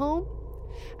within the home?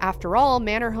 After all,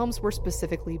 manor homes were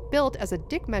specifically built as a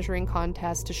dick measuring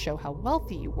contest to show how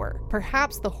wealthy you were.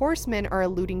 Perhaps the horsemen are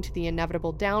alluding to the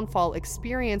inevitable downfall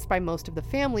experienced by most of the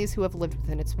families who have lived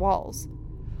within its walls.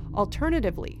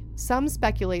 Alternatively, some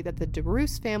speculate that the de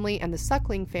Roos family and the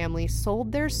Suckling family sold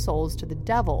their souls to the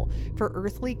devil for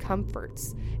earthly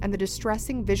comforts, and the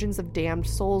distressing visions of damned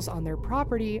souls on their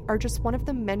property are just one of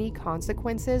the many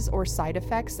consequences or side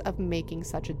effects of making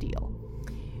such a deal.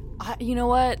 You know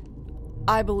what?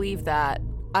 I believe that.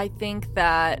 I think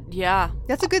that, yeah.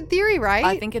 That's a good theory, right?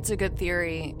 I think it's a good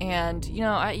theory. And, you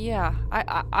know,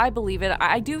 I believe it.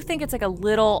 I do think it's like a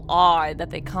little odd that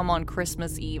they come on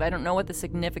Christmas Eve. I don't know what the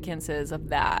significance is of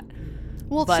that.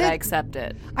 Well, but I accept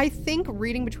it. I think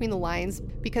reading between the lines,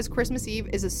 because Christmas Eve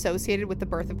is associated with the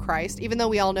birth of Christ, even though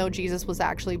we all know Jesus was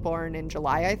actually born in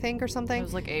July, I think, or something. It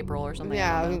was like April or something.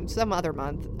 Yeah, some other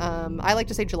month. I like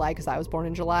to say July because I was born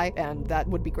in July, and that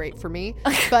would be great for me.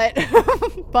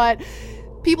 But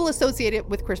people associate it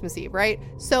with Christmas Eve, right?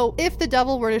 So if the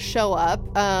devil were to show up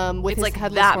with his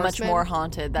headless that horseman, much more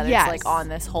haunted that yes, it's like on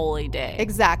this holy day.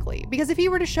 Exactly. Because if he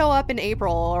were to show up in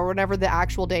April or whatever the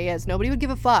actual day is, nobody would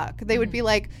give a fuck. They would be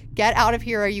like, get out of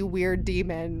here, you weird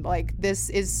demon. Like,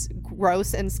 this is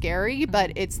gross and scary,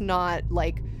 but it's not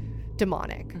like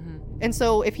demonic. And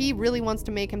so if he really wants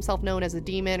to make himself known as a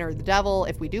demon or the devil,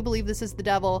 if we do believe this is the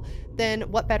devil, then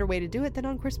what better way to do it than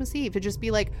on Christmas Eve? To just be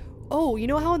like, oh, you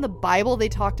know how in the Bible they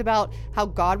talked about how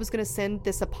God was going to send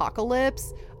this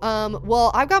apocalypse? Well,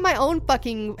 I've got my own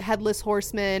fucking headless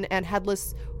horsemen and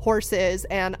headless horses,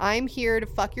 and I'm here to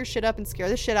fuck your shit up and scare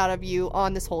the shit out of you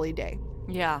on this holy day.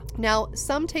 Yeah. Now,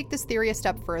 some take this theory a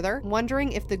step further,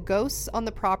 wondering if the ghosts on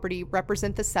the property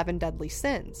represent the 7 deadly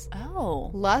sins.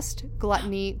 Oh. Lust,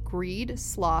 gluttony, greed,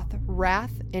 sloth,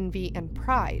 wrath, envy, and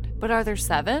pride. But are there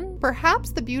 7?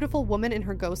 Perhaps the beautiful woman in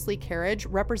her ghostly carriage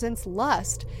represents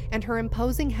lust, and her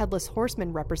imposing headless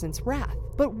horseman represents wrath.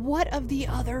 But what of the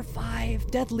other 5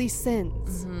 deadly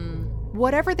sins?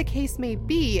 Whatever the case may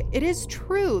be, it is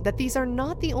true that these are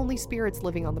not the only spirits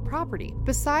living on the property.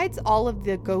 Besides all of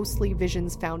the ghostly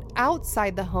visions found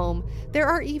outside the home, there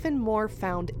are even more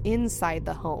found inside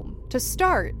the home. To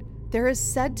start, there is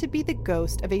said to be the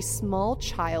ghost of a small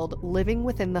child living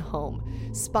within the home,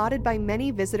 spotted by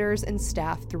many visitors and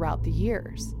staff throughout the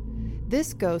years.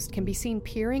 This ghost can be seen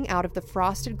peering out of the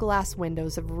frosted glass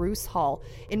windows of Roos Hall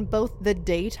in both the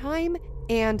daytime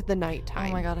and the nighttime.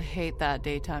 Oh my god, I hate that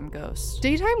daytime ghost.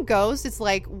 Daytime ghost, it's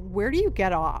like, where do you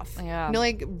get off? Yeah. You know,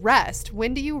 like, rest.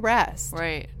 When do you rest?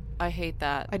 Right. I hate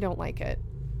that. I don't like it.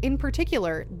 In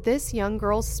particular, this young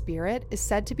girl's spirit is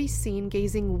said to be seen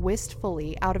gazing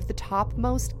wistfully out of the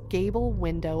topmost gable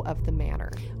window of the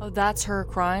manor. Oh, that's her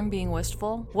crime, being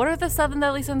wistful? What are the 7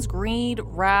 deadly sins? Greed,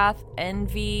 wrath,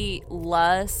 envy,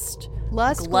 lust,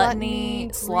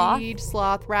 gluttony, greed,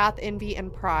 sloth, wrath, envy,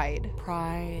 and pride.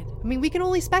 Pride. I mean, we can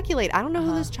only speculate. I don't know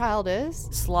who this child is.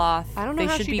 Sloth. I don't know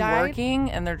how she died. They should be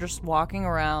working, and they're just walking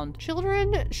around.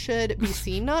 Children should be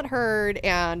seen, not heard,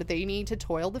 and they need to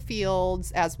toil the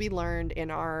fields, as we learned in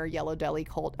our Yellow Deli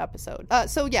cult episode.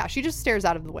 So yeah, she just stares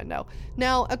out of the window.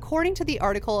 Now, according to the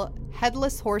article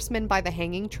Headless Horseman by the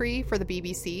Hanging Tree for the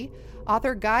BBC,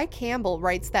 author Guy Campbell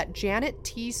writes that Janet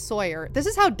T. Sawyer, this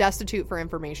is how destitute for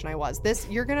information I was.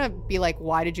 You're gonna be like,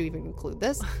 why did you even include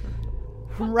this?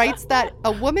 Writes that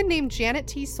a woman named Janet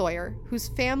T. Sawyer, whose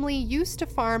family used to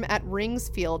farm at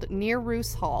Ringsfield near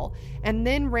Roos Hall and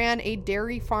then ran a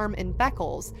dairy farm in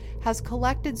Beccles, has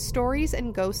collected stories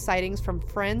and ghost sightings from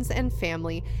friends and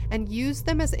family and used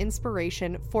them as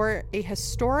inspiration for a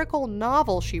historical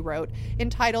novel she wrote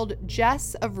entitled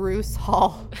Jess of Roos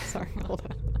Hall. Sorry, hold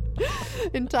on.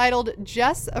 Entitled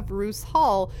Jess of Roos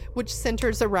Hall, which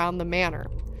centers around the manor.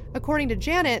 According to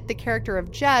Janet, the character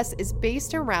of Jess is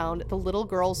based around the little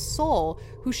girl's soul,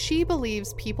 who she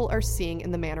believes people are seeing in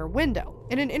the manor window.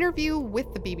 In an interview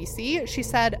with the BBC, she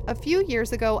said, "A few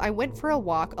years ago, I went for a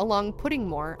walk along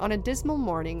Puddingmore on a dismal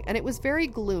morning, and it was very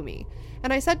gloomy.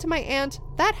 And I said to my aunt,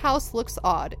 'That house looks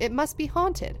odd. It must be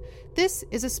haunted. This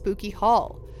is a spooky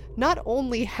hall.' Not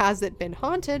only has it been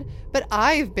haunted, but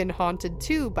I've been haunted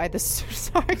too by the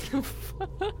sorry.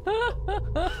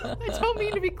 I don't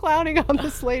mean to be clowning on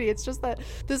this lady. It's just that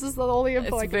this is the only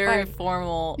info I can It's very find.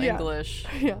 formal English.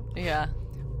 Yeah.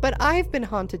 But I've been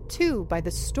haunted too by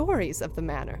the stories of the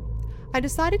manor. I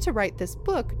decided to write this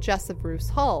book, Jess of Roos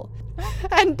Hall,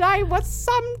 and I was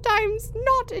sometimes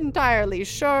not entirely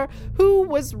sure who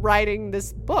was writing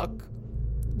this book.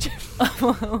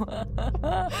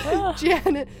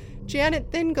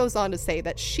 Janet then goes on to say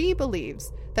that she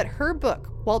believes that her book,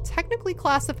 while technically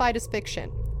classified as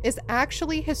fiction, is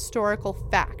actually historical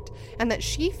fact, and that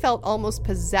she felt almost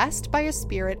possessed by a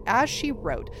spirit as she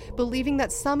wrote, believing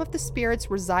that some of the spirits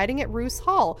residing at Roos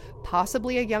Hall,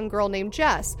 possibly a young girl named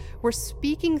Jess, were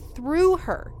speaking through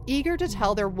her, eager to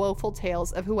tell their woeful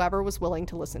tales of whoever was willing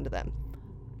to listen to them.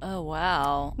 Oh,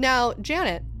 wow. Now,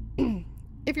 Janet,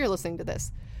 if you're listening to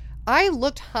this, I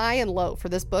looked high and low for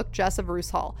this book, Jess of Roos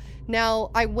Hall.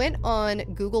 Now, I went on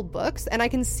Google Books, and I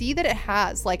can see that it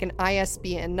has like an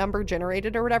ISBN number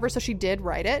generated or whatever, so she did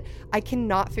write it. I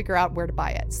cannot figure out where to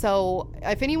buy it. So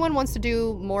if anyone wants to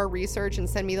do more research and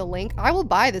send me the link, I will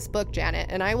buy this book, Janet,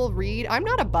 and I will read. I'm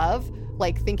not above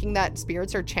like thinking that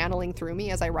spirits are channeling through me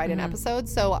as I write an episode,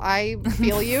 so I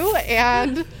feel you,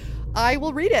 and I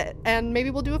will read it, and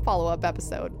maybe we'll do a follow-up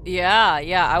episode. Yeah,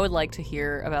 I would like to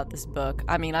hear about this book.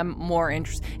 I mean, I'm more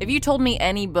interested. If you told me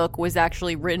any book was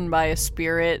actually written by a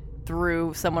spirit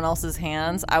through someone else's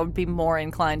hands, I would be more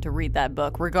inclined to read that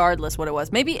book, regardless what it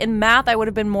was. Maybe in math, I would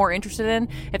have been more interested in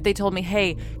if they told me,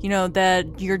 hey, you know,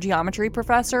 that your geometry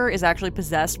professor is actually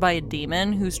possessed by a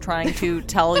demon who's trying to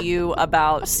tell you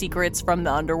about secrets from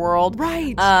the underworld.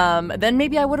 Right. Then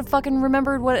maybe I would have fucking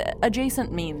remembered what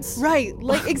adjacent means. Right.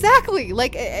 Like, exactly.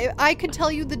 Like, I could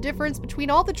tell you the difference between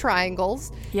all the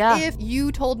triangles. Yeah. If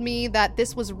you told me that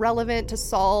this was relevant to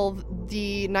solve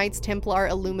the Knights Templar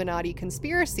Illuminati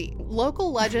conspiracy.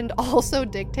 Local legend also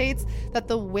dictates that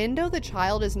the window the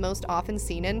child is most often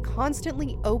seen in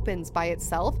constantly opens by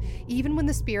itself, even when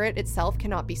the spirit itself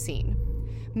cannot be seen.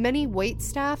 Many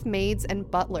waitstaff, maids, and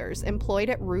butlers employed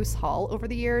at Roos Hall over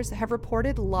the years have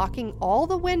reported locking all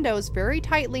the windows very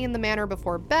tightly in the manor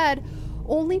before bed,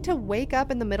 only to wake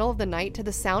up in the middle of the night to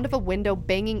the sound of a window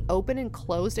banging open and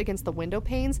closed against the window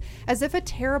panes, as if a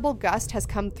terrible gust has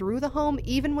come through the home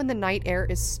even when the night air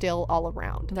is still all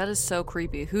around. That is so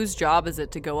creepy. Whose job is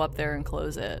it to go up there and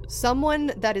close it?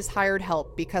 Someone that is hired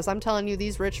help, because I'm telling you,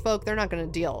 these rich folk, they're not going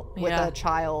to deal with a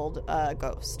child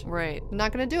ghost. Right. They're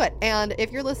not going to do it. And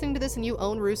if you're listening to this and you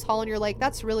own Roos Hall and you're like,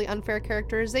 that's really unfair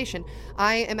characterization,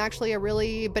 I am actually a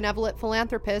really benevolent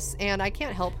philanthropist and I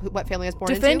can't help what family I was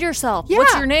born into. Defend yourself. Yeah,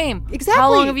 What's your name? Exactly.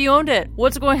 How long have you owned it?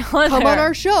 What's going on Come there? on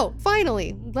our show.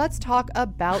 Finally, let's talk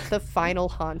about the final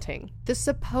haunting. The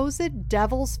supposed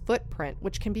devil's footprint,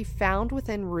 which can be found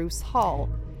within Roos Hall,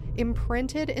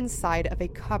 imprinted inside of a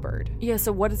cupboard. Yeah,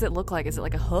 so what does it look like? Is it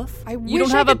like a hoof? I You wish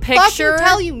don't I have a could fucking picture?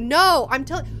 tell you. No, I'm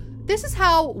telling. This is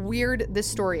how weird this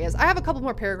story is. I have a couple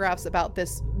more paragraphs about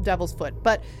this devil's foot,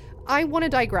 but I want to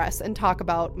digress and talk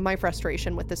about my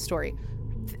frustration with this story.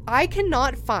 I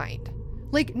cannot find.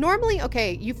 Like, normally,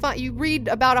 okay, you read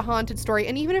about a haunted story,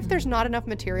 and even if there's not enough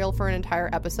material for an entire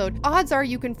episode, odds are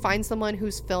you can find someone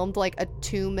who's filmed like a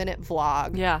 2-minute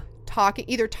vlog. Yeah.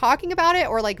 Either talking about it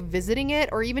or like visiting it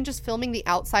or even just filming the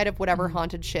outside of whatever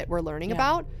haunted shit we're learning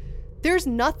about. There's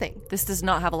nothing. This does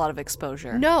not have a lot of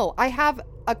exposure. No, I have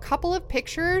a couple of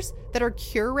pictures that are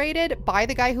curated by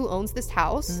the guy who owns this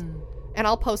house. And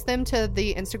I'll post them to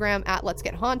the Instagram at Let's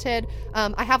Get Haunted.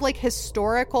 I have like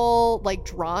historical like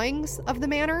drawings of the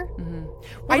manor.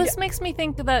 Well, this makes me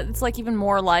think that it's like even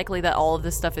more likely that all of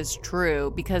this stuff is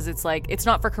true because it's like it's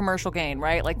not for commercial gain,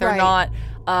 right? Like they're not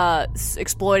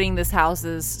exploiting this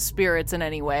house's spirits in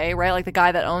any way, right? Like the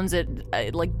guy that owns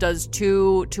it like does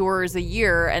 2 tours a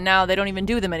year and now they don't even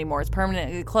do them anymore. It's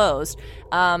permanently closed.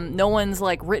 No one's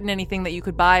like written anything that you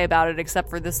could buy about it except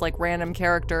for this like random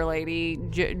character lady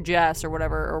Jess or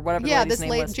whatever Yeah, the this name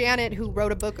lady was. Janet who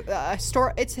wrote a book,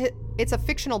 it's a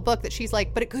fictional book that she's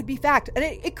like, but it could be fact. And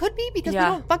it could be because we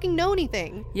don't fucking know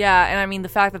anything. Yeah, and I mean the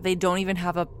fact that they don't even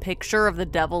have a picture of the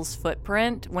devil's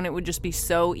footprint when it would just be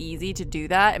so easy to do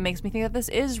that, it makes me think that this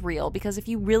is real. Because if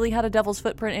you really had a devil's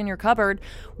footprint in your cupboard,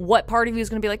 what part of you is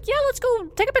going to be like, yeah, let's go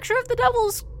take a picture of the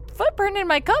devil's footprint in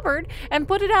my cupboard and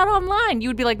put it out online? You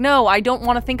would be like, no, I don't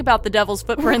want to think about the devil's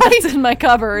footprint that's in my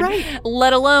cupboard,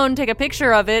 let alone take a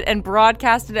picture of it and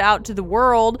broadcast it out to the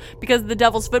world because the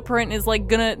devil's footprint is like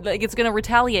it's gonna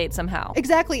retaliate somehow.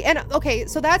 Exactly. And okay,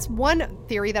 so that's one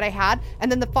theory that I had,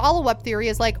 and then the follow-up theory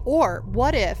is like, or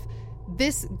what if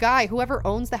this guy, whoever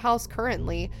owns the house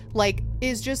currently, like,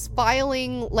 is just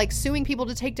filing, like, suing people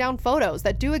to take down photos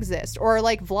that do exist, or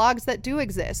like vlogs that do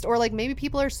exist, or like maybe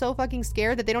people are so fucking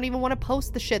scared that they don't even want to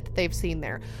post the shit that they've seen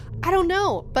there. I don't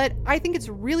know, but I think it's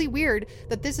really weird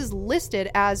that this is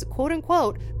listed as, quote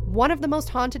unquote, one of the most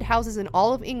haunted houses in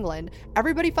all of England.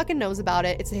 Everybody fucking knows about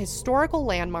it. It's a historical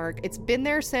landmark. It's been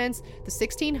there since the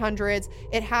 1600s.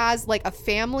 It has like a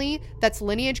family that's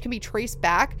lineage can be traced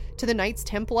back to the Knights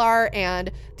Templar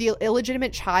and the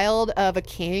illegitimate child of a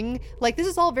king. Like, this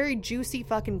is all very juicy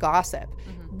fucking gossip.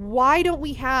 Why don't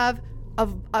we have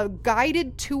a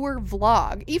guided tour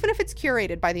vlog, even if it's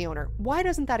curated by the owner? Why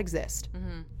doesn't that exist?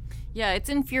 Yeah, it's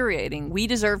infuriating. We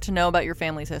deserve to know about your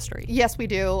family's history. Yes, we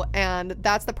do. And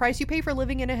that's the price you pay for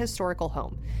living in a historical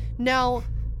home. Now,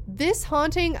 this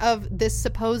haunting of this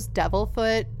supposed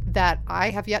Devilfoot that I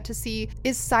have yet to see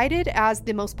is cited as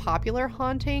the most popular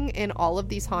haunting in all of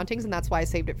these hauntings, and that's why I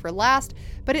saved it for last.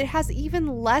 But it has even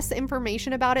less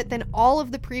information about it than all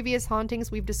of the previous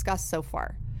hauntings we've discussed so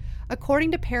far.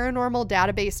 According to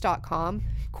paranormaldatabase.com,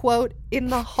 quote, in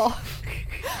the hall...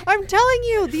 I'm telling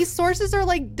you, these sources are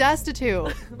like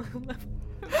destitute.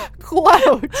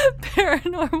 Quote.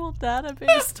 Paranormal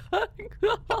database.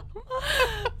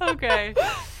 Okay.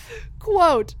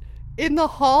 Quote, in the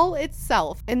hall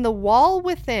itself, in the wall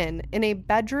within, in a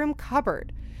bedroom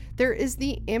cupboard, there is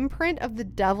the imprint of the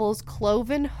devil's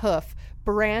cloven hoof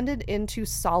branded into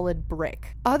solid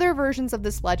brick. Other versions of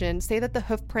this legend say that the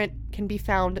hoof print can be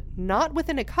found not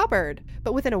within a cupboard,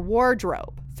 but within a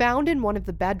wardrobe, found in one of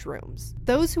the bedrooms.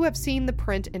 Those who have seen the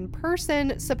print in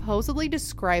person supposedly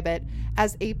describe it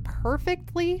as a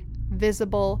perfectly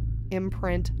visible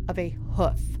imprint of a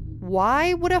hoof.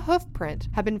 Why would a hoof print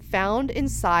have been found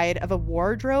inside of a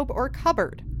wardrobe or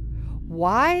cupboard?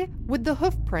 Why would the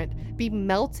hoof print be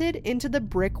melted into the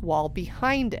brick wall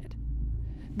behind it?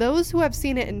 Those who have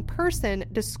seen it in person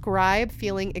describe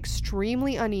feeling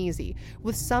extremely uneasy,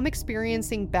 with some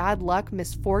experiencing bad luck,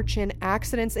 misfortune,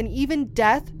 accidents, and even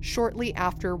death shortly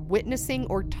after witnessing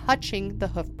or touching the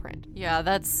hoof print. Yeah,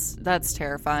 that's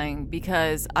terrifying,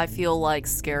 because I feel like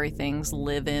scary things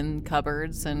live in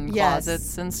cupboards and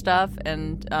closets and stuff.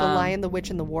 And The Lion, the Witch,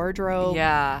 and the Wardrobe.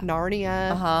 Yeah.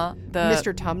 Narnia. The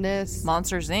Mr. Tumnus.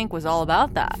 Monsters Inc. was all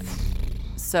about that.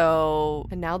 So,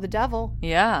 And now the devil.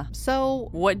 yeah. So,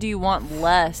 What do you want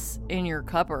less in your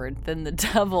cupboard than the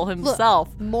devil himself?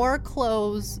 look, more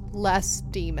clothes, less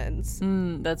demons.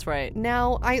 That's right.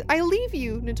 Now, I leave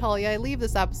you, Natalia, I leave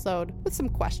this episode with some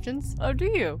questions. Oh, do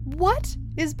you? What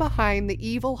is behind the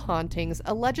evil hauntings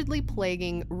allegedly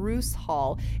plaguing Roos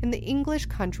Hall in the English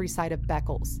countryside of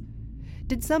Beccles?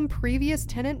 Did some previous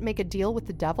tenant make a deal with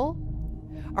the devil?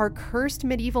 Are cursed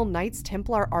medieval Knights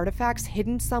Templar artifacts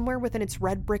hidden somewhere within its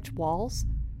red-bricked walls?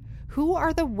 Who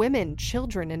are the women,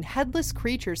 children, and headless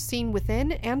creatures seen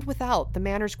within and without the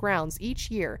manor's grounds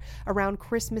each year around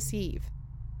Christmas Eve?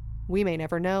 We may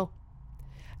never know.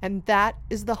 And that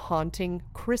is the haunting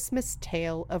Christmas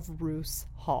tale of Roos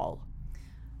Hall.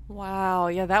 Wow.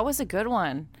 Yeah, that was a good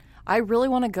one. I really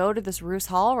want to go to this Roos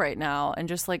Hall right now and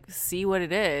just like see what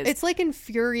it is. It's like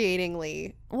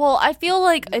infuriatingly Well, I feel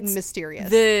like it's mysterious.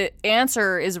 The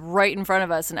answer is right in front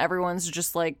of us and everyone's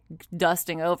just like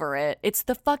dusting over it. It's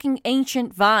the fucking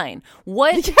ancient vine.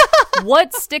 What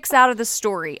sticks out of the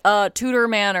story? Tudor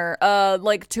manor,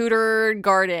 like Tudor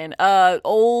garden,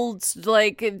 old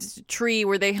like tree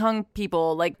where they hung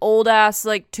people, like old ass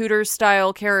like Tudor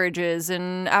style carriages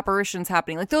and apparitions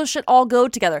happening. Like those should all go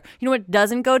together. You know what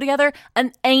doesn't go together?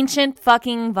 An ancient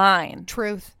fucking vine.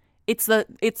 Truth. It's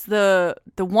the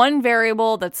one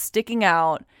variable that's sticking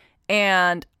out,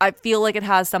 and I feel like it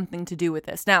has something to do with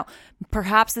this. Now,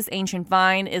 perhaps this ancient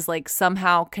vine is like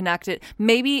somehow connected.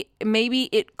 Maybe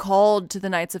it called to the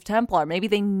Knights of Templar. Maybe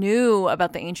they knew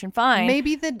about the ancient vine.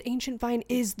 Maybe the ancient vine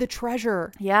is the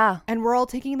treasure. Yeah. And we're all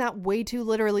taking that way too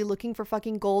literally, looking for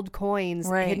fucking gold coins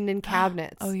hidden in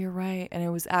cabinets. Oh, you're right. And it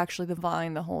was actually the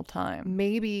vine the whole time.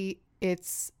 Maybe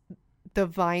it's the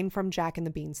vine from Jack and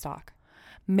the Beanstalk.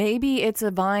 Maybe it's a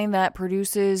vine that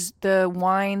produces the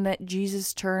wine that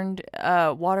Jesus turned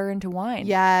water into wine.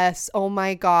 Yes. Oh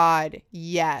my God.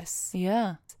 Yes.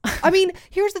 Yeah. I mean,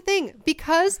 here's the thing.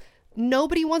 Because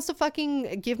nobody wants to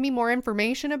fucking give me more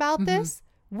information about this,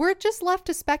 we're just left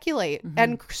to speculate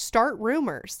and start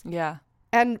rumors. Yeah.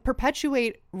 and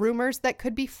perpetuate rumors that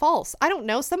could be false. I don't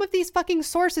know. Some of these fucking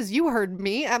sources, you heard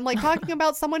me. I'm like talking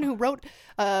about someone who wrote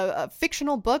a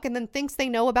fictional book and then thinks they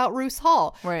know about Roos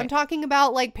Hall. Right. I'm talking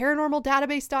about like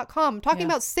paranormaldatabase.com. I'm talking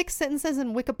about 6 sentences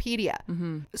in Wikipedia.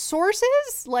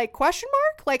 Sources? Like question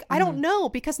mark? Like, I don't know,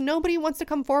 because nobody wants to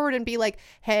come forward and be like,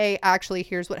 hey, actually,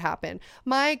 here's what happened.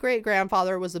 My great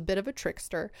grandfather was a bit of a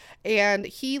trickster, and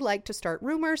he liked to start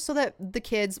rumors so that the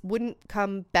kids wouldn't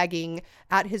come begging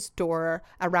at his door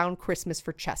around Christmas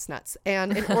for chestnuts.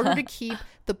 And in order to keep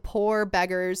the poor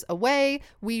beggars away,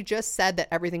 we just said that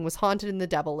everything was haunted and the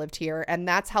devil lived here. And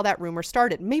that's how that rumor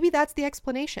started. Maybe that's the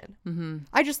explanation.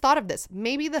 I just thought of this.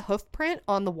 Maybe the hoof print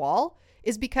on the wall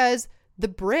is because the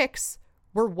bricks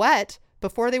were wet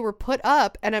before they were put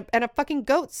up, and a fucking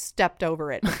goat stepped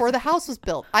over it before the house was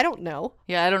built. I don't know.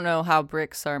 Yeah, I don't know how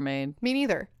bricks are made. Me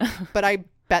neither. But I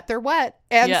bet they're wet.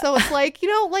 And so it's like,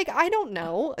 like, I don't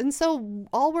know. And so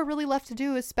all we're really left to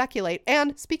do is speculate.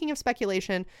 And speaking of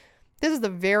speculation, this is the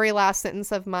very last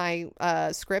sentence of my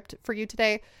script for you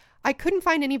today. I couldn't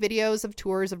find any videos of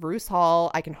tours of Roos Hall.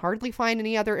 I can hardly find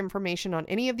any other information on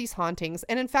any of these hauntings.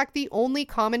 And in fact, the only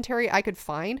commentary I could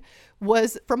find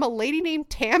was from a lady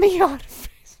named Tammy on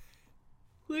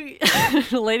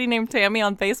A lady named Tammy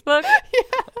on Facebook?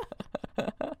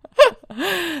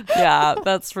 Yeah,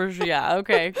 that's for sure. Yeah,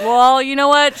 okay. Well, you know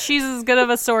what? She's as good of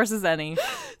a source as any.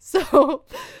 So,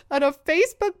 on a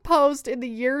Facebook post in the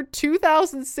year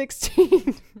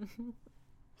 2016...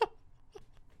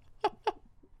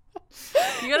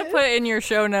 You gotta put in your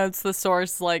show notes the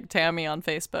source, like Tammy on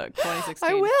Facebook 2016.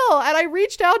 I will, and I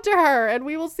reached out to her, and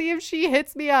we will see if she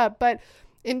hits me up. But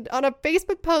on a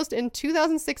Facebook post in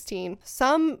 2016,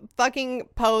 some fucking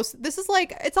post. This is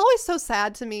like, it's always so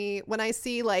sad to me when I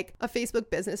see like a Facebook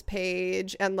business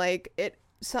page and like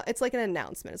so it's like an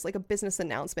announcement. It's like a business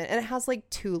announcement, and it has like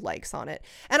 2 likes on it.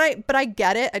 But I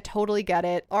get it. I totally get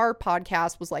it. Our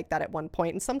podcast was like that at one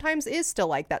point, and sometimes is still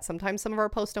like that. Sometimes some of our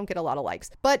posts don't get a lot of likes.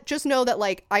 But just know that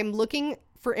like I'm looking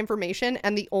for information,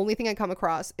 and the only thing I come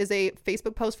across is a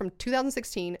Facebook post from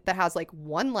 2016 that has like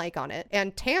 1 like on it.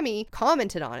 And Tammy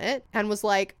commented on it and was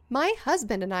like, my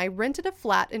husband and I rented a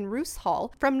flat in Roos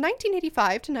Hall from 1985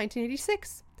 to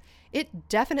 1986. It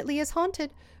definitely is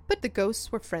haunted, but the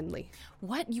ghosts were friendly.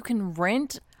 What? You can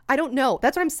rent? I don't know.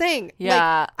 That's what I'm saying.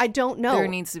 Yeah. Like, I don't know. There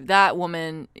needs to be that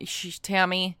woman. She's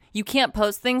Tammy. You can't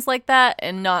post things like that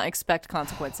and not expect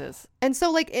consequences. And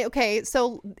so like, okay,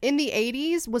 so in the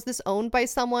 80s, was this owned by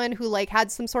someone who like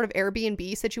had some sort of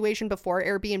Airbnb situation before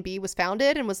Airbnb was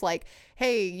founded and was like,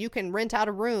 hey, you can rent out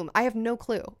a room? I have no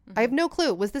clue. I have no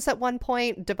clue. Was this at one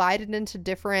point divided into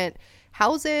different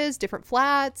houses, different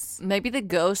flats? Maybe the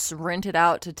ghosts rented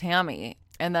out to Tammy.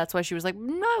 And that's why she was like,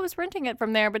 no, I was renting it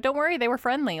from there. But don't worry, they were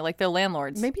friendly, like the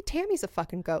landlords. Maybe Tammy's a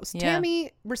fucking ghost. Yeah.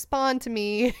 Tammy, respond to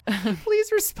me.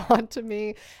 Please respond to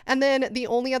me. And then the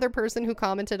only other person who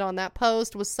commented on that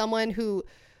post was someone who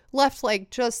left like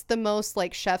just the most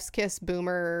like chef's kiss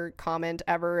boomer comment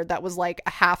ever that was like a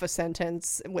half a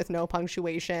sentence with no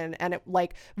punctuation, and it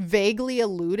like vaguely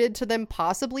alluded to them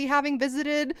possibly having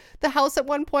visited the house at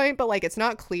one point, but like it's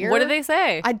not clear. What did they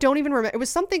say? I don't even remember. It was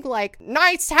something like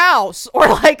nice house, or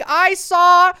like I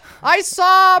saw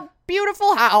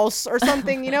beautiful house, or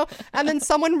something, and then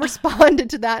someone responded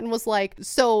to that and was like,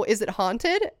 so is it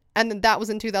haunted? And then that was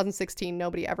in 2016.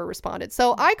 Nobody ever responded.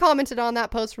 So I commented on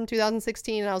that post from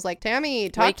 2016, and I was like, Tammy,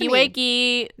 talk to me.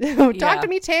 Wakey. Talk to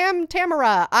me,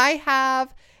 Tamara. I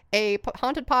have a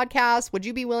haunted podcast. Would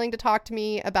you be willing to talk to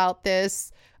me about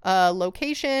this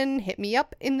location? Hit me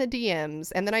up in the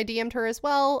DMs. And then I DM'd her as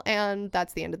well, and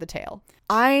that's the end of the tale.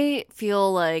 I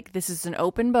feel like this is an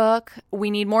open book. We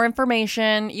need more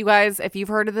information. You guys, if you've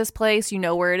heard of this place, you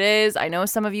know where it is. I know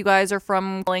some of you guys are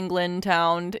from England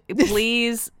town.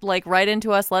 Please, write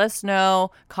into us. Let us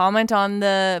know. Comment on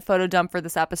the photo dump for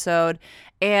this episode.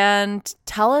 And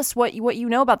tell us what you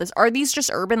know about this. Are these just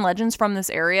urban legends from this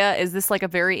area? Is this like a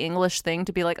very English thing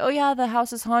to be like, oh yeah, the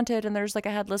house is haunted and there's like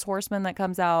a headless horseman that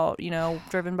comes out,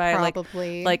 driven by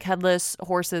Probably. like headless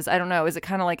horses? I don't know. Is it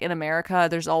kind of like in America,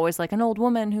 there's always like an old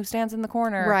woman who stands in the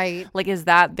corner? Right. Like, is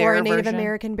that their version? Or a Native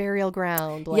American burial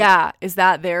ground. Yeah. Is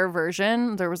that their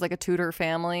version? There was like a Tudor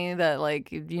family that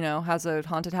has a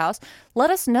haunted house. Let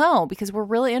us know, because we're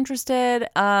really interested.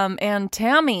 And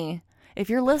Tammy, if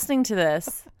you're listening to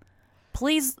this,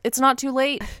 please, it's not too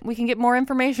late. We can get more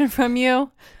information from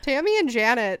you. Tammy and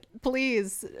Janet,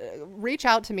 please reach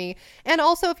out to me. And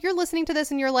also, if you're listening to this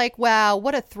and you're like, wow,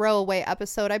 what a throwaway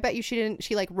episode. I bet you she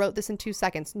wrote this in 2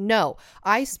 seconds. No,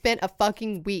 I spent a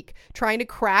fucking week trying to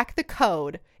crack the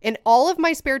code In all of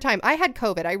my spare time, I had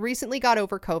COVID. I recently got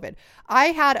over COVID. I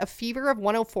had a fever of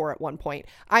 104 at one point.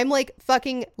 I'm like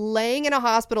fucking laying in a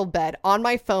hospital bed on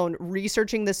my phone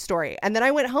researching this story. And then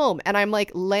I went home and I'm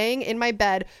like laying in my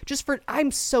bed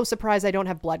I'm so surprised I don't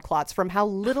have blood clots from how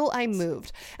little I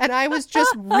moved. And I was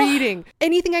just reading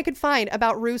anything I could find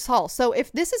about Roos Hall. So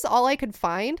if this is all I could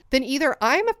find, then either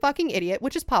I'm a fucking idiot,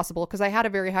 which is possible because I had a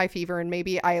very high fever and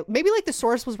maybe like the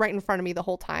source was right in front of me the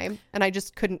whole time and I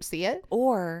just couldn't see it.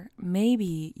 Or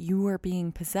maybe you were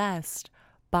being possessed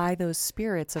by those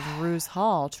spirits of Roos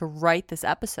Hall to write this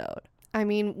episode. I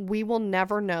mean, we will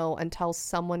never know until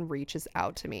someone reaches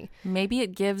out to me. Maybe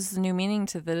it gives new meaning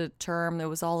to the term that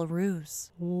was all a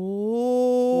ruse. Whoa.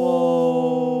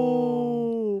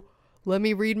 Let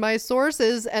me read my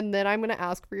sources and then I'm going to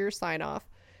ask for your sign off.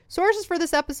 Sources for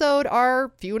this episode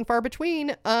are few and far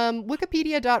between.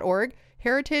 Wikipedia.org,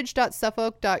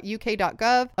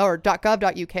 heritage.suffolk.uk.gov, or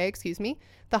 .gov.uk, excuse me.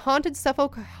 The Haunted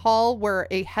Suffolk Hall, where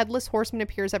a headless horseman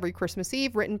appears every Christmas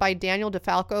Eve, written by Daniel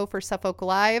DeFalco for Suffolk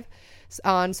Live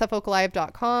on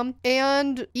suffolklive.com,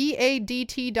 and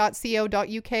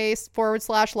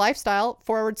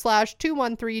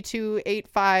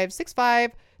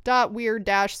eadt.co.uk/lifestyle/213285565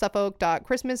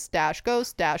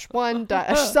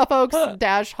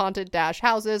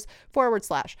 weird-suffolk.christmas-ghost-1-suffokes-haunted-houses /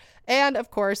 and of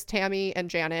course Tammy and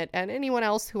Janet and anyone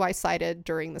else who I cited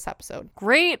during this episode.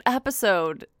 Great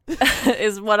episode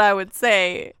is what I would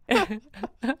say. Would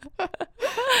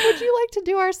you like to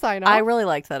do our sign off? I really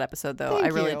liked that episode though. Thank I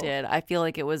really you. did. I feel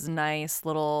like it was nice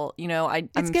little,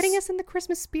 it's getting us in the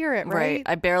Christmas spirit, right?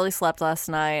 I barely slept last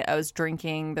night. I was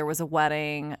drinking. There was a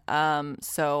wedding.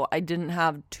 So I didn't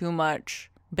have too much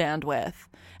bandwidth.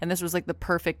 And this was like the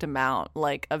perfect amount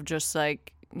of just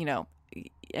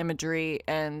imagery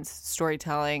and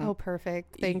storytelling. Oh,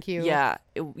 perfect. Thank you. Yeah.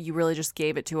 You really just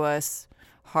gave it to us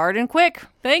hard and quick.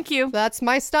 Thank you. That's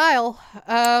my style.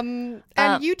 And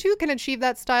you too can achieve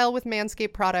that style with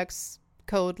Manscaped products.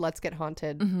 Code Let's Get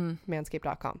Haunted.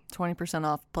 Manscaped.com. 20%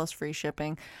 off plus free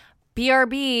shipping.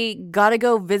 BRB, gotta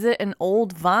go visit an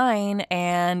old vine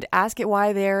and ask it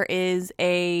why there is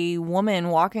a woman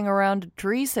walking around a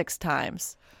tree 6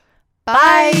 times.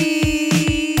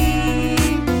 Bye.